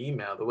send in an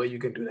email. The way you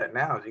can do that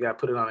now is you got to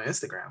put it on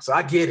Instagram. So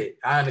I get it,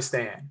 I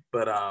understand.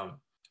 But I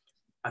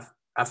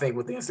think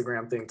with the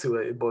Instagram thing too,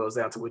 it boils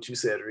down to what you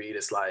said, Reed.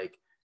 It's like,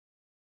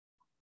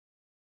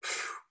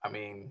 I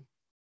mean,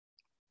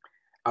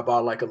 I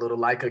bought like a little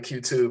Leica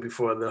Q2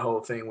 before the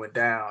whole thing went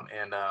down,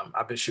 and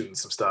I've been shooting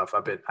some stuff.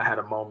 I had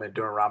a moment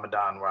during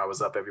Ramadan where I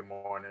was up every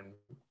morning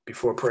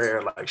before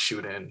prayer, like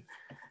shooting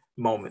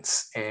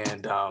moments,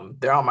 and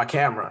they're on my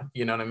camera,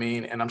 you know what I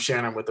mean? And I'm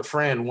sharing them with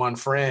one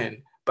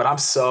friend, but I'm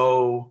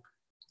so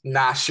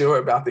not sure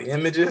about the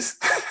images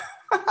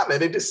that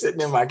they're just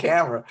sitting in my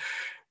camera.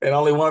 And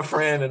only one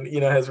friend, and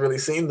has really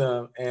seen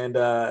them, and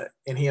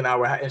he and I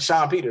were, and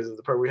Sean Peters is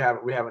the person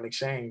we have an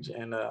exchange,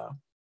 and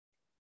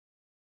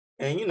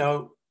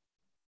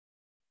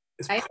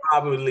it's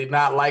probably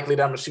not likely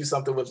that I'm gonna shoot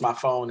something with my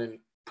phone and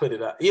put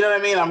it up. You know what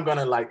I mean? I'm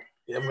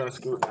gonna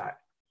scrutinize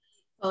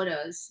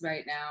photos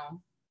right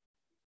now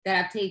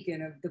that I've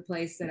taken of the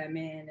place that I'm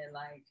in, and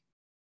like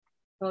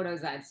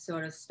photos I've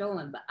sort of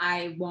stolen, but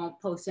I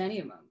won't post any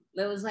of them.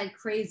 There was like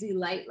crazy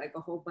light like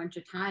a whole bunch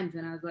of times,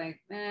 and I was like,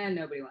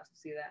 nobody wants to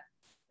see that.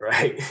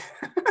 Right.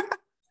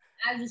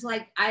 I was just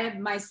like,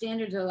 my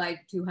standards are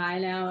like too high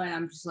now, and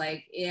I'm just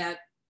like, yeah,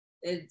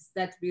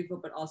 that's beautiful,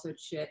 but also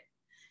it's shit.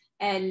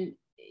 And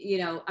you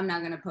know, I'm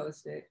not gonna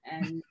post it.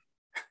 And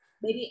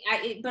maybe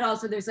but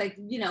also there's like,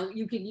 you know,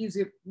 you could use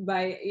it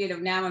by, you know,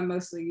 now I'm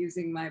mostly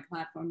using my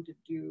platform to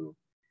do.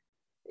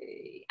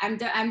 I'm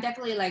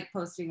definitely like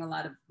posting a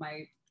lot of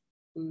my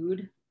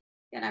food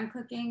that I'm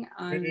cooking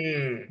on.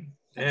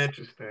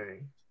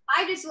 Interesting.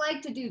 I just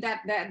like to do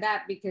that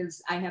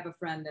because I have a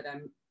friend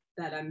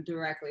that I'm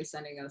directly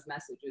sending those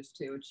messages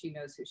to, and she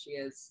knows who she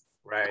is.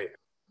 Right.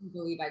 I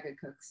believe I could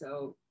cook,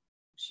 so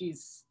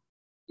she's,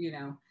 you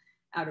know,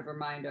 out of her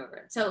mind over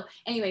it. So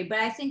anyway, but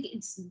I think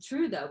it's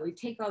true though. We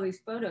take all these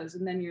photos,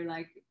 and then you're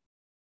like,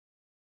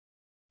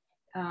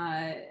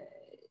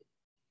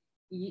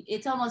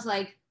 it's almost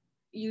like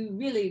you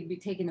really be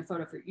taking the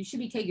photo you should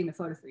be taking the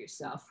photo for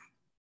yourself.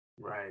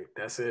 Right.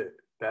 That's it.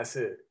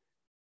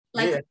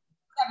 Like, yeah.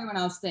 Everyone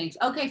else thinks,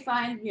 okay,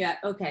 fine, yeah,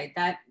 okay,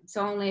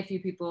 so only a few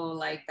people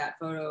like that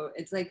photo.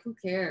 It's like, who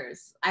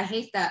cares? I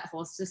hate that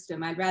whole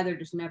system. I'd rather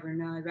just never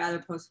know. I'd rather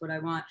post what I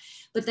want.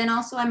 But then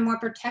also I'm more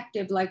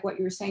protective, like what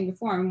you were saying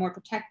before. I'm more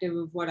protective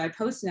of what I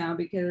post now,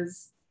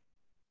 because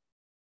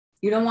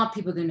you don't want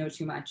people to know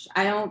too much.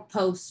 I don't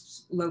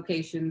post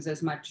locations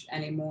as much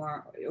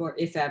anymore, or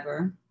if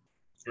ever.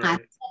 Right. I have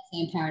that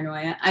same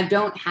paranoia. I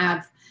don't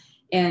have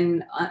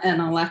an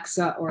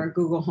Alexa or a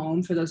Google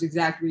Home for those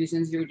exact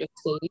reasons you were just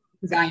stating,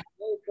 because I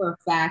know for a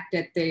fact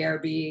that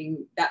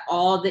that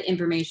all the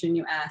information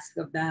you ask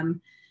of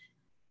them,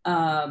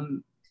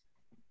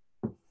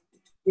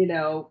 you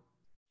know,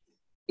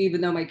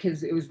 even though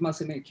it was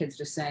mostly my kids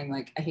just saying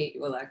like, I hate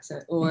you,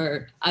 Alexa,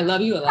 or I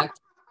love you,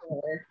 Alexa,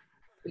 or,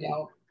 you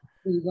know,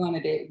 you go on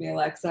a date with me,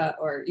 Alexa,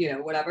 or, you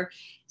know, whatever.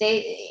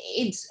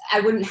 I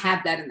wouldn't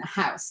have that in the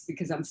house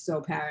because I'm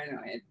so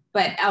paranoid.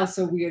 But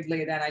also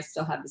weirdly that I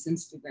still have this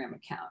Instagram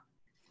account.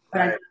 But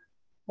right. I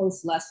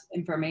post less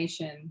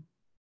information.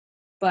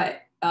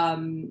 But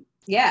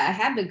yeah, I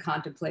have been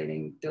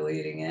contemplating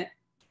deleting it,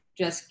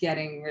 just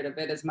getting rid of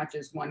it as much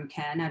as one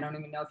can. I don't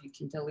even know if you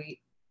can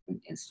delete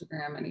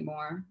Instagram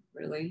anymore,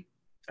 really.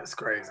 That's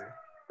crazy.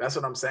 That's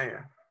what I'm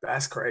saying.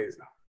 That's crazy.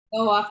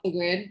 Go off the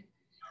grid.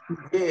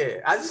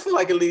 Yeah, I just feel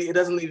like it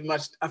doesn't leave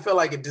much. I feel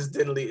like it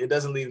doesn't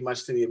leave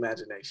much to the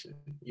imagination.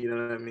 You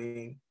know what I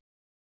mean?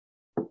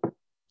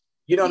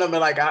 You know what I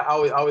mean? Like I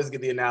always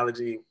get the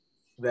analogy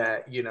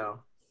that, you know,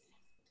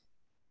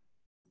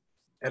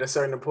 at a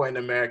certain point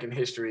in American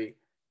history,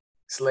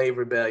 slave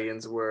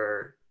rebellions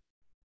were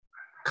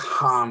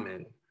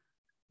common.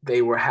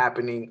 They were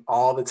happening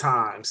all the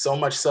time. So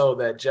much so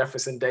that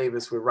Jefferson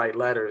Davis would write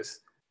letters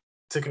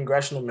to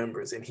congressional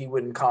members, and he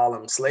wouldn't call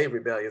them slave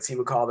rebellions. He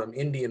would call them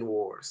Indian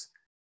wars,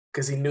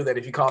 because he knew that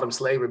if you called them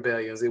slave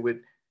rebellions, it would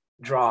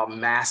draw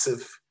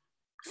massive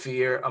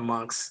fear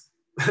amongst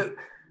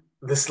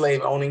the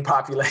slave owning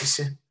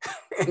population.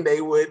 And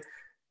they would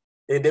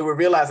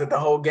realize that the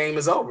whole game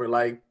is over,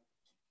 like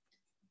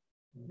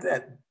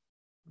that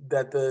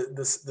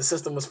the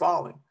system was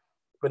falling.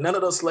 But none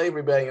of those slave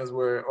rebellions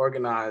were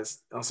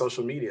organized on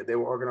social media. They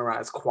were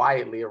organized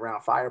quietly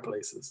around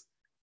fireplaces.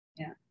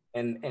 Yeah.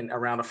 And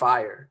around a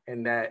fire,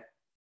 and that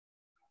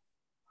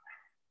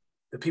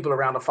the people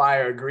around the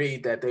fire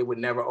agreed that they would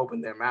never open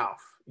their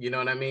mouth. You know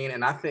what I mean?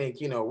 And I think,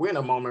 you know, we're in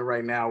a moment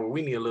right now where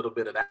we need a little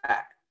bit of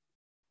that.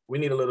 We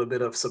need a little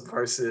bit of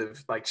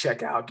subversive, like,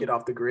 check out, get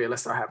off the grid.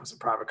 Let's start having some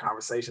private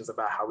conversations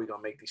about how we're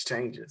going to make these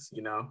changes,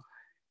 you know?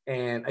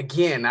 And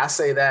again, I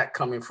say that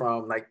coming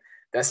from, like,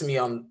 that's me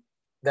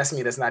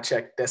that's not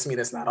checked. That's me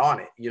that's not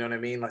on it. You know what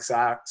I mean? Like,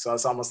 so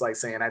it's almost like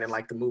saying I didn't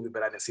like the movie,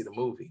 but I didn't see the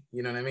movie.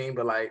 You know what I mean?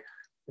 But like,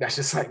 that's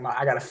just like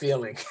I got a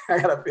feeling. I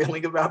got a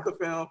feeling about the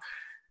film.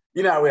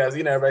 You know how it is.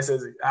 You know, everybody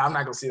says, I'm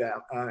not going to see that.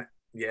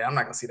 Yeah, I'm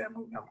not going to see that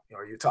movie.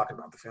 Or you're talking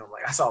about the film.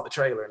 Like, I saw the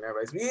trailer, and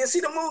everybody's, you didn't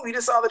see the movie, you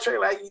just saw the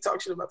trailer. How you talk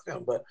shit about the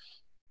film? But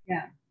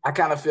yeah, I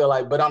kind of feel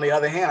like, but on the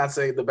other hand, I'd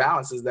say the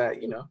balance is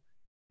that, you know,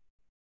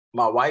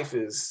 my wife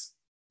is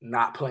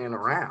not playing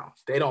around.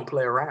 They don't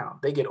play around.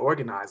 They get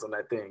organized on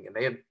that thing. And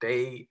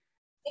they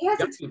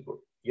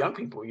young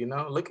people, you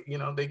know,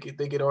 they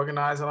get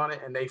organized on it,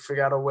 and they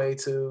figure out a way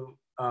to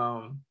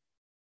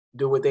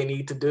do what they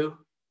need to do,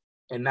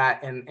 and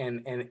not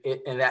and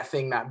that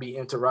thing not be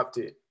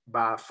interrupted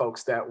by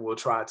folks that will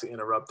try to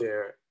interrupt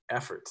their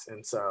efforts.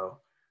 And so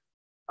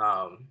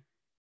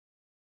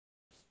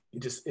it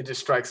just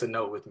strikes a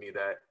note with me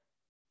that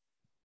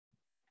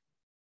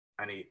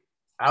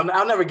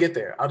I'll never get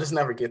there. I'll just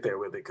never get there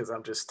with it, because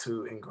I'm just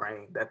too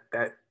ingrained.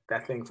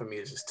 That thing for me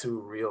is just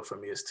too real for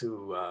me. It's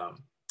too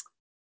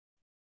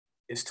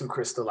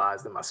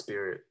crystallized in my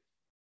spirit.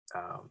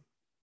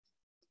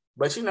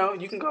 But you know,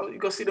 you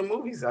go see the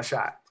movies I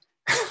shot.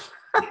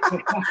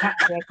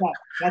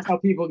 That's how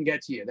people can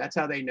get to you. That's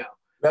how they know.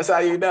 That's how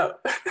you know.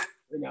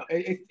 You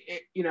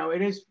know,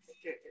 it is.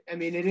 I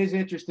mean, it is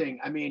interesting.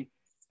 I mean,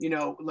 you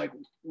know, like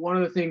one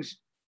of the things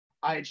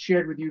I had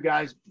shared with you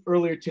guys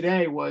earlier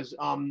today was,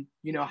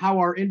 you know, how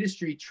our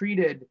industry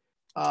treated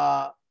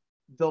the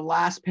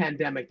last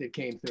pandemic that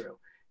came through.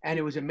 And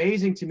it was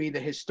amazing to me, the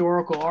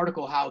historical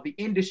article, how the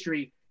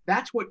industry,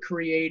 that's what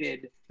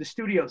created the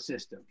studio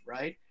system,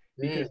 right?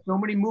 Because so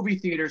many movie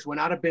theaters went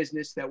out of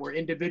business that were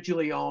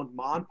individually owned,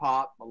 mom and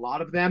pop, a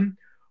lot of them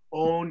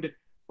owned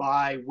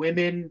by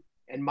women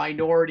and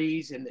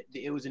minorities. And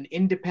it was an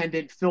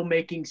independent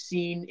filmmaking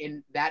scene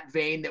in that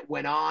vein that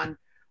went on.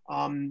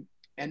 And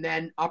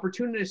then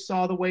opportunists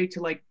saw the way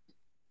to, like,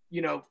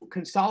 you know,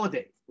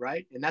 consolidate,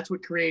 right? And that's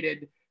what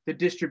created the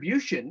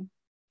distribution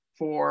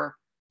for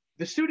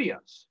the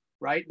studios,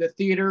 right? The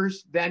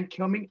theaters then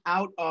coming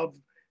out of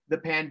the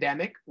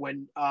pandemic,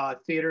 when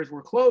theaters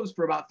were closed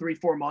for about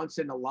 3-4 months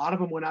and a lot of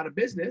them went out of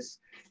business,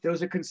 there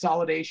was a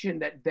consolidation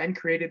that then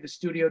created the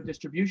studio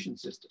distribution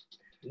system.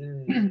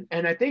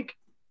 And I think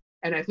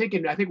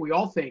we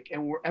all think,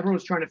 and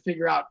everyone's trying to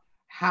figure out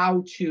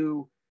how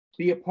to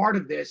be a part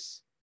of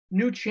this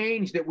new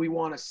change that we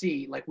want to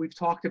see. Like we've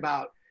talked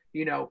about,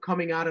 you know,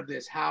 coming out of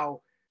this,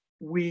 how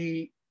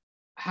you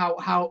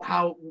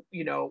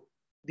know,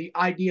 the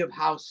idea of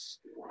how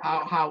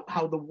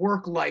the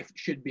work life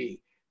should be,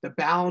 the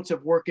balance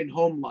of work and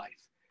home life,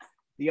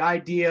 the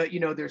idea, you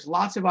know, there's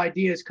lots of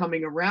ideas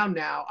coming around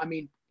now. I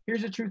mean,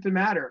 here's the truth of the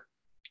matter.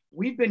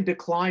 We've been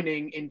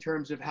declining in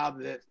terms of how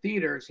the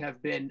theaters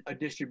have been a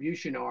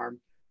distribution arm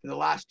for the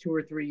last 2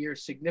 or 3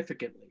 years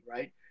significantly,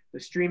 right? The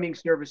streaming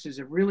services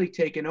have really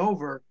taken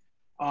over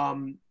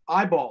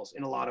eyeballs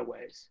in a lot of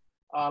ways.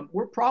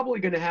 We're probably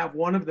going to have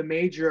one of the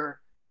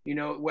major, you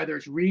know, whether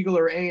it's Regal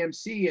or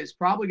AMC, is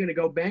probably going to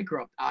go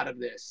bankrupt out of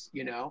this,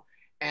 you know,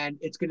 and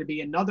it's going to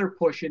be another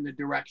push in the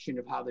direction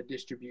of how the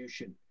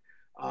distribution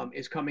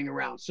is coming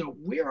around. So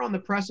we're on the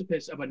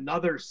precipice of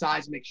another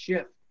seismic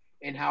shift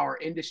in how our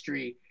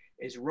industry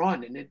is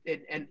run. And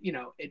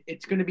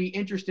it's going to be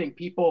interesting.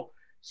 People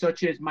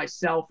such as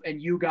myself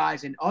and you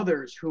guys and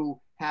others who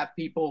have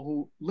people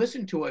who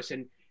listen to us,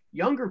 and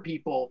younger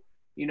people,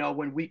 you know,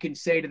 when we can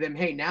say to them,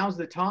 hey, now's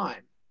the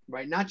time,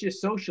 right? Not just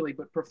socially,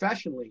 but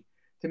professionally,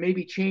 to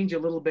maybe change a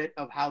little bit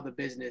of how the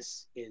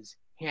business is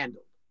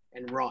handled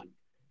and run.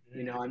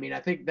 You know, I mean, I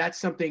think that's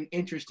something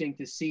interesting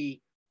to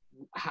see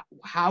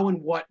how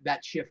and what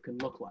that shift can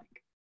look like.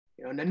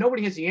 You know, and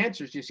nobody has the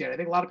answers just yet. I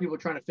think a lot of people are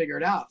trying to figure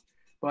it out.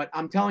 But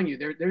I'm telling you,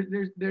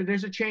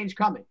 there's a change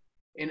coming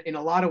in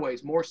a lot of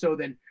ways, more so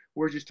than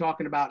we're just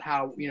talking about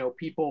how, you know,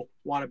 people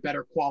want a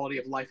better quality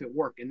of life at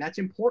work. And that's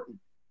important.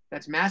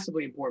 That's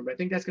massively important. But I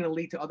think that's going to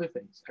lead to other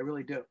things. I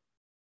really do.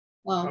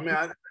 Well, I mean,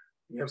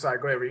 I'm sorry.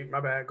 Go ahead, Reed. My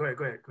bad. Go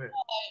ahead.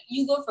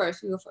 You go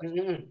first.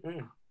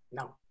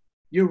 No.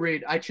 You,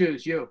 Reed. I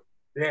choose you.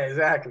 Yeah,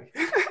 exactly.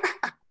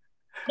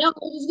 No, I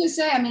was going to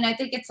say, I mean, I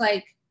think it's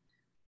like,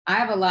 I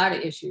have a lot of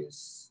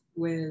issues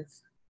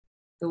with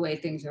the way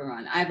things are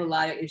run. I have a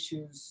lot of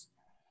issues.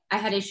 I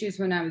had issues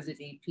when I was a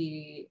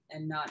DP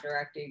and not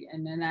directing.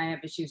 And then I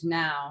have issues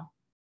now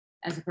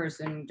as a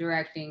person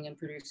directing and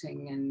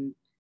producing and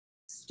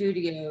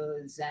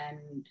studios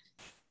and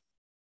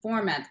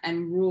formats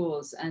and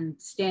rules and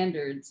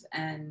standards.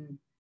 And,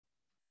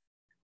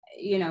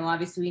 you know,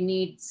 obviously we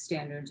need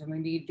standards and we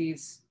need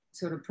these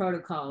sort of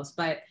protocols,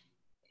 but,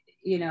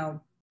 you know,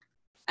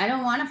 I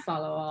don't want to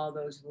follow all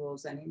those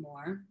rules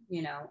anymore,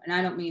 you know, and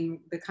I don't mean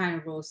the kind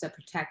of rules that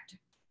protect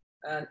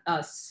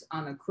us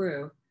on the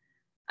crew.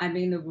 I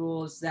mean the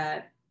rules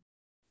that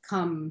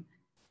the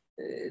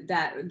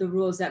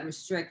rules that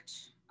restrict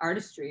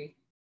artistry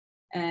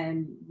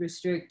and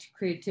restrict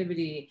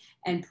creativity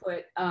and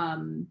put,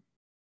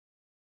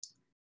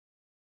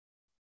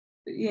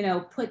 you know,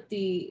 put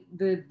the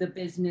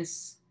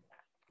business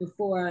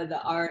before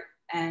the art.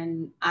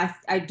 And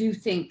I do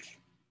think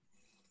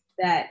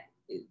that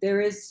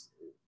there is,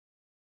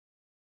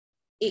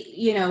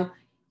 you know,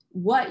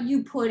 what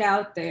you put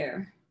out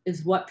there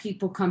is what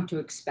people come to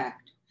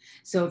expect.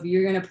 So if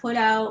you're going to put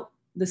out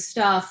the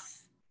stuff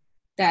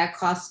that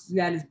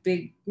is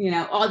big, you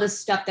know, all the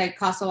stuff that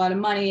costs a lot of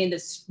money, and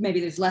maybe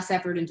there's less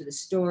effort into the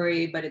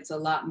story, but it's a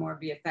lot more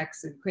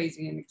VFX and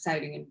crazy and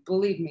exciting. And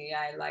believe me,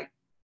 I like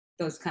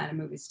those kind of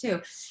movies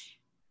too.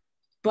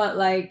 But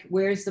like,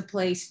 where's the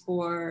place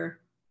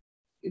for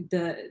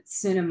the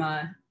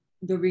cinema?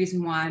 The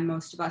reason why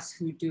most of us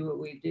who do what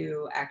we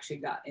do actually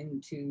got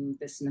into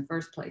this in the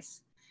first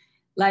place.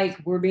 Like,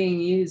 we're being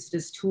used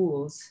as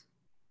tools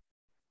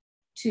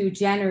to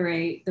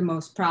generate the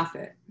most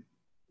profit.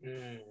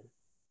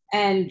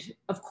 And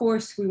of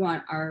course we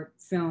want our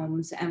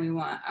films and we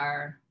want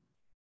our,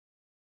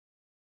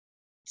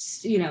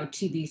 you know,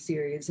 TV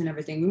series and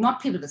everything. We want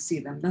people to see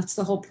them. That's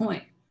the whole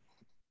point.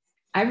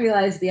 I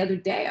realized the other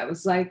day, I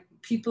was like,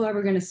 people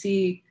are going to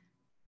see,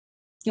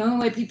 the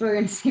only way people are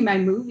going to see my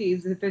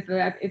movies is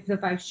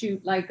if I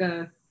shoot like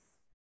a,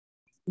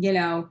 you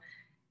know,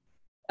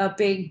 a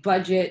big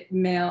budget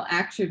male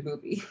action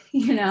movie,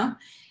 you know?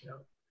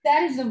 Yep.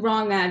 that is the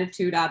wrong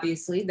attitude,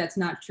 obviously. That's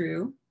not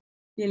true.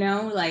 You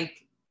know,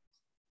 like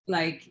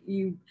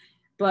you,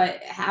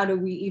 but how do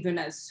we, even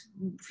as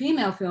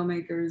female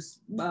filmmakers,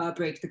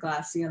 break the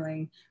glass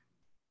ceiling?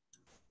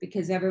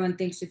 Because everyone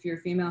thinks if you're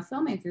a female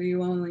filmmaker,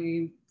 you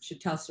only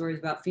should tell stories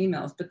about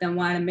females. But then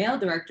why do male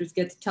directors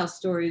get to tell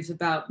stories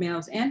about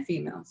males and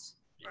females?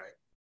 Right.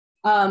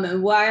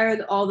 And why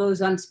are all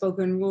those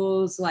unspoken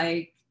rules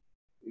like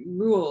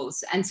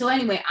rules? And so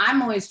anyway,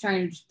 I'm always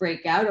trying to just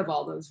break out of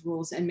all those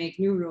rules and make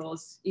new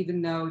rules,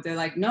 even though they're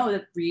like,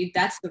 no, Reed,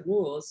 that's the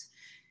rules.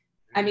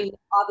 I mean,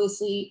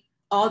 obviously,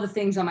 all the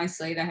things on my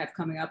slate I have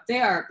coming up,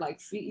 they are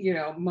like, you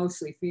know,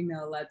 mostly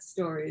female-led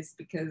stories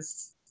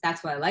because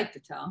that's what I like to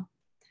tell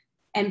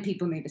and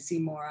people need to see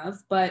more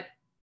of. But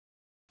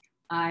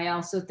I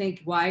also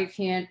think, why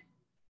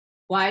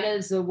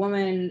does a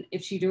woman,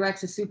 if she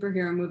directs a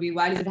superhero movie,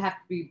 why does it have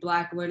to be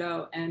Black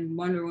Widow and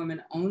Wonder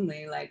Woman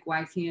only? Like,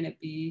 why can't it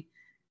be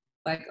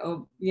like,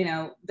 oh, you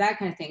know, that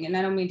kind of thing? And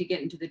I don't mean to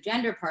get into the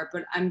gender part,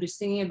 but I'm just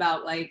thinking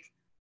about like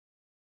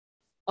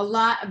a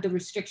lot of the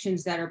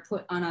restrictions that are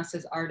put on us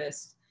as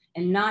artists,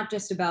 and not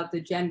just about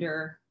the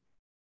gender,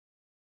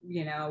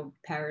 you know,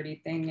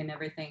 parity thing and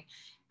everything,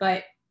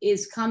 but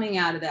is coming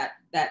out of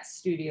that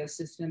studio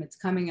system. It's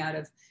coming out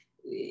of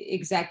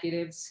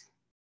executives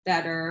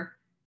that are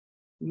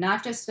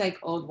not just like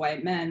old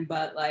white men,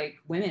 but like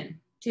women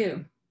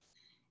too.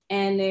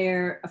 And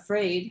they're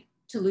afraid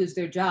to lose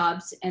their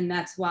jobs. And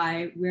that's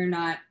why we're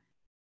not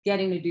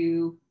getting to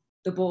do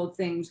the bold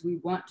things we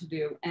want to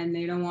do. And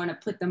they don't want to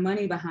put the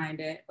money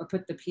behind it or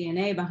put the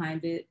P&A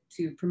behind it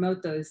to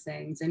promote those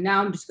things. And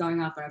now I'm just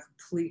going off on a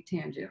complete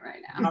tangent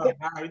right now. No,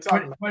 you're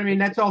talking about. I mean,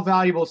 that's all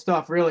valuable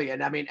stuff, really.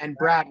 And I mean, and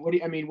Brad, what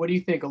do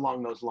you think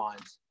along those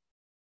lines?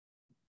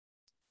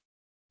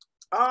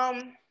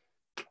 I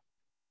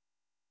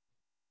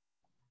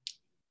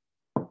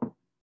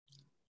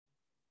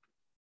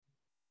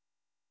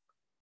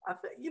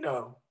think, you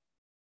know,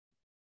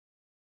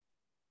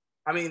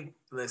 I mean,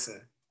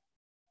 listen,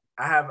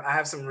 I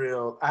have some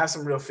real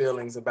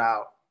feelings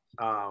about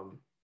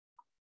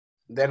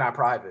they're not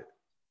private.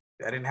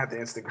 I didn't have the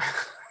Instagram.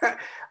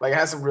 Like, I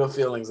have some real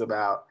feelings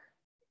about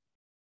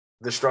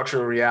the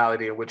structural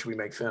reality in which we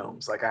make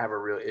films. Like, I have a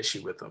real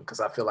issue with them because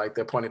I feel like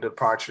their point of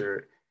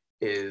departure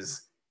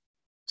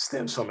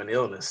stems from an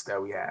illness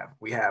that we have.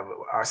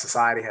 Our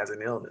society has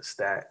an illness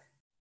that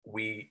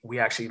we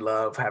actually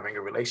love having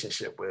a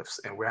relationship with,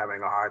 and we're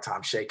having a hard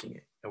time shaking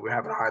it. And we're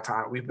having a hard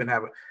time. We've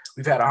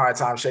had a hard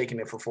time shaking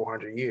it for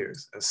 400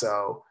 years. And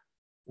so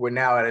we're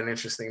now at an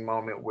interesting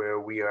moment where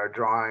we are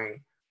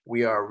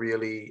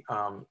really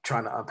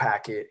trying to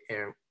unpack it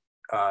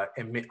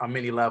on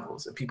many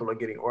levels, and people are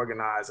getting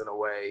organized in a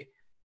way,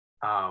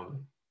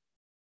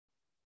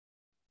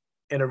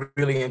 in a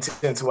really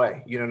intense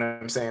way. You know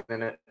what I'm saying?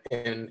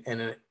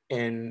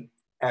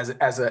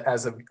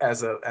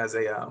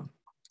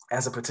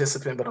 As a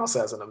participant, but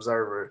also as an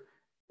observer,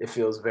 it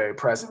feels very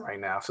present right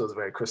now. It feels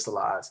very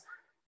crystallized.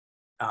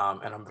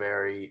 And I'm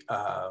very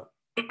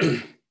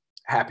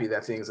happy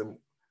that things are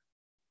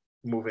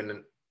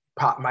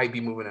might be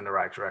moving in the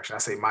right direction. I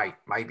say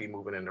might be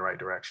moving in the right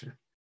direction.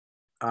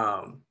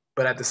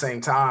 But at the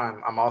same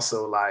time, I'm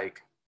also like,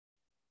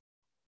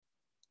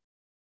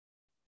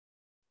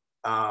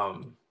 I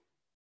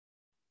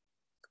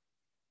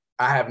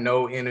have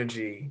no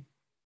energy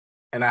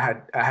and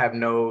I have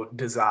no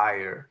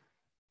desire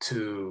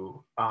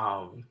to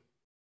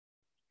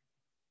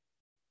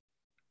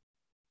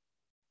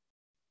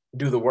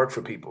do the work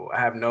for people.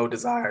 I have no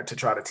desire to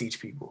try to teach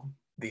people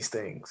these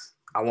things.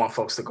 I want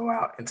folks to go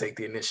out and take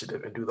the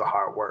initiative and do the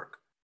hard work.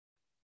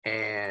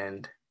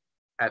 And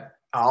I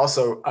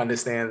also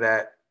understand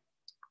that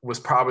was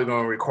probably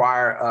going to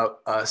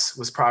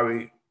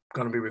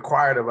be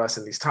required of us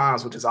in these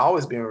times, which has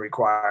always been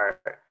required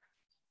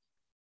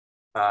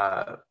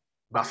by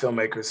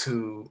filmmakers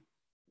who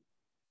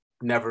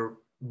never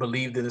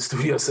believed in the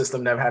studio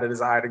system, never had a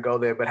desire to go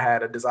there, but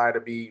had a desire to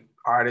be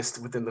artists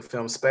within the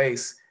film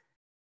space,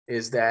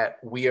 is that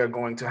we are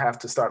going to have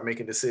to start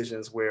making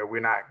decisions where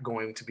we're not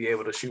going to be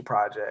able to shoot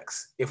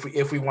projects.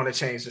 If we want to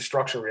change the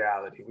structural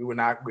reality, we're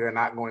not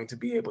going to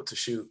be able to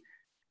shoot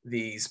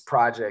these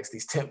projects,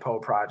 these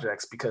tentpole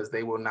projects, because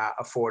they will not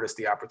afford us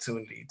the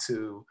opportunity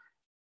to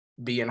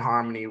be in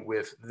harmony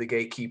with the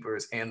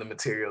gatekeepers and the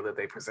material that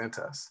they present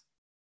us.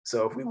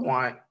 So if we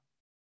want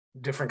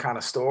different kind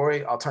of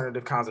story,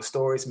 alternative kinds of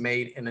stories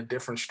made in a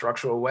different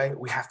structural way,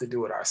 we have to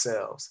do it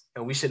ourselves.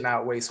 And we should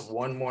not waste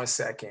one more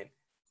second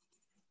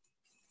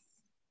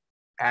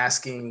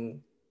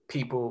asking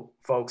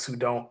folks who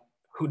don't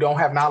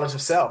have knowledge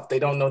of self. They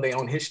don't know their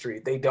own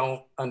history. They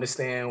don't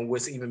understand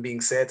what's even being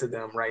said to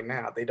them right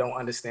now. They don't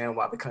understand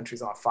why the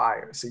country's on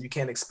fire. So you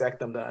can't expect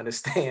them to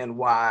understand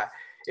why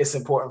it's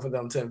important for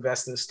them to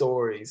invest in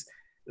stories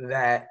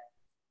that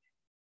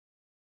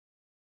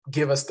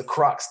give us the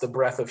crux, the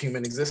breath of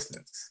human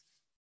existence.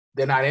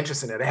 They're not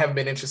interested in it. They haven't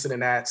been interested in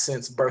that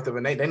since birth of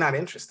a nation. They're not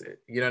interested.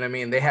 You know what I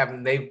mean?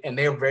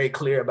 They're very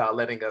clear about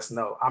letting us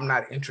know, I'm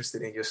not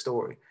interested in your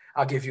story.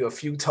 I'll give you a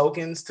few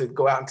tokens to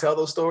go out and tell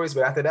those stories,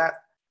 but after that,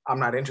 I'm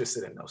not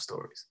interested in those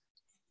stories.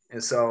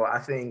 And so I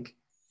think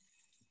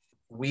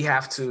we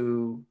have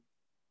to,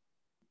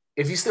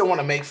 if you still want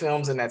to make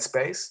films in that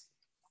space,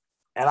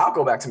 and I'll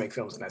go back to make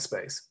films in that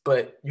space,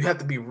 but you have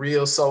to be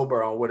real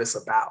sober on what it's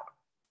about.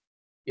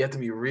 You have to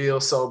be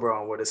real sober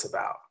on what it's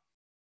about.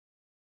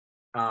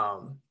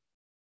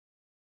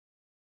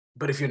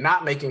 But if you're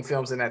not making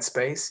films in that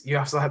space, you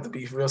also have to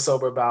be real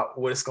sober about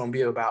what it's going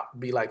to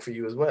be like for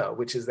you as well,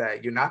 which is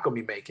that you're not going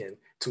to be making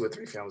 2 or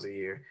 3 films a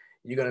year.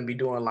 You're going to be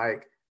doing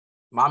like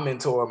my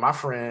mentor, my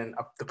friend,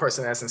 the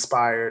person that's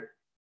inspired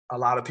a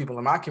lot of people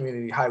in my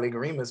community, Haile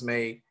Garima's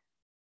made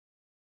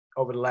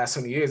over the last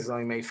 20 years, has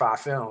only made 5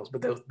 films,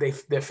 but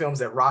they're films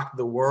that rock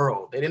the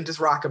world. They didn't just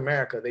rock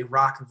America, they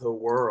rock the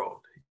world.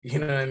 You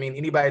know what I mean?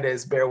 Anybody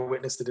that's bear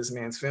witness to this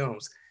man's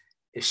films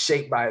is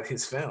shaped by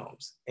his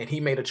films. And he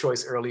made a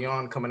choice early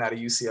on coming out of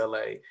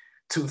UCLA,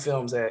 2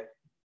 films at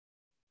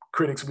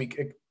Critics Week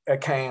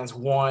at Cannes,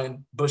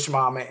 won Bush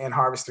Mama and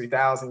Harvest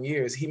 3000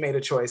 Years. He made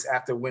a choice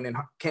after winning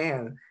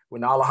Cannes,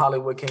 when all of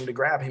Hollywood came to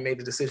grab, he made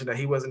the decision that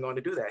he wasn't going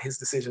to do that. His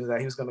decision is that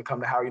he was going to come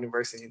to Howard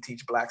University and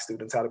teach Black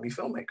students how to be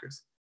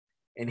filmmakers.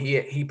 And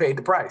he paid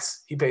the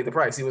price. He paid the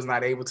price. He was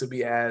not able to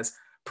be as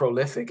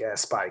prolific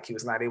as Spike. He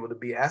was not able to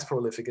be as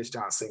prolific as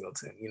John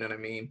Singleton. You know what I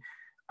mean?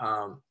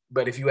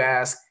 But if you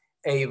ask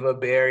Ava,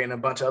 Barry, and a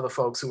bunch of other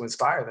folks who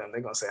inspire them,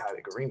 they're gonna say Haile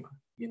Garima.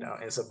 You know,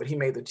 and so, but he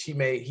made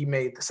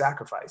the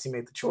sacrifice. He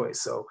made the choice.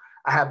 So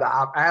I have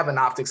an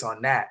optics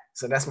on that.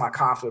 So that's my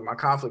conflict. My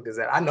conflict is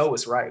that I know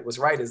what's right. What's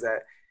right is that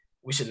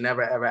we should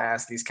never ever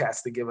ask these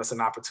cats to give us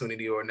an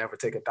opportunity or never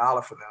take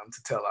 $1 for them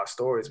to tell our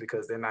stories,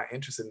 because they're not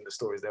interested in the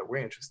stories that we're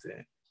interested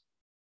in.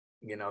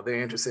 You know, they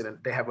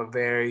have a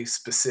very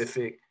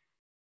specific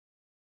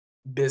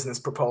business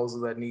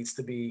proposal that needs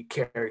to be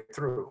carried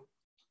through.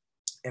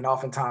 And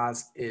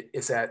oftentimes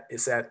it's at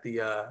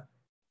the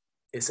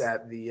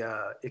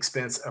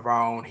expense of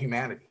our own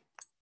humanity.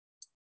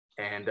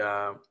 And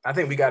I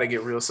think we got to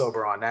get real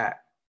sober on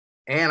that.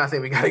 And I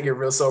think we got to get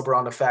real sober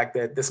on the fact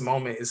that this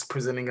moment is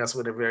presenting us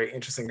with a very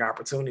interesting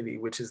opportunity,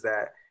 which is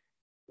that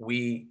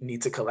we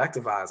need to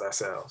collectivize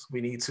ourselves. We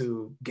need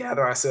to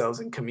gather ourselves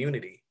in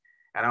community.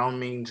 And I don't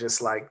mean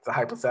just like the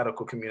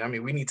hypothetical community. I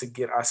mean, we need to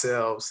get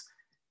ourselves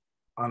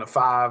on a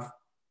 5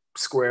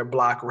 square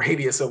block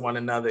radius of one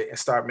another and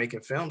start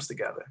making films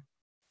together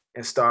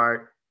and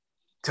start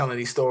telling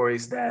these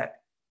stories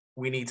that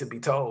we need to be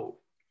told.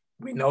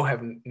 We know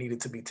have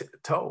needed to be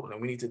told,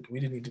 and we need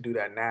to do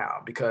that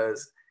now,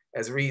 because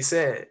as Reed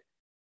said,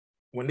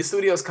 when the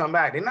studios come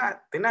back, they're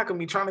not going to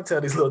be trying to tell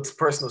these little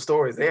personal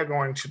stories. They are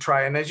going to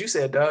try, and as you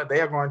said, Doug,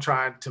 they are going to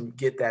try to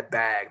get that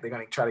bag. They're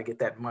going to try to get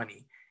that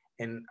money.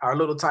 And our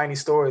little tiny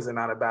stories are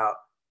not about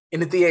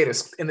in the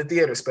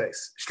theater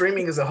space.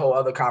 Streaming is a whole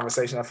other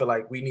conversation. I feel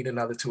like we need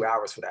another 2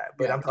 hours for that.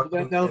 But yeah, I'm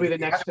talking that'll be the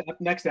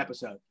next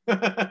episode.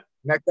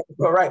 Next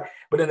episode, right?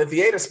 But in the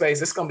theater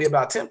space, it's going to be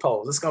about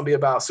tentpoles. It's going to be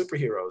about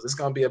superheroes. It's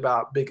going to be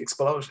about big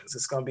explosions.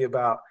 It's going to be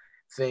about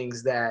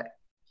things that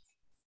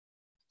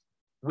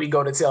we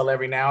go to tell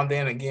every now and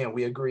then. Again,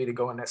 we agree to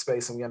go in that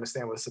space and we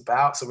understand what it's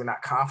about, so we're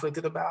not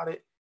conflicted about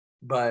it.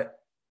 But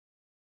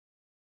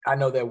I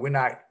know that we're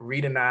not,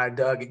 Reed and I,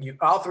 Doug, and you,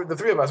 the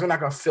 3 of us, we're not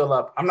going to fill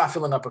up. I'm not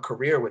filling up a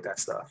career with that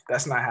stuff.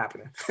 That's not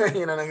happening.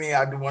 You know what I mean?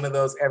 I do one of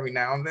those every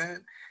now and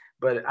then,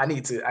 but I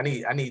need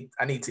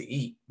to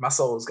eat. My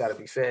soul's got to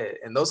be fed,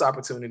 and those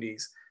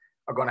opportunities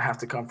are going to have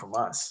to come from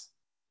us.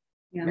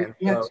 Yeah. And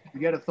You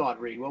had a thought,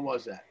 Reed. What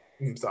was that?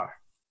 I'm sorry.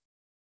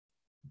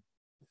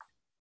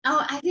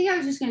 Oh, I think I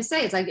was just going to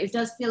say, it's like, it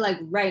does feel like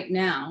right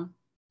now,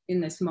 in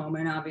this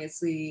moment,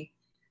 obviously,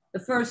 the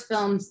first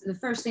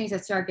things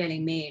that start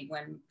getting made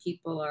when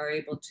people are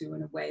able to,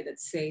 in a way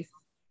that's safe.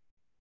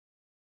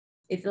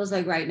 It feels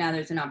like right now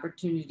there's an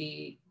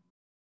opportunity,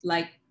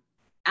 like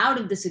out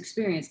of this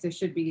experience, there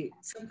should be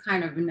some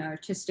kind of an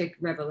artistic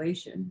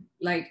revelation,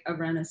 like a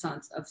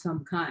renaissance of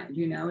some kind,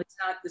 you know?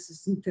 This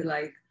isn't the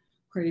like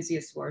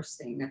craziest, worst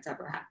thing that's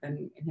ever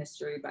happened in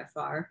history by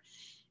far.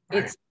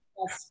 Right. It's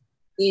just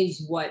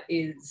is what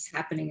is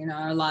happening in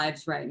our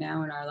lives right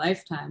now in our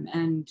lifetime.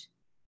 And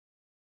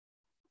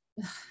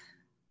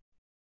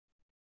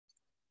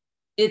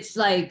it's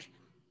like,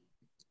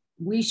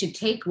 we should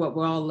take what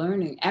we're all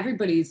learning.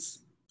 Everybody's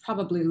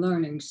probably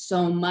learning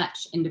so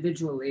much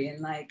individually,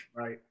 and like,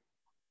 right.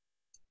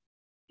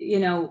 You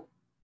know,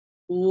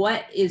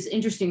 what is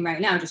interesting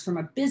right now, just from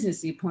a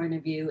businessy point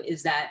of view,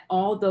 is that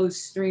all those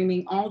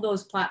streaming, all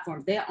those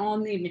platforms, they all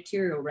need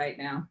material right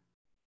now.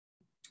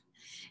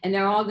 And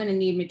they're all going to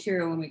need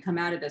material when we come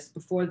out of this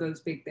before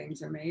those big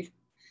things are made.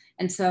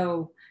 And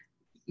so,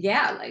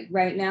 yeah, like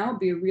right now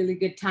would be a really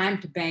good time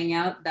to bang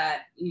out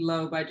that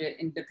low budget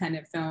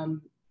independent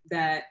film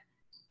that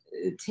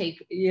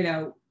take, you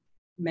know,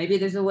 maybe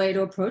there's a way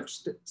to approach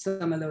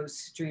some of those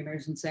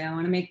streamers and say, I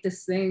want to make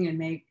this thing and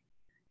make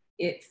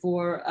it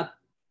for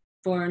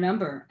a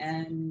number,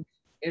 and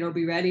it'll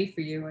be ready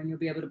for you and you'll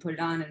be able to put it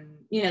on. And,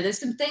 you know, there's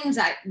some things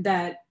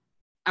that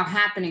are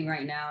happening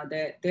right now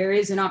that there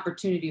is an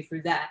opportunity for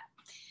that.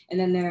 And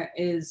then there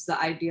is the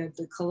idea of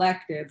the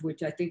collective,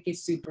 which I think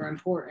is super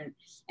important.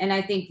 And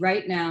I think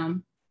right now,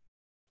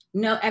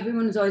 no,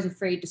 everyone is always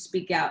afraid to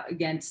speak out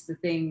against the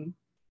thing.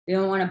 They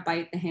don't want to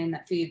bite the hand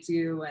that feeds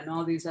you and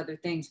all these other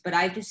things. But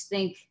I just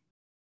think,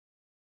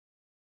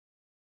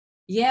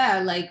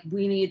 yeah, like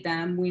we need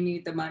them, we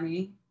need the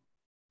money,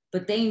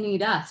 but they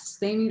need us.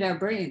 They need our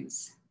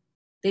brains.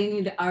 They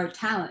need our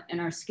talent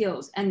and our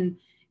skills. And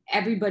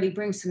everybody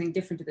brings something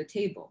different to the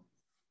table.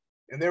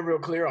 And they're real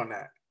clear on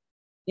that.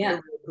 Yeah.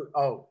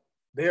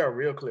 They are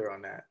real clear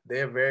on that.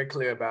 They are very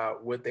clear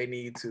about what they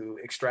need to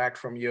extract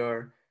from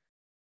your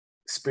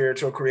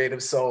spiritual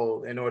creative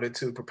soul in order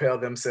to propel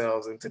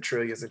themselves into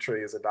trillions and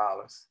trillions of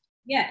dollars.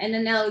 Yeah, and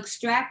then they'll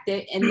extract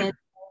it and then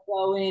they'll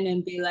go in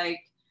and be like,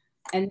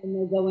 and then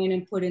they'll go in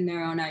and put in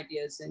their own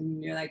ideas,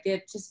 and you're like,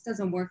 it just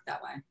doesn't work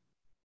that way.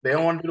 They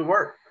don't want to do the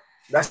work.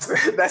 That's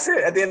it.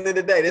 At the end of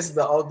the day, this is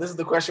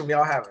the question we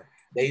all have.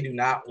 They do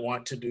not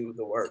want to do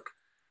the work.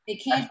 They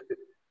can't,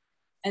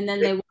 and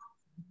then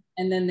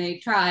they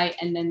try,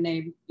 and then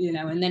they,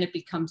 and then it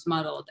becomes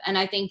muddled. And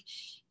I think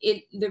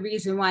the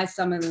reason why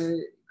some of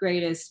the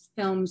greatest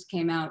films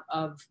came out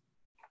of,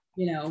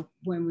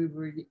 when we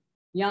were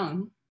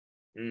young,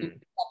 in the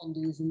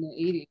 70s and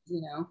the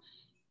 80s,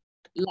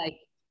 like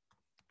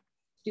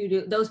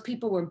those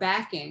people were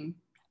backing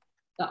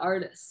the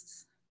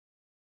artists,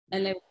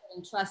 and they were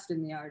putting trust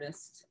in the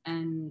artists,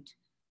 and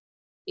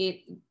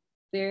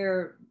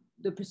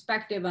the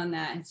perspective on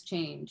that has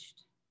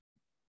changed.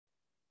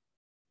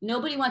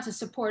 Nobody wants to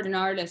support an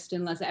artist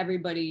unless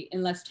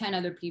 10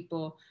 other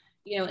people,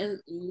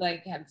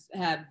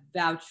 have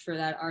vouched for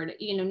that art.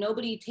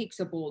 Nobody takes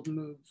a bold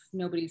move.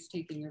 Nobody's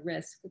taking a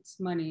risk. It's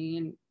money,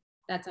 and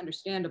that's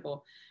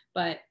understandable.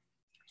 But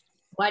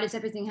why does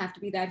everything have to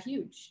be that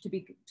huge to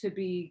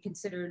be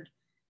considered,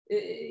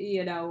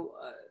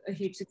 a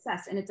huge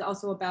success? And it's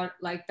also about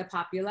like the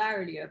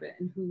popularity of it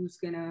and who's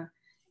gonna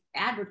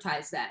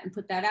advertise that and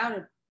put that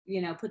out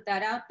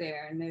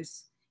there. And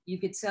you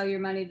could sell your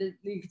movie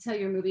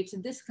to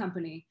this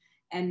company,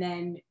 and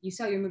then you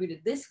sell your movie to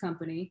this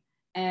company,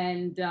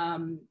 and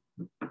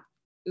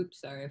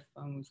oops, sorry, if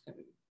phone was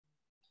coming,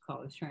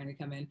 call is trying to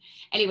come in.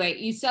 Anyway,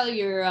 you sell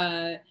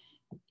your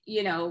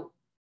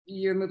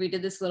movie to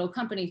this little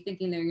company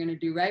thinking they're going to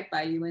do right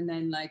by you, and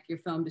then like your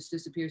film just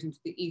disappears into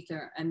the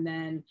ether. And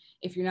then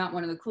if you're not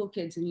one of the cool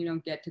kids and you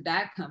don't get to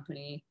that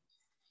company,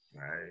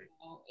 right,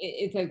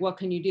 it's like, what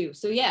can you do?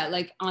 So yeah,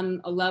 like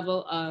on a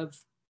level of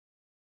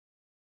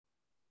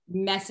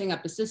messing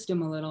up the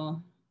system a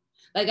little,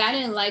 like I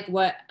didn't like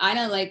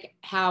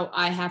how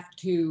I have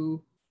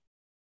to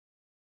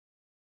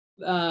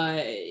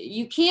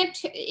you can't,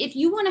 if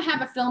you want to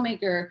have a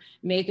filmmaker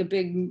make a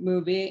big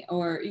movie,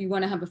 or you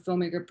want to have a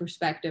filmmaker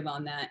perspective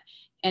on that,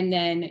 and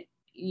then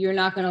you're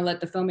not going to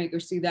let the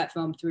filmmaker see that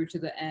film through to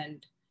the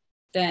end,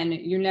 then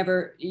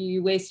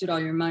you wasted all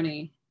your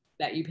money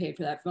that you paid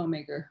for that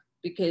filmmaker,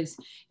 because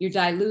you're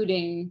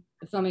diluting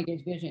the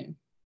filmmaker's vision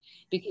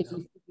because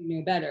you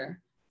know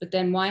better. But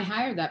then why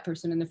hire that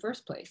person in the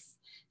first place?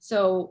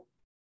 So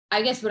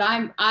I guess what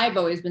I've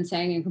always been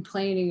saying and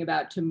complaining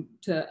about to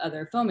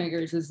other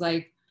filmmakers is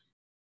like,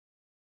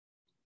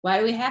 why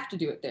do we have to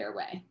do it their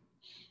way?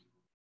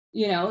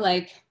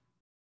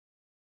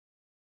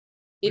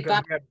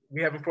 Because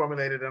we haven't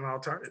formulated an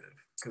alternative.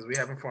 Because we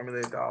haven't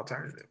formulated the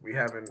alternative.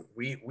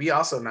 We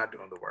also not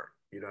doing the work.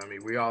 You know what I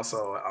mean? We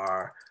also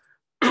are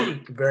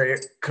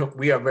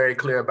very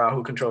clear about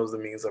who controls the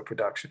means of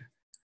production.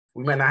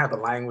 We may not have the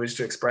language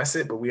to express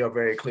it, but we are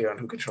very clear on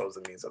who controls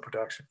the means of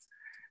production.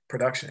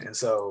 And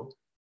so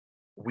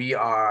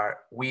our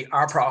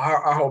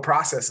whole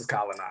process is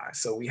colonized.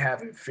 So we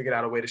haven't figured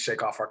out a way to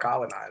shake off our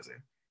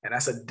colonizer. And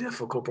that's a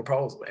difficult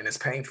proposal, and it's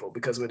painful,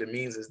 because what it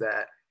means is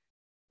that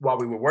while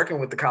we were working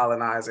with the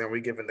colonizer and we're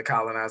giving the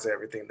colonizer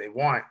everything they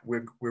want,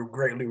 we're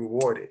greatly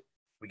rewarded.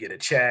 We get a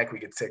check, we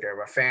get to take care of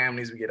our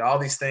families, we get all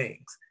these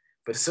things.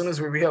 But as soon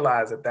as we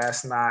realize that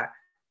that's not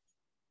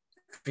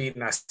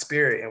feeding our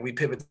spirit and we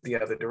pivot the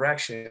other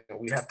direction,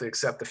 we have to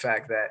accept the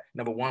fact that,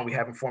 number one, we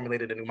haven't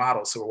formulated a new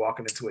model, so we're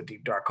walking into a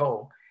deep, dark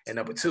hole. And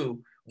number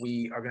two,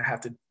 we are going to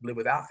have to live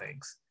without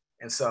things.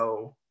 And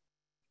so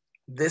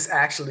this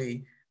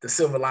actually, the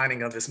silver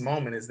lining of this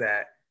moment is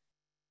that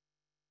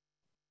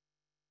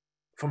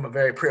from a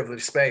very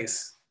privileged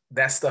space,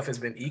 that stuff has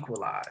been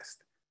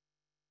equalized.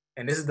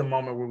 And this is the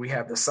moment where we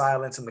have the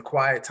silence and the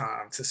quiet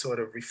time to sort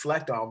of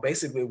reflect on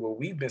basically what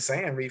we've been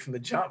saying, Reed, from the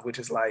jump, which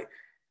is like,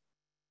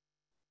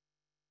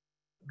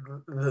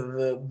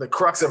 the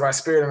crux of our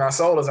spirit and our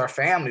soul is our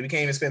family. We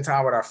can't even spend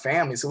time with our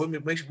family. So what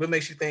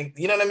makes you think,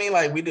 you know what I mean?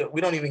 Like we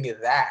don't even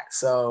get that.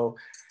 So,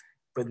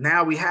 but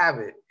now we have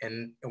it,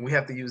 and we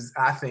have to use,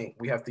 I think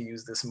we have to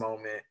use this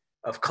moment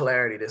of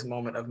clarity, this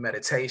moment of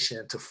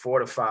meditation to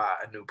fortify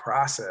a new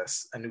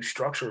process, a new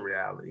structural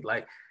reality.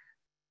 Like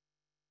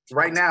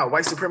right now,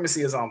 white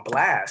supremacy is on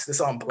blast. It's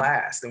on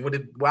blast.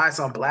 And why it's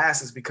on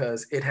blast is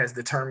because it has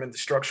determined the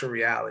structural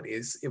reality.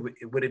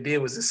 What it did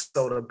was it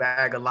sold a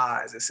bag of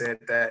lies. It said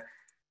that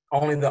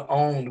only the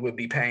owned would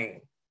be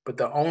paying. but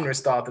the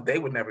owners thought that they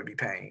would never be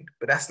paying.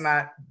 But that's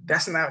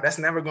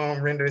never going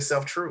to render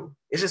itself true.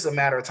 It's just a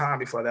matter of time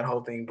before that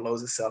whole thing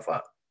blows itself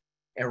up.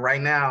 And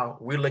right now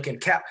we're looking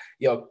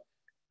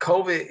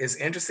COVID is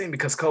interesting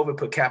because COVID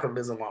put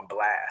capitalism on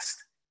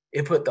blast.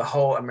 It put the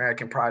whole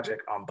American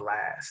project on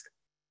blast.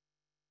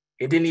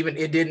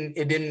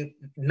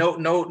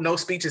 No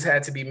speeches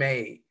had to be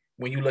made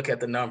when you look at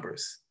the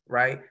numbers,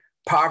 right?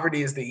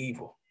 Poverty is the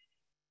evil.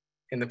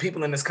 And the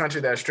people in this country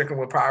that are stricken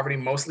with poverty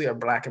mostly are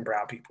Black and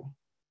brown people.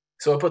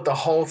 So it put the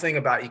whole thing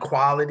about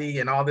equality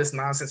and all this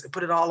nonsense, it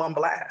put it all on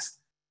blast.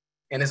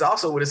 And it's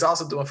also what it's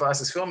also doing for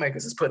us as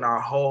filmmakers is putting our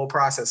whole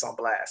process on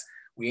blast.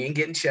 We ain't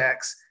getting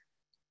checks.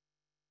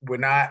 We're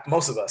not,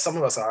 most of us, some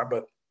of us are,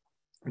 but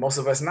most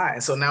of us not.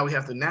 And so now we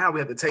have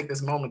to take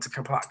this moment to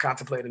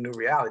contemplate a new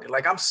reality.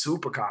 Like I'm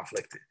super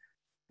conflicted.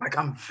 Like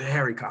I'm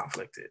very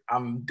conflicted.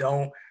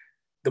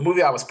 The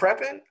movie I was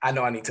prepping, I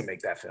know I need to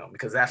make that film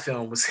because that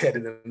film was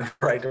headed in the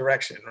right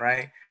direction,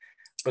 right?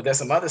 But there's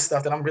some other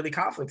stuff that I'm really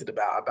conflicted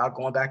about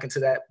going back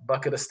into that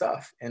bucket of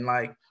stuff. And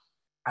like,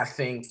 I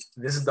think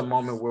this is the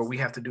moment where we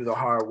have to do the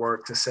hard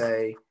work to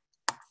say,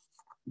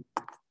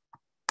 are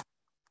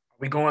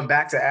we going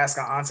back to ask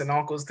our aunts and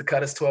uncles to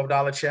cut us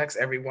 $12 checks,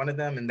 every one of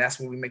them, and that's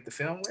what we make the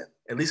film with?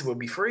 At least it would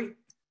be free.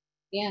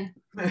 Yeah.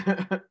 You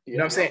know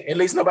what I'm saying? At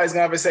least nobody's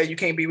gonna ever say you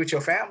can't be with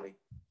your family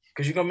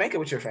because you're gonna make it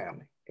with your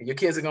family. And your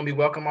kids are gonna be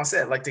welcome on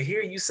set. Like to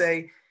hear you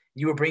say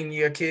you were bringing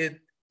your kids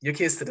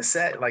to the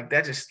set, like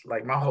that just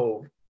like my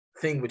whole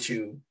thing with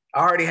you. I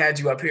already had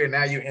you up here.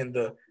 Now you're in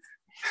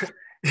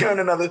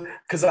another,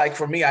 because like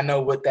for me, I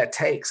know what that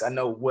takes. I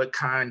know what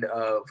kind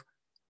of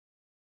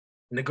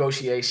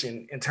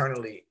negotiation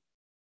internally,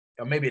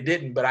 or maybe it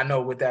didn't, but I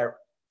know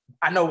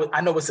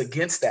what's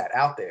against that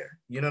out there.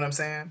 You know what I'm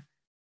saying?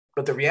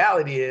 But the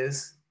reality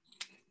is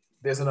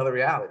there's another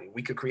reality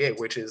we could create,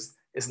 which is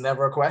it's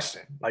never a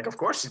question. Like, of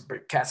course,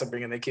 cats are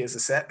bringing their kids to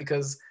set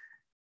because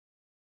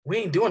we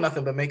ain't doing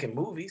nothing but making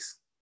movies.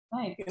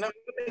 Right. You know,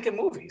 we're making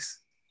movies.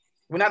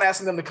 We're not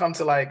asking them to come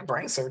to like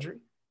brain surgery.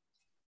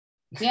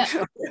 Yeah.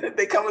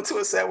 They come into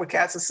a set where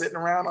cats are sitting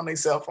around on their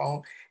cell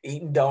phone,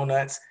 eating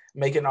donuts,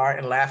 making art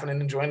and laughing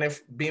and enjoying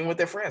being with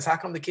their friends. How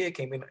come the kids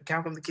can't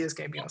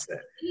be on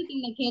set?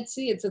 Anything they can't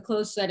see, it's a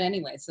closed set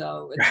anyway.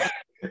 So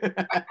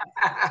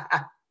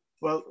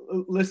Well,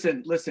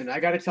 listen,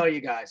 I got to tell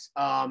you guys,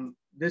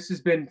 this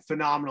has been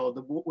phenomenal.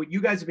 What you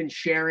guys have been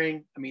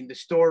sharing, I mean, the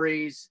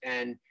stories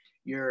and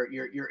your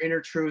inner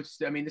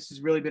truths. I mean, this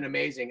has really been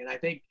amazing. And I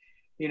think,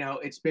 you know,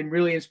 it's been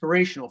really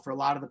inspirational for a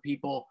lot of the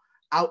people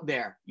out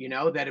there, you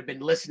know, that have been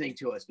listening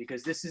to us,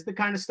 because this is the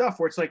kind of stuff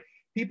where it's like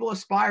people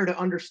aspire to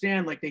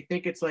understand, like they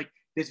think it's like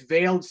this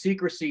veiled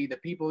secrecy,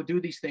 that people who do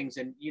these things.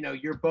 And, you know,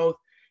 you're both,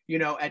 you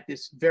know, at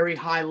this very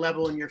high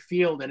level in your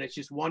field. And it's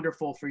just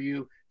wonderful for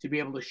you to be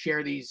able to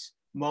share these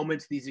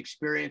moments, these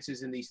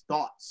experiences, and these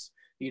thoughts,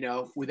 you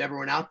know, with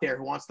everyone out there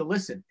who wants to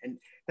listen. And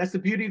that's the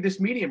beauty of this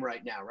medium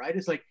right now, right?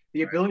 It's like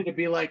the ability to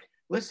be like,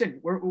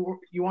 listen,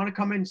 you want to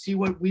come and see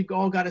what we've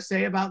all got to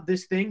say about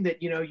this thing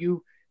that, you know,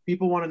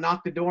 people want to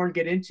knock the door and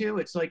get into.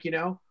 It's like, you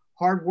know,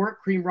 hard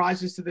work, cream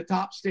rises to the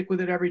top, stick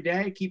with it every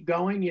day, keep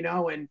going, you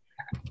know, and,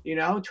 you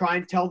know, try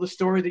and tell the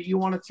story that you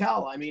want to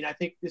tell. I mean, I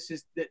think this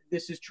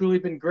has truly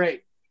been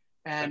great.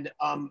 And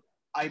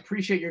I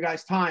appreciate your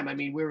guys' time. I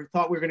mean,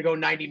 thought we were going to go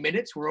 90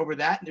 minutes. We're over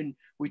that. And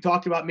we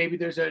talked about maybe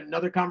there's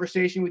another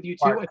conversation with you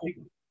too.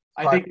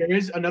 I think there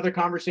is another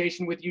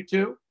conversation with you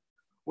too,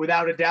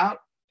 without a doubt.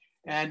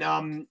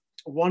 And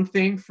one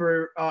thing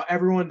for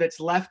everyone that's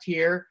left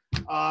here,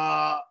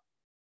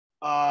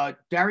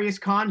 Darius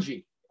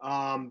Kanji,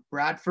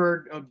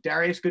 Bradford,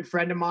 Darius, good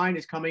friend of mine,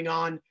 is coming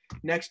on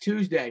next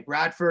Tuesday.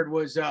 Bradford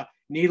was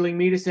needling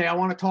me to say, I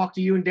want to talk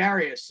to you and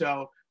Darius.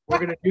 So we're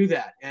going to do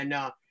that. And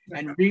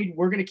Reed,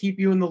 we're going to keep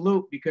you in the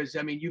loop because,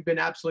 I mean, you've been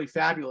absolutely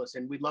fabulous,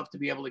 and we'd love to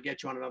be able to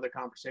get you on another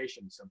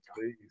conversation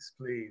sometime.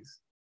 Please.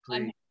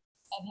 I'm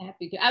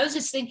happy. I was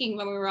just thinking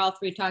when we were all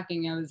three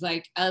talking, I was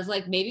like,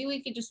 maybe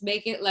we could just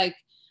make it like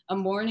a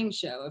morning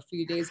show a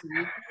few days a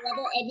week,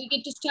 and we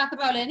could just talk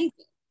about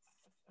anything.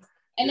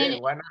 And then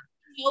why not?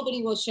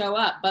 Nobody will show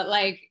up, but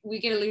like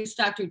we can at least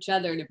talk to each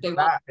other. And if they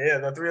want,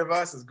 the three of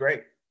us is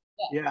great.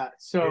 Yeah.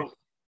 So,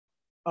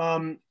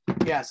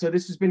 so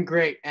this has been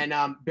great and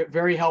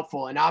very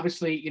helpful. And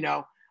obviously, you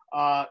know,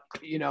 for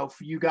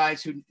you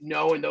guys who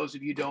know, and those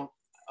of you don't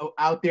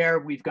out there,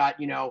 we've got,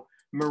 you know,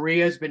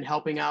 Maria's been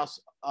helping us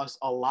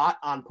a lot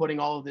on putting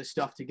all of this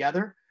stuff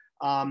together.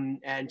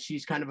 And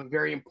she's kind of a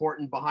very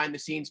important behind the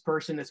scenes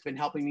person that's been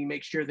helping me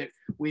make sure that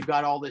we've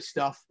got all this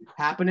stuff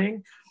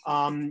happening,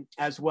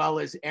 as well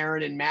as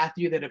Aaron and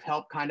Matthew that have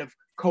helped kind of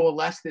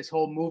coalesce this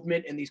whole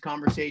movement and these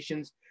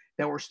conversations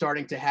that we're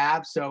starting to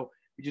have. So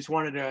we just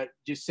wanted to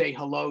just say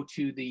hello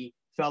to the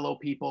fellow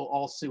people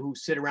also who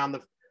sit around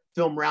the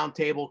film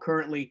roundtable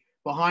currently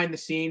behind the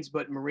scenes,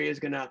 but Maria's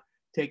gonna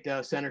take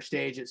the center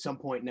stage at some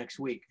point next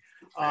week.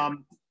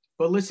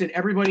 But listen,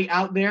 everybody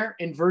out there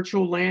in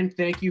virtual land,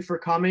 thank you for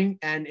coming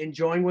and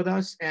enjoying with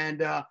us.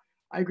 And I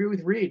agree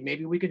with Reed.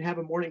 Maybe we can have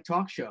a morning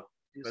talk show.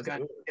 Just got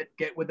to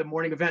get with the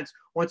morning events.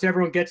 Once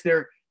everyone gets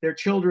their their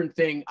children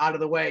thing out of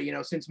the way. You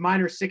know, since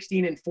mine are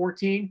 16 and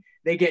 14,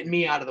 they get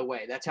me out of the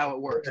way. That's how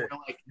it works.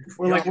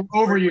 We're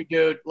over you,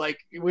 dude. Like,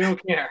 we don't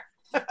care.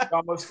 You're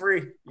almost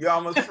free. You're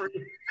almost free.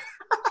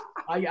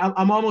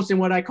 I'm almost in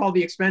what I call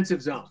the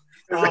expensive zone.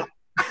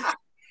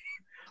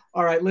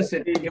 All right,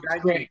 listen. It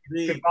was great.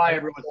 Goodbye,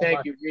 everyone.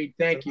 Thank you, Reed.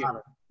 Thank you.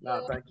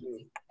 No, thank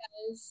you.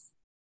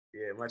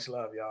 Yeah, much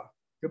love, y'all.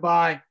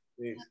 Goodbye.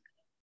 Peace.